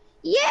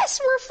 Yes,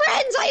 we're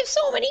friends! I have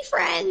so many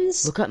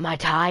friends! Look at my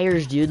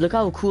tires, dude. Look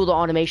how cool the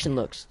automation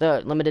looks.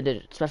 The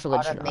limited special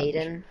edition.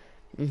 Automated.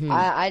 Mm-hmm.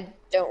 I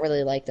don't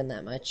really like them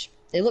that much.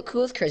 They look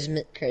cool with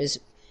Chrisman.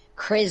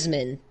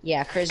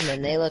 Yeah,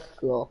 Chrisman. They look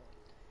cool.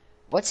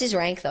 What's his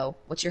rank, though?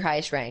 What's your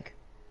highest rank?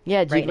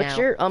 Yeah, dude, right what's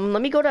now? your...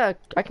 let me go to...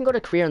 I can go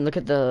to career and look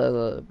at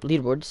the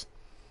leaderboards.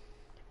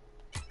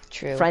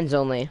 True. Friends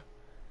only.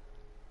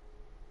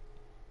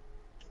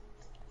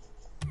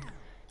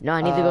 No,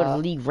 I need to go to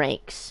league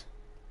ranks.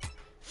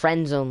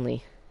 Friends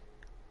only.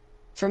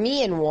 For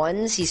me, in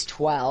ones, he's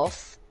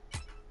 12th.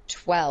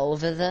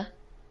 12th.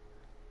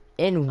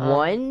 In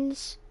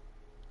ones?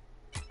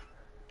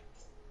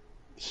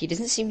 He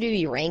doesn't seem to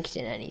be ranked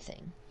in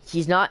anything.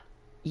 He's not...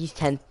 He's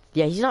 10th.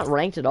 Yeah, he's not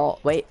ranked at all.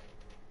 Wait.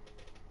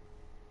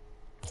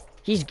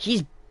 He's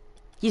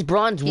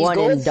bronze He's 1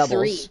 gold in doubles.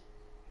 3.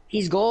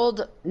 He's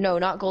gold... No,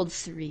 not gold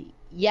 3.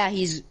 Yeah,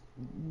 he's...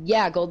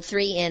 Yeah, gold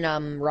 3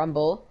 in,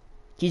 Rumble.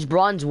 He's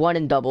bronze 1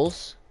 in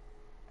doubles.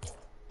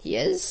 He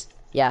is?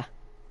 Yeah.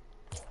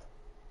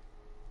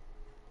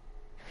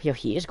 Yo,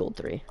 he is gold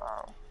 3.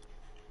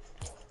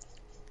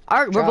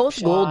 We're Drop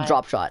both gold shot.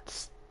 drop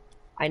shots.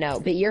 I know,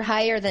 but you're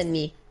higher than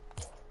me.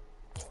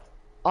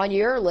 On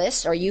your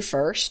list, are you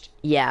first?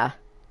 Yeah.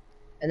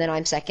 And then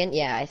I'm second?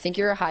 Yeah, I think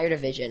you're a higher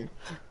division.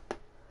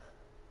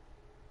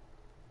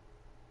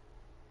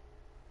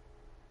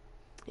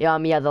 Yeah,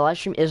 the live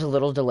stream is a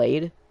little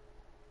delayed.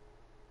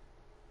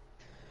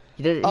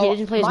 He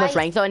doesn't play as much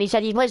rank though, and he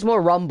said he plays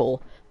more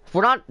Rumble.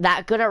 We're not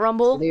that good at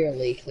Rumble,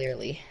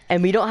 Clearly.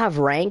 and we don't have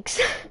ranks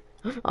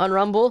on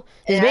Rumble.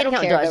 His Yeah, I main don't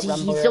account care does. about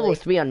He's Rumble, still really.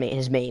 with 3 on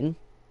his main.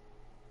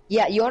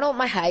 Yeah, you wanna know what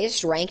my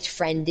highest ranked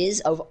friend is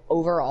of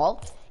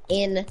overall?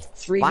 In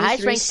 3v3 My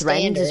highest ranked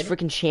friend standard. is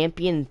freaking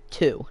champion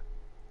 2.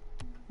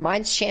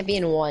 Mine's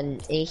champion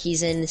 1, and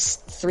he's in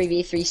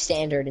 3v3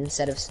 standard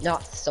instead of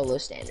not solo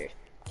standard.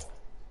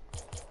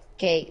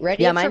 Okay,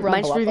 ready? Yeah, for Rumble?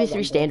 mine's I'll go 3v3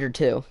 Rumble. standard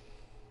too.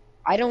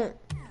 I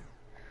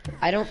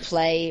don't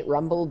play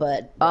Rumble,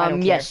 but I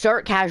don't Yeah, care.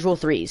 start casual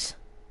 3s.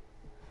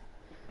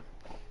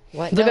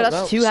 What? Look No, at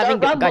us no. two Start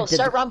having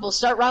Rumble,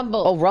 start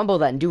Rumble. Oh, Rumble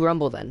then. Do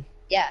Rumble then.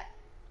 Yeah.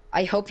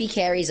 I hope he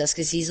carries us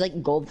because he's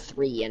like gold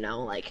 3, you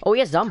know, like Oh, he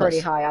has pretty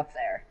Zumbas. high up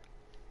there.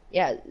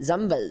 Yeah,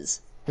 Zumbas.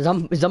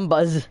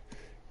 Zumbas.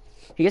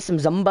 You get some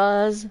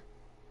Zumbas.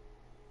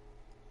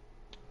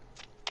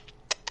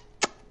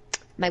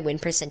 My win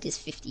percent is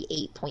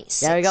 58.6.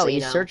 There we go. so you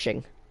He's know.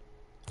 searching.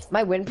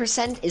 My win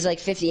percent is like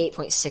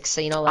 58.6,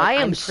 so you know, like I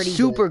am I'm pretty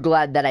super good.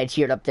 glad that I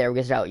tiered up there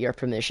without your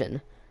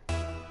permission. You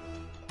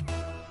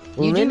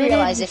do Limited-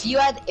 realize if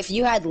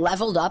you had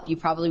leveled up, you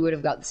probably would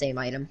have got the same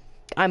item.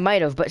 I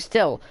might have, but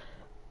still.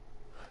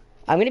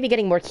 I'm gonna be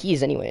getting more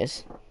keys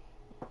anyways.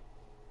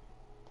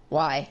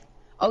 Why?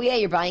 Oh yeah,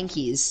 you're buying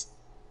keys.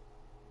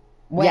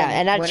 When? Yeah,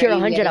 and at When tier are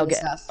you 100 I'll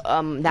getting get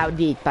stuff? that would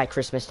be by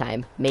Christmas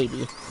time,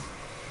 maybe.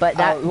 But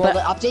that Well, the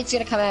update's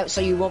gonna come out, so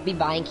you won't be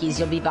buying keys.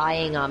 You'll be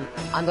buying I'm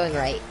going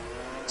right.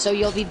 So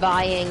you'll be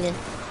buying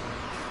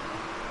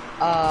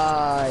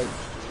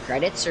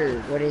Credits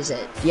or what is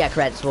it? Yeah,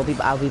 credits.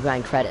 I'll be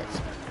buying credits.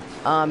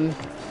 I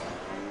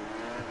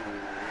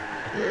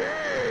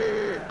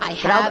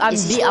But have.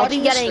 Is he still I'll watching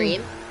be the getting.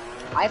 stream?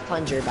 I have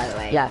plunger, by the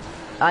way. Yeah,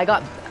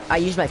 I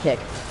used my pick,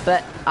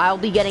 but I'll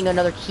be getting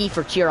another key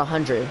for tier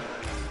 100.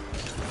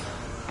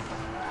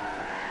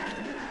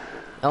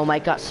 Oh,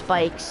 Mike got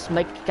spikes.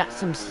 Mike got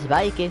some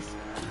spikes.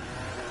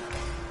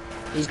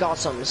 He's got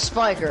some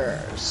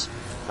spikers.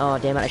 Oh,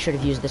 damn it! I should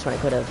have used this when I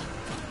could have.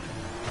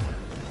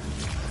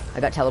 I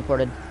got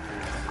teleported.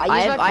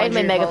 I have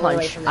my mega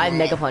punch. I have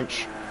mega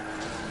punch.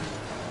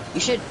 You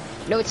should.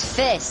 No, it's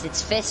fist.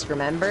 It's fist.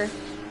 Remember?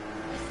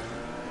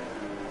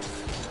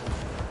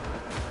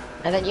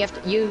 And then you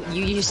have to. You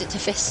use it to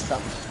fist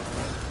them.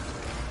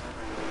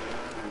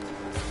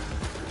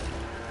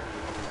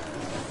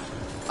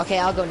 Okay,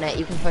 I'll go net.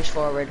 You can push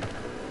forward.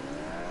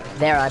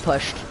 There, I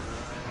pushed.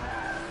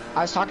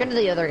 I was talking to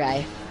the other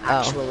guy.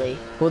 Actually.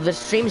 Oh. Well, the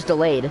stream's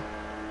delayed.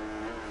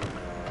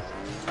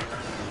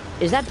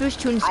 Is that Boost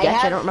Tune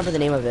Sketch? I don't remember the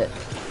name of it.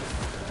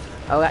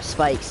 Oh, I got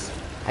spikes.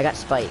 I got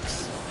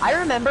spikes. I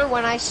remember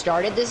when I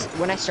started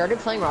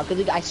playing Rocket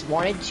League, I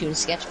wanted Tune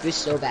Sketch Boost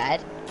so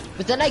bad.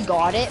 But then I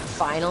got it,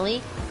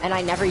 finally, and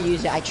I never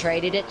used it. I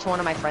traded it to one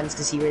of my friends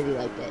because he really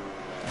liked it.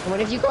 And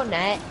when if you go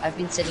net, I've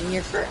been sitting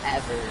here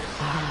forever.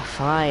 Ah,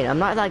 fine. I'm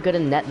not that good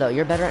in net, though.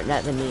 You're better at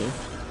net than me.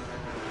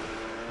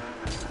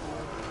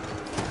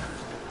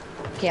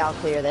 Okay, I'll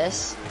clear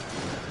this.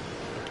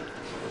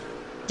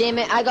 Damn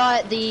it, I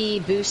got the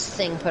boost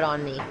thing put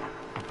on me.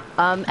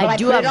 I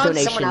do have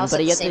donations,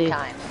 but you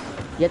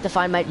have to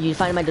find my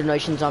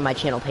donations on my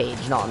channel page,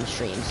 not on the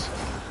streams.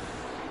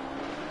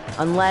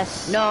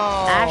 Unless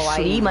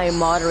Ashley, my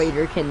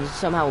moderator, can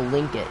somehow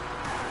link it.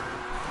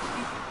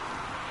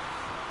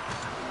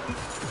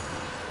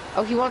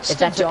 Oh, he wants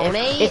to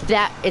donate? If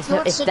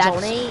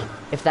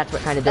that's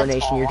what kind of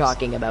donation you're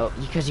talking about,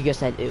 because you just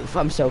said oof,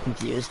 I'm so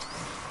confused.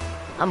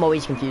 I'm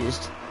always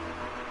confused.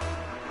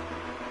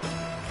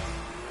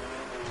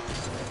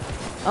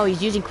 Oh,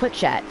 he's using quick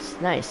chats.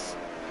 Nice.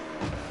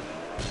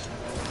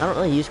 I don't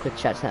really use quick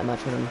chats that much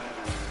when I'm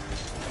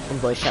in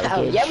voice chat with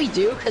Gaege. Yeah, we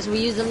do, because we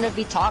use them to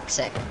be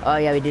toxic. Oh,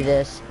 yeah, we do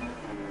this.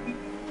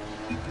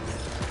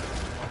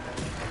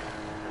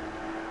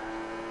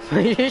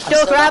 You're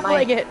still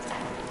grappling it!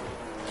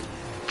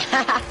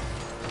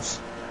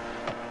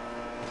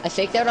 I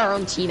faked out our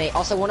own teammate.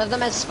 Also, one of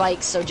them has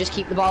spikes, so just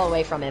keep the ball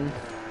away from him.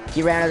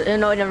 He ran out.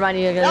 No, never mind.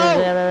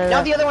 No!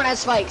 Now the other one has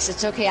spikes.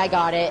 It's okay, I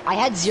got it. I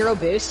had 0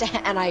 boost,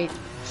 and I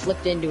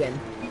flipped into him.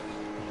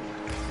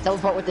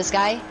 Teleport with this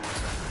guy.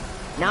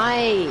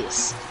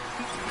 Nice!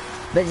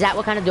 But is that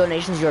what kind of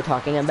donations you were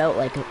talking about?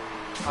 Like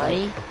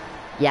money? Like,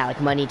 yeah, like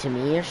money to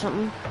me or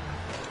something?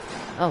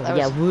 Oh, that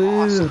yeah,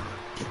 woo! Awesome.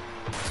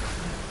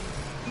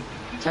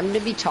 Time to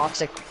be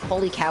toxic.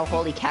 Holy cow,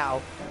 holy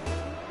cow.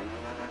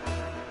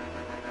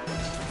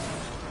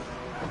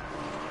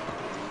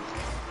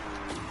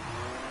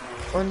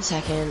 One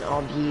second,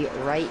 I'll be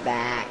right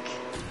back.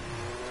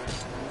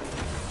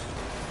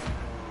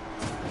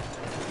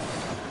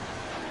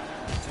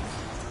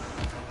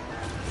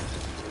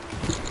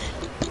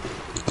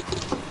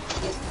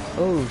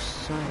 Oh,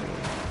 sorry.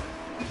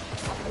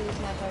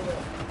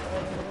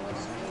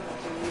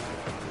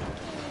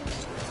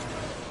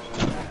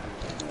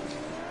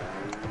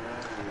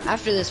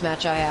 After this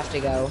match, I have to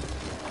go.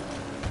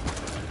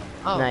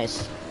 Oh.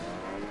 Nice.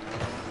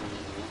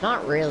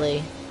 Not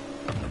really.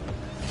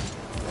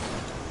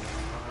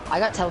 I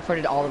got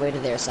teleported all the way to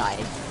their side.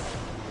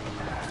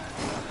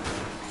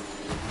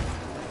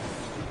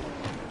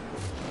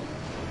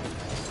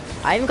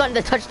 I haven't gotten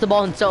to touch the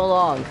ball in so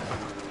long.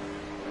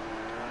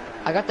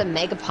 I got the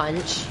mega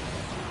punch,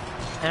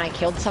 and I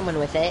killed someone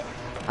with it.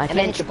 I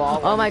hit the ball.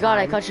 Oh my god,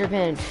 I cut your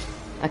pinch.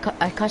 I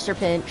cussed her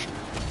pinch.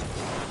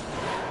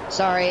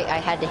 Sorry, I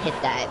had to hit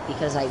that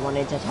because I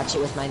wanted to touch it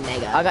with my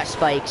mega. I got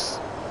spikes.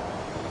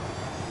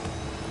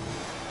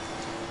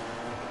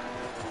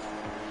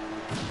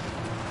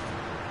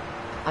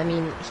 I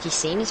mean, he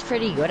seems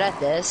pretty good at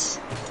this.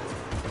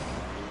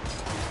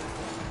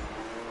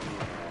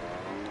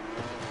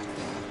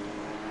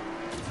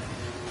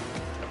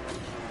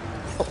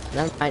 Oh,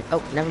 never mind.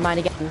 Oh, never mind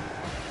again.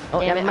 Oh,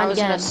 Damn never mind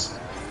again.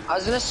 I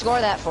was gonna score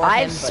that for I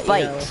him, have but,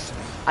 spikes. You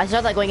know. I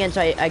saw that going in,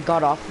 so I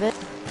got off of it.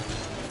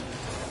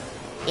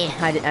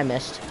 I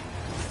missed.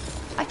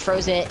 I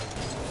froze it.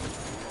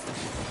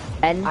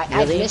 And I've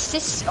really? missed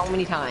it so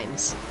many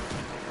times.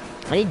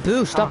 I need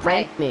boost. Stop Okay.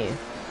 ranking me.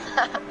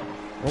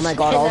 Oh my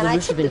god, all the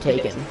boosts have been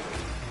taken.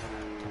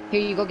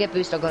 Here, you go get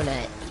boost, I'll go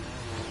net.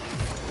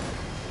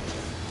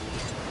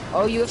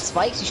 Oh, you have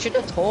spikes? You should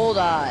have told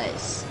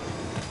us.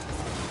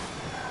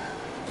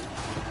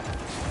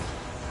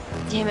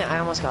 Damn it, I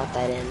almost got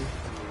that in.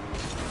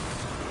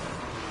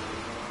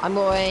 I'm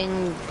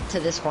going to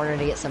this corner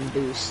to get some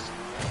boost.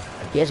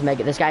 He has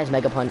mega. This guy has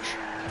mega punch.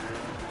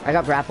 I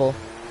got grapple.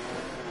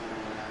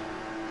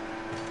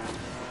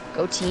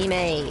 Go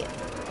teammate.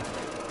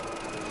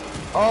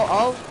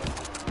 Oh.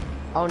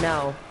 Oh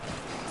no.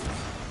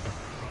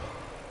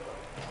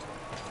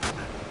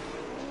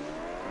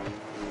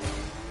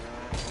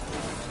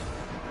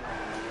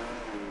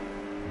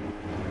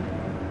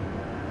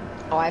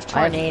 Oh, I have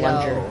I have tornado.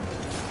 plunger.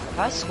 If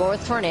I score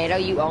with tornado,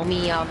 you owe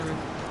me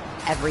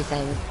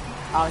everything.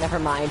 Oh, never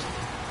mind.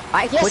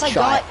 I Yes, quick I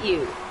shot. got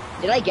you.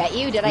 Did I get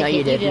you? Did I No, hit you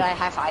you? Did didn't. I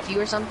high five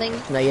you or something?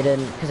 No, you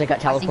didn't, because I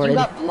got I think you teleported.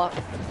 got blocked.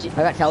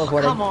 I got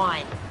teleported. Come on.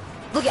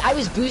 Look, I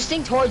was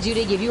boosting towards you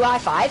to give you a high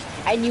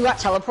five, and you got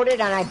teleported,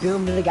 and I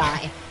boomed the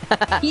guy.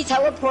 He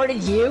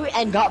teleported you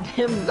and got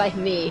boomed by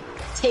me.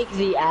 Take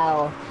the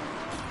L.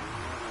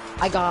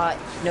 I got.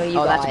 No, you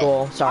got. Oh, that's a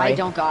goal. Sorry. I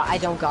don't got.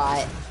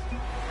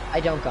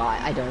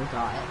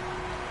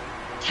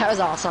 That was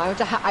awesome.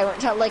 I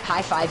went to like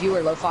high five you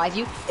or low five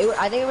you.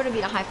 I think it would have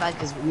been a high five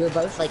because we were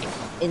both like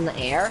in the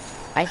air.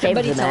 I saved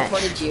but he the match.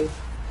 teleported you,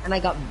 and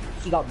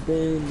he got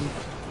boomed.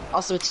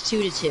 Also, it's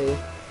 2-2.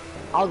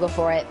 I'll go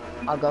for it.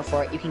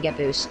 You can get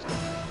boost.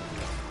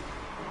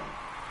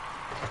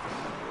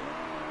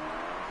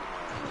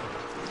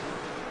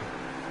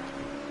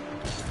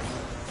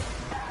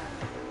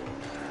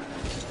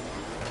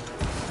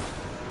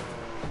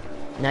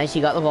 Nice,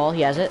 he got the ball.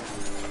 He has it.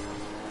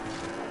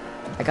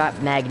 I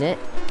got magnet.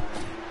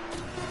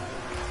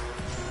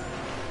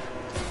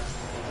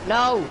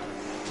 No.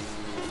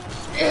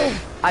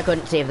 I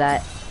couldn't save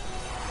that.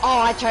 Oh,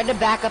 I tried to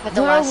back up at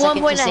the We're last 1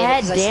 second point to save ahead,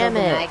 it 'cause I still damn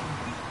had it.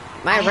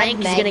 My I had rank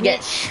is gonna get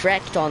magnet.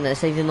 stretched on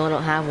this, even though I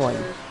don't have one.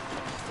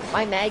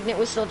 My magnet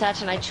was still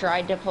attached, and I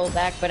tried to pull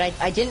back, but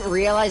I didn't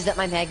realize that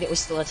my magnet was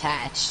still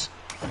attached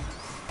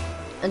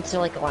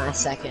until like the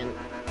last second.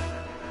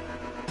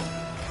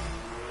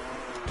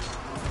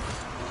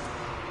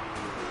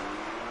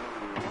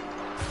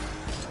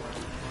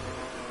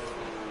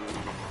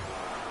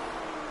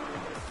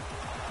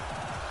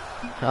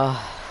 Oh,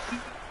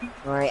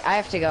 Alright, I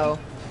have to go.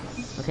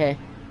 okay.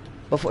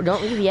 Before,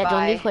 don't leave yet. Don't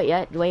Bye. leave quite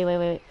yet.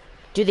 Wait.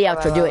 Do the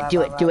outro.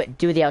 Do it.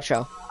 Do the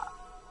outro.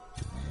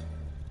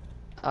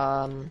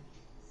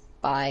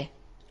 Bye.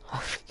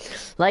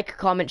 Like,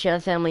 comment, share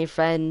with family,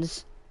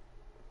 friends.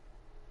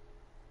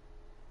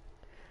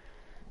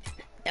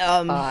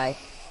 Bye.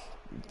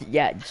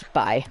 Yeah, just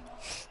bye.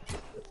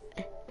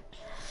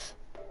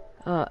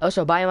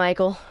 Also, bye,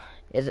 Michael.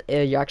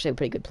 You're actually a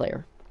pretty good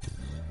player.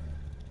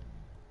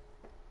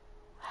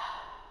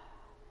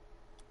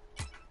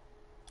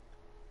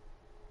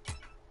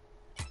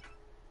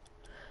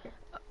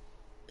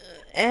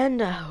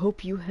 And I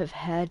hope you have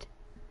had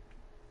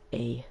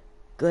a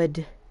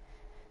good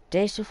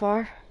day so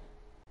far.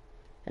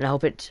 And I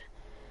hope it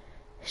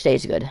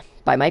stays good.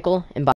 Bye, Michael, and bye.